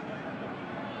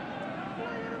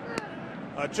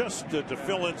 Just to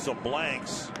fill in some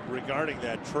blanks regarding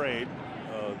that trade,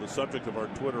 the subject of our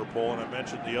Twitter poll, and I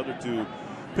mentioned the other 2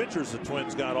 pitchers the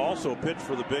Twins got also pitched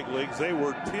for the big leagues. They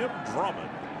were Tim Drummond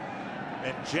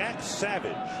and Jack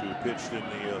Savage, who pitched in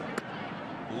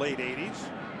the late 80s,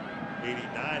 89,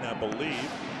 I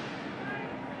believe.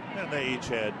 And they each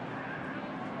had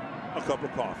a cup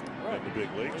of coffee in the big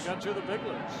leagues. They got to the big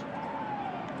leagues.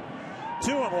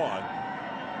 2-1.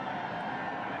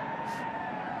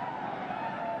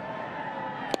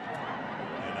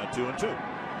 And now 2-2.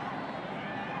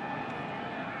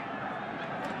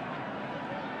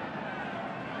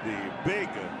 The big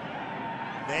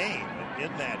name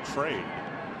in that trade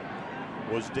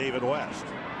was David West.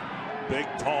 Big,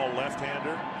 tall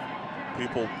left-hander.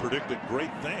 People predicted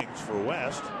great things for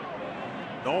West.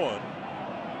 No one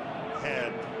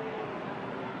had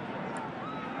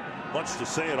much to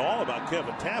say at all about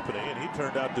Kevin Tapani, and he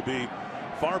turned out to be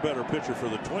far better pitcher for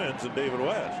the Twins than David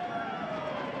West.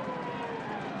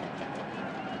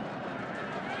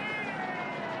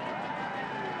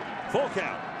 Full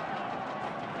count.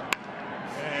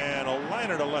 And a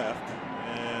liner to left,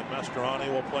 and Mastroeni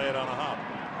will play it on a hop.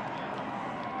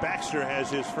 Baxter has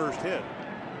his first hit.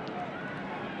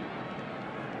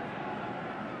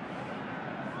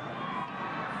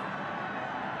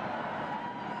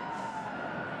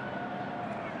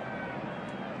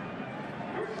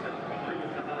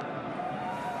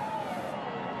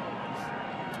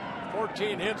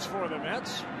 Hits for the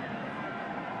Mets.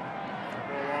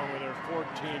 Go along with their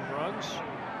 14 runs.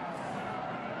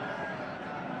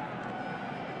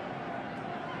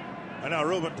 And now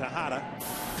Ruben Tejada.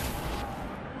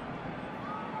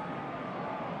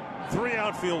 3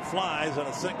 outfield flies and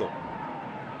a single.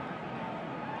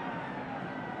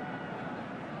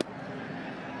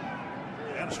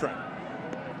 And a strike.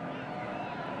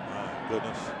 My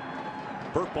goodness.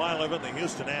 Burt Blyleven, the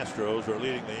Houston Astros, are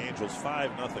leading the Angels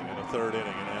 5-0 in the 3rd inning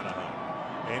in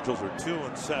Anaheim. Angels are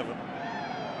 2-7.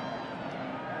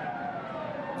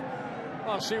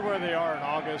 I'll see where they are in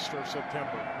August or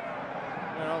September.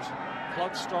 You know,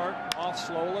 club start off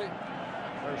slowly.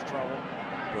 There's trouble.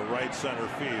 To right center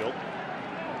field.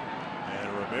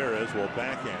 And Ramirez will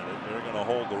backhand it. They're going to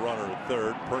hold the runner at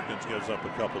 3rd. Perkins gives up a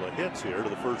couple of hits here to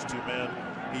the first 2 men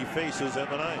he faces in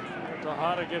the 9th.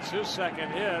 Tejada gets his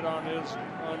 2nd hit on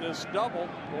this double,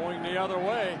 going the other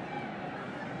way.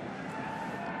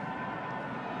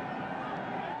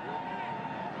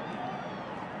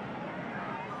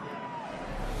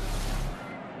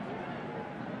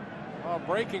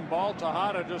 Breaking ball,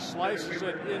 Tejada just slices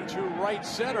it into right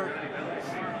center.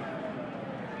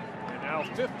 And now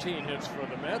 15 hits for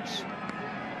the Mets.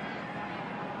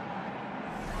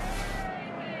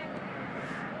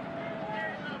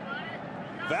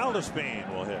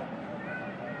 Valdespin will hit.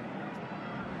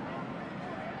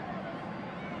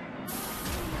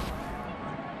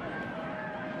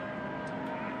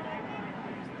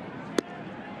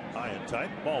 High and tight,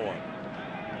 ball 1.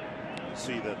 You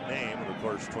see that name, and of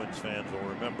course Twins fans will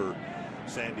remember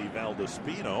Sandy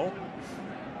Valdespino,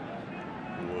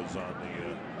 who was on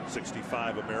the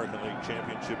 65 American League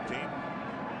Championship team,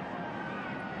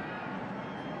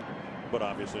 but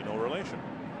obviously no relation.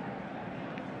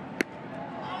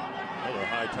 Another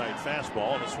high tight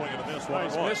fastball and a swing and a miss.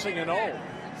 He's missing an O.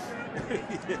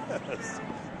 Yes,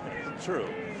 true.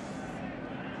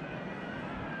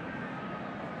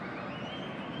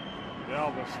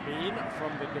 Valdespin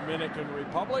from the Dominican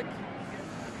Republic.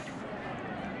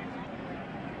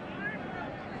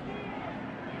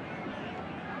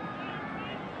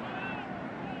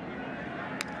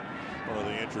 One of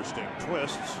the interesting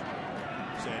twists,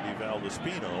 Sandy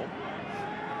Valdespino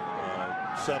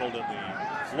settled in the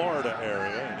Florida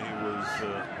area, and he was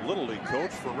a Little League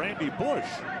coach for Randy Bush.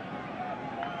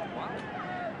 Wow.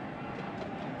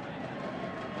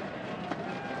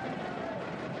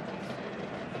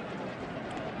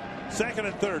 Second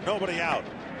and 3rd, nobody out.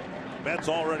 Mets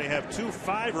already have 2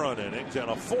 5-run innings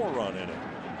and a 4-run inning.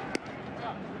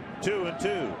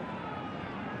 2-2.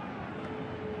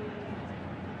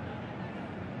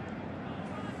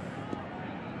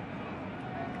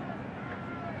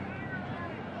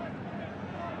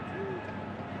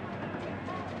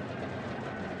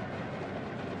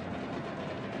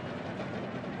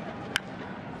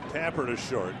 Tapper to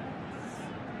short.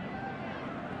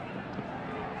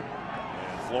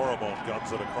 And Florimon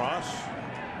guns it across.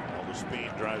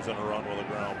 Valdespin drives in a run with a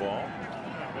ground ball.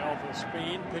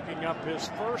 Valdespin picking up his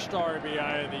first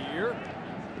RBI of the year.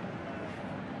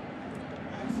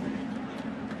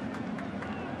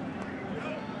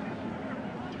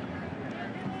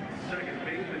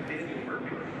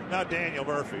 Now Daniel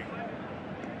Murphy.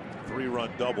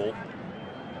 3-run double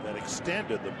that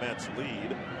extended the Mets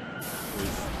lead. Was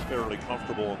fairly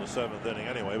comfortable in the 7th inning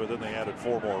anyway, but then they added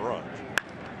 4 more runs.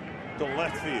 To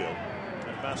left field,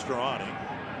 and Mastroianni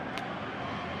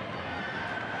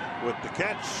with the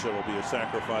catch. It'll be a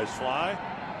sacrifice fly.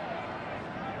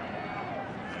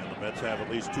 And the Mets have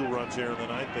at least 2 runs here in the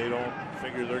 9th. They don't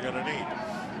figure they're going to need.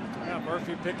 Yeah,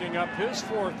 Murphy picking up his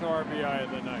 4th RBI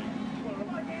of the night.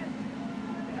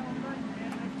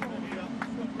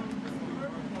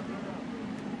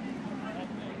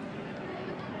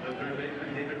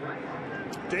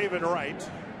 David Wright.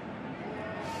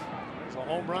 He's a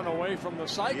home run away from the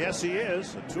cycle. Yes, he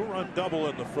is. A 2-run double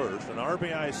in the 1st, an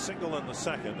RBI single in the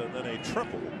 2nd, and then a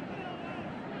triple,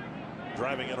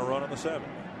 driving in a run in the 7th.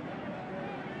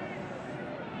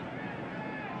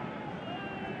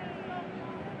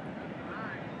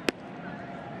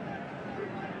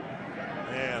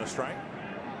 And a strike.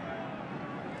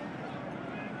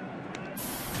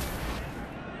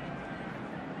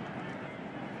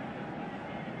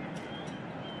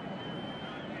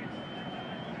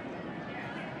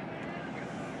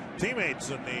 Teammates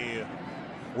in the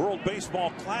World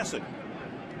Baseball Classic.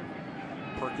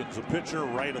 Perkins, a pitcher,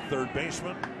 Wright, a third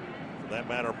baseman. For that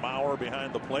matter, Maurer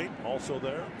behind the plate, also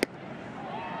there.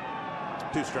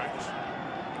 2 strikes.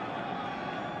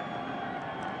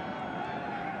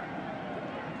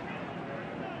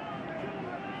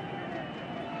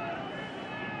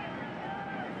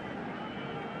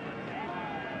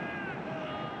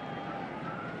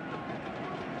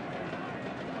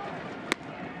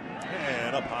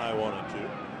 And up high, 1-2.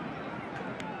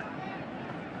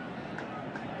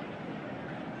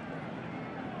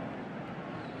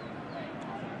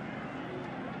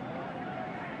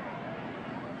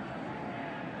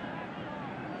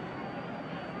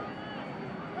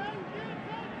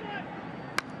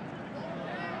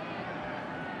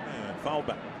 Foul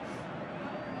back.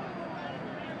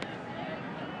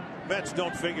 Mets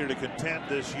don't figure to contend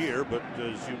this year, but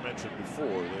as you mentioned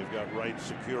before, they've got Wright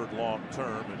secured long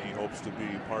term, and he hopes to be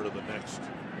part of the next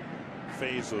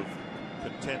phase of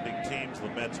contending teams the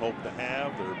Mets hope to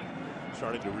have. They're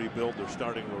starting to rebuild their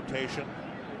starting rotation,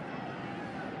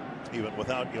 even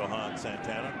without Johan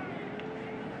Santana.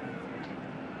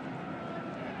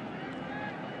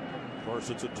 Of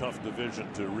course, it's a tough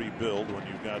division to rebuild when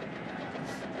you've got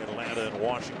Atlanta and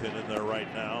Washington in there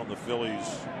right now. The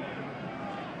Phillies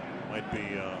might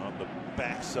be on the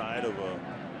backside of a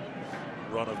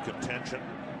run of contention.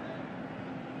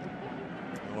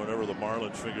 And whatever the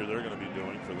Marlins figure they're going to be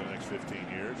doing for the next 15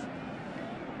 years.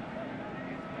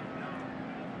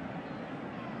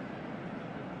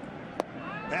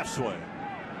 Half swing.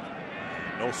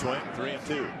 No swing,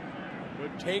 3-2.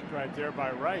 Good take right there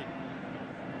by Wright.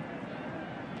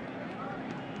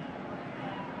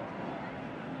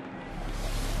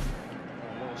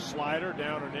 Slider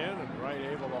down and in, and Wright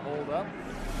able to hold up.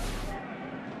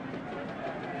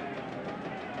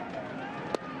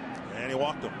 And he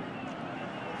walked him.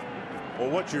 Well,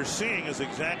 what you're seeing is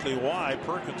exactly why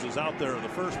Perkins is out there in the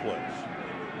first place.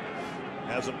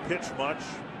 Hasn't pitched much.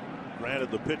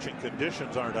 Granted, the pitching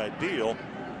conditions aren't ideal.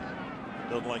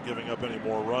 Doesn't like giving up any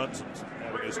more runs and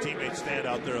having his teammates stand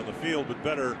out there in the field, but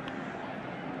better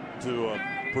to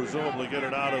presumably get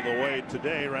it out of the way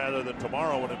today rather than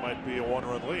tomorrow when it might be a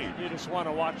 1-run lead. You just want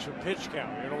to watch the pitch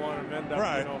count. You don't want to end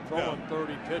up throwing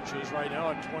 30 pitches right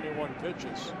now at 21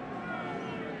 pitches.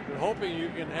 You're hoping you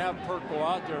can have Perk go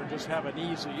out there and just have an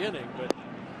easy inning, but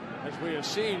as we have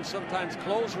seen, sometimes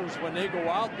closers, when they go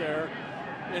out there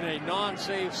in a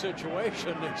non-save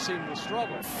situation, they seem to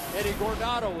struggle. Eddie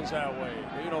Guardado was that way.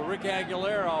 You know, Rick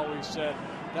Aguilera always said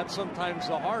that's sometimes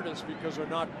the hardest because they're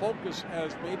not focused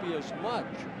maybe as much.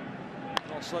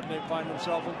 All of a sudden they find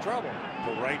themselves in trouble.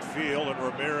 To right field, and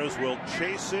Ramirez will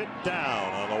chase it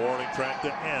down on the warning track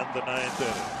to end the 9th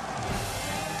inning.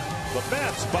 The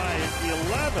Mets by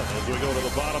 11 as we go to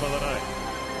the bottom of the 9th.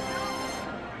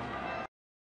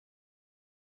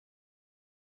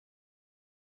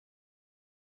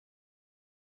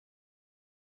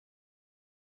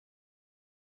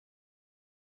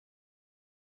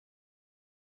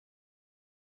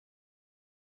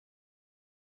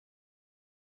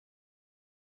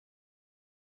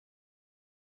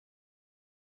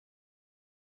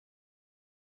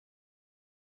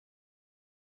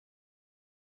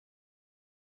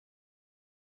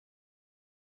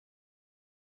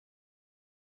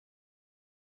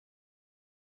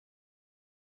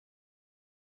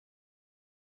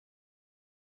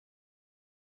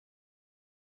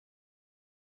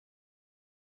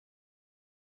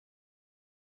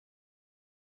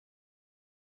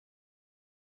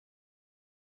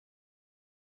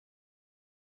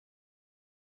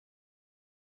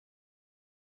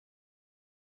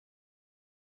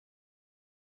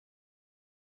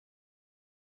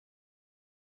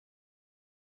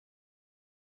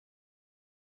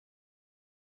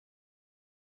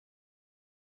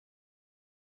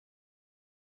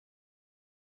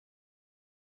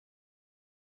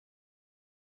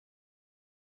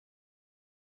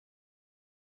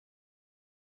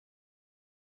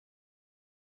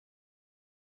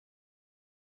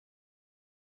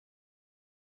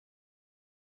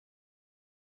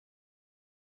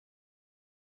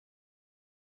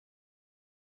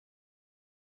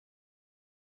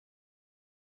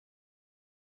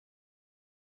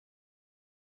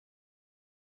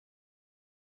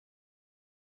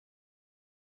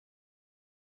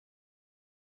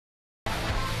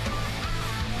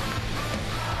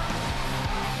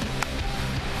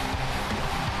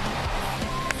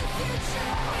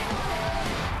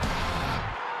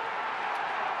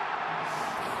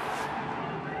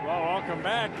 Welcome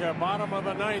back. Bottom of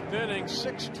the 9th inning,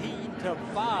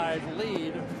 16-5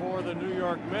 lead for the New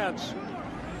York Mets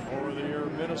over the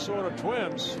Minnesota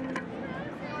Twins.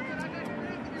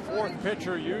 Fourth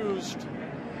pitcher used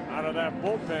out of that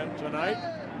bullpen tonight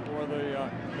for the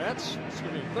Mets.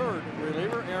 Excuse me, third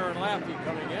reliever, Aaron Laffey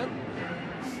coming in.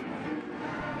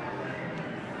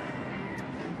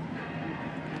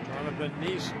 Jonathan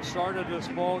Neese started this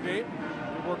ball game.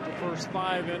 He worked the first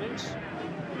 5 innings.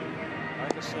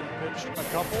 Ferguson pitched a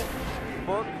couple.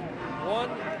 Burke 1,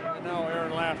 and now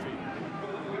Aaron Laffey.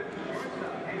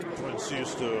 Twins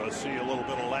used to see a little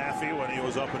bit of Laffey when he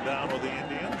was up and down with the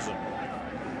Indians.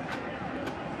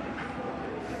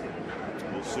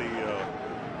 And we'll see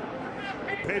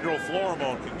what Pedro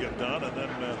Florimon can get done, and then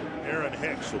Aaron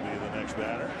Hicks will be the next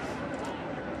batter.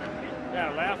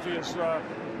 Yeah, Laffey is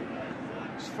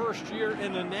his first year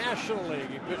in the National League.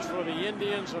 He pitched for the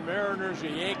Indians, the Mariners, the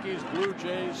Yankees, Blue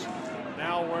Jays,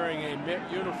 now wearing a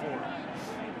Met uniform.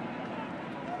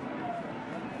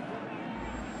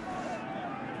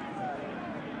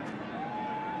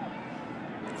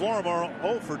 Florimon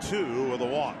 0 for 2 with a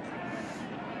walk.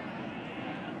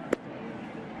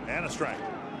 And a strike.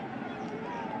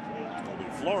 It'll be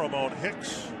Florimon,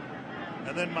 Hicks,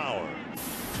 and then Mauer.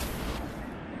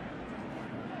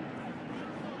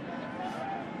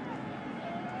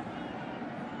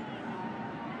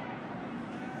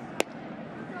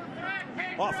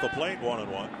 Off the plate,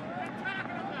 1-1.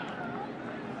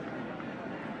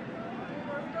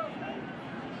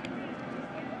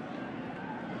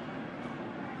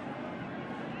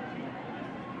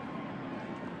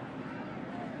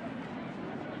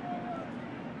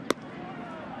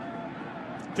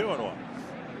 Two and 1.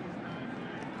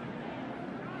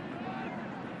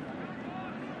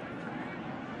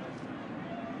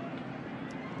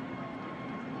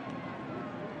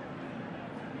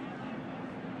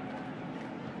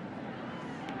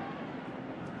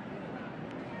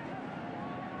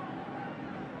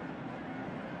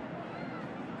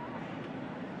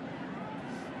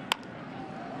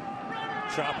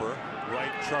 Chopper, right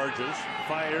charges,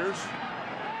 fires.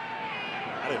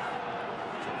 Got him.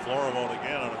 So Florimon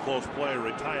again on a close play,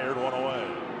 retired, 1 away.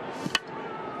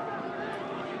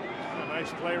 A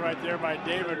nice play right there by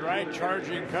David Wright,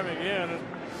 charging, coming in. And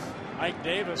Ike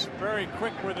Davis very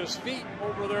quick with his feet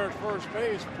over there at first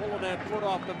base, pulling that foot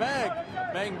off the bag.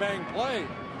 Bang, bang play.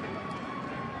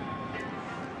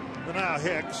 And now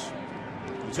Hicks,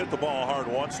 who's hit the ball hard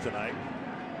once tonight,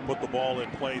 put the ball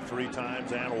in play 3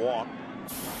 times and walked.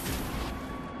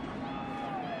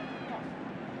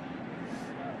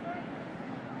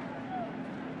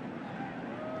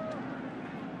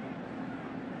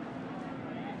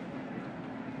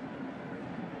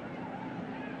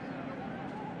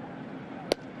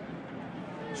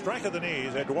 Strike of the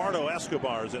knees. Eduardo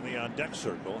Escobar's in the on deck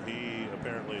circle. He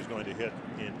apparently is going to hit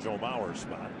in Joe Mauer's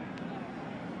spot.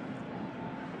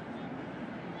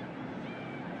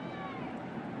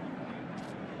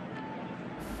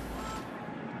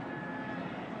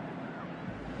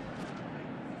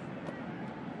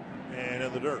 And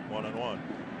in the dirt, 1-1.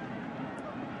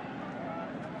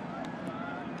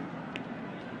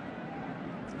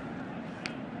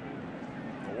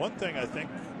 One thing I think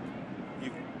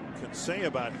you can say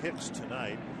about Hicks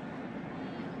tonight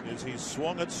is he's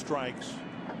swung at strikes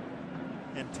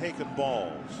and taken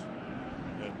balls.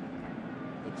 And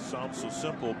it sounds so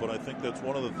simple, but I think that's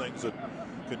one of the things that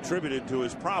contributed to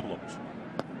his problems.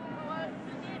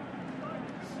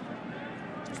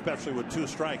 Especially with 2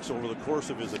 strikes over the course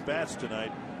of his at-bats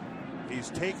tonight. He's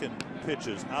taken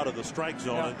pitches out of the strike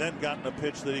zone and then gotten a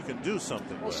pitch that he can do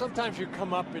something with. Sometimes you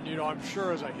come up and, I'm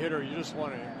sure as a hitter, you just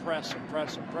want to impress.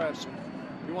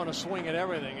 You want to swing at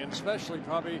everything, and especially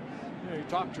probably, you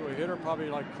talk to a hitter probably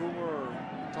like Coomer or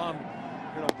Tom,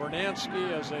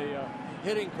 Bernansky as a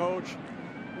hitting coach.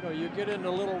 You get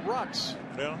into little ruts.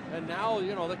 Yeah. And now,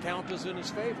 the count is in his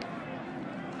favor.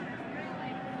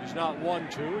 He's not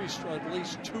 1-2. He's at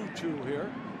least 2-2 here.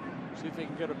 See if he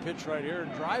can get a pitch right here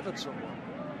and drive it somewhere.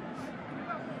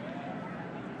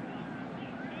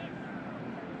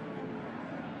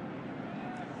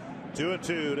 Two and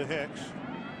 2 to Hicks.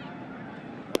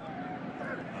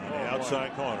 On the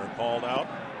outside corner, called out.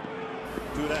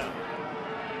 2 down.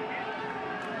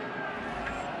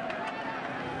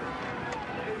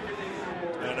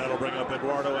 And that'll bring up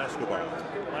Eduardo Escobar.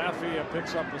 Laffey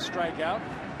picks up the strikeout.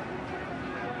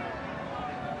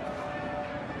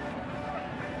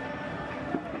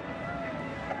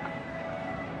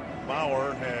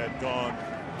 Mauer had gone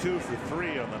 2 for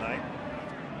 3 on the night.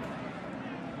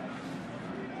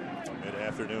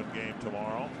 Mid-afternoon game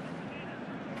tomorrow.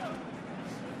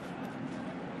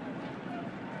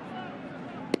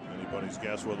 Anybody's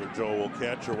guess whether Joe will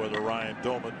catch or whether Ryan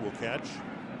Doumit will catch.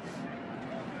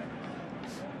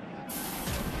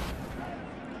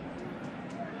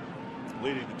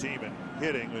 Leading the team in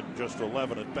hitting with just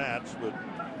 11 at bats, but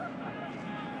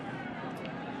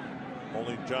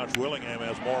Only Josh Willingham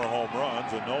has more home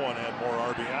runs, and no one had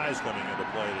more RBIs coming into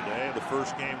play today. The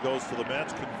first game goes to the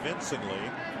Mets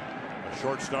convincingly. A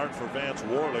short start for Vance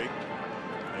Worley.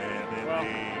 And in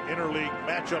the interleague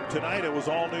matchup tonight, it was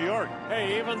all New York.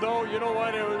 Hey, even though, you know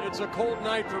what, it's a cold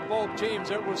night for both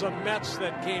teams, it was a Mets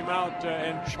that came out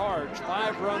and charged.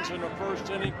 5 runs in the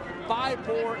first inning, 5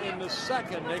 more in the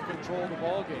second. They controlled the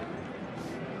ball game.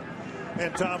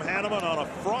 And Tom Hanneman on a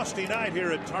frosty night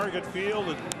here at Target Field.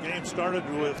 The game started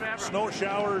with snow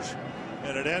showers,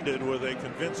 and it ended with a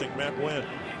convincing Met win.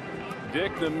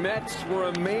 Dick, the Mets were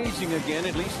amazing again,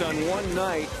 at least on one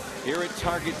night, here at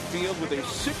Target Field with a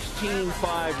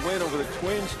 16-5 win over the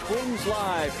Twins. Twins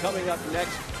Live coming up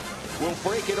next. We'll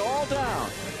break it all down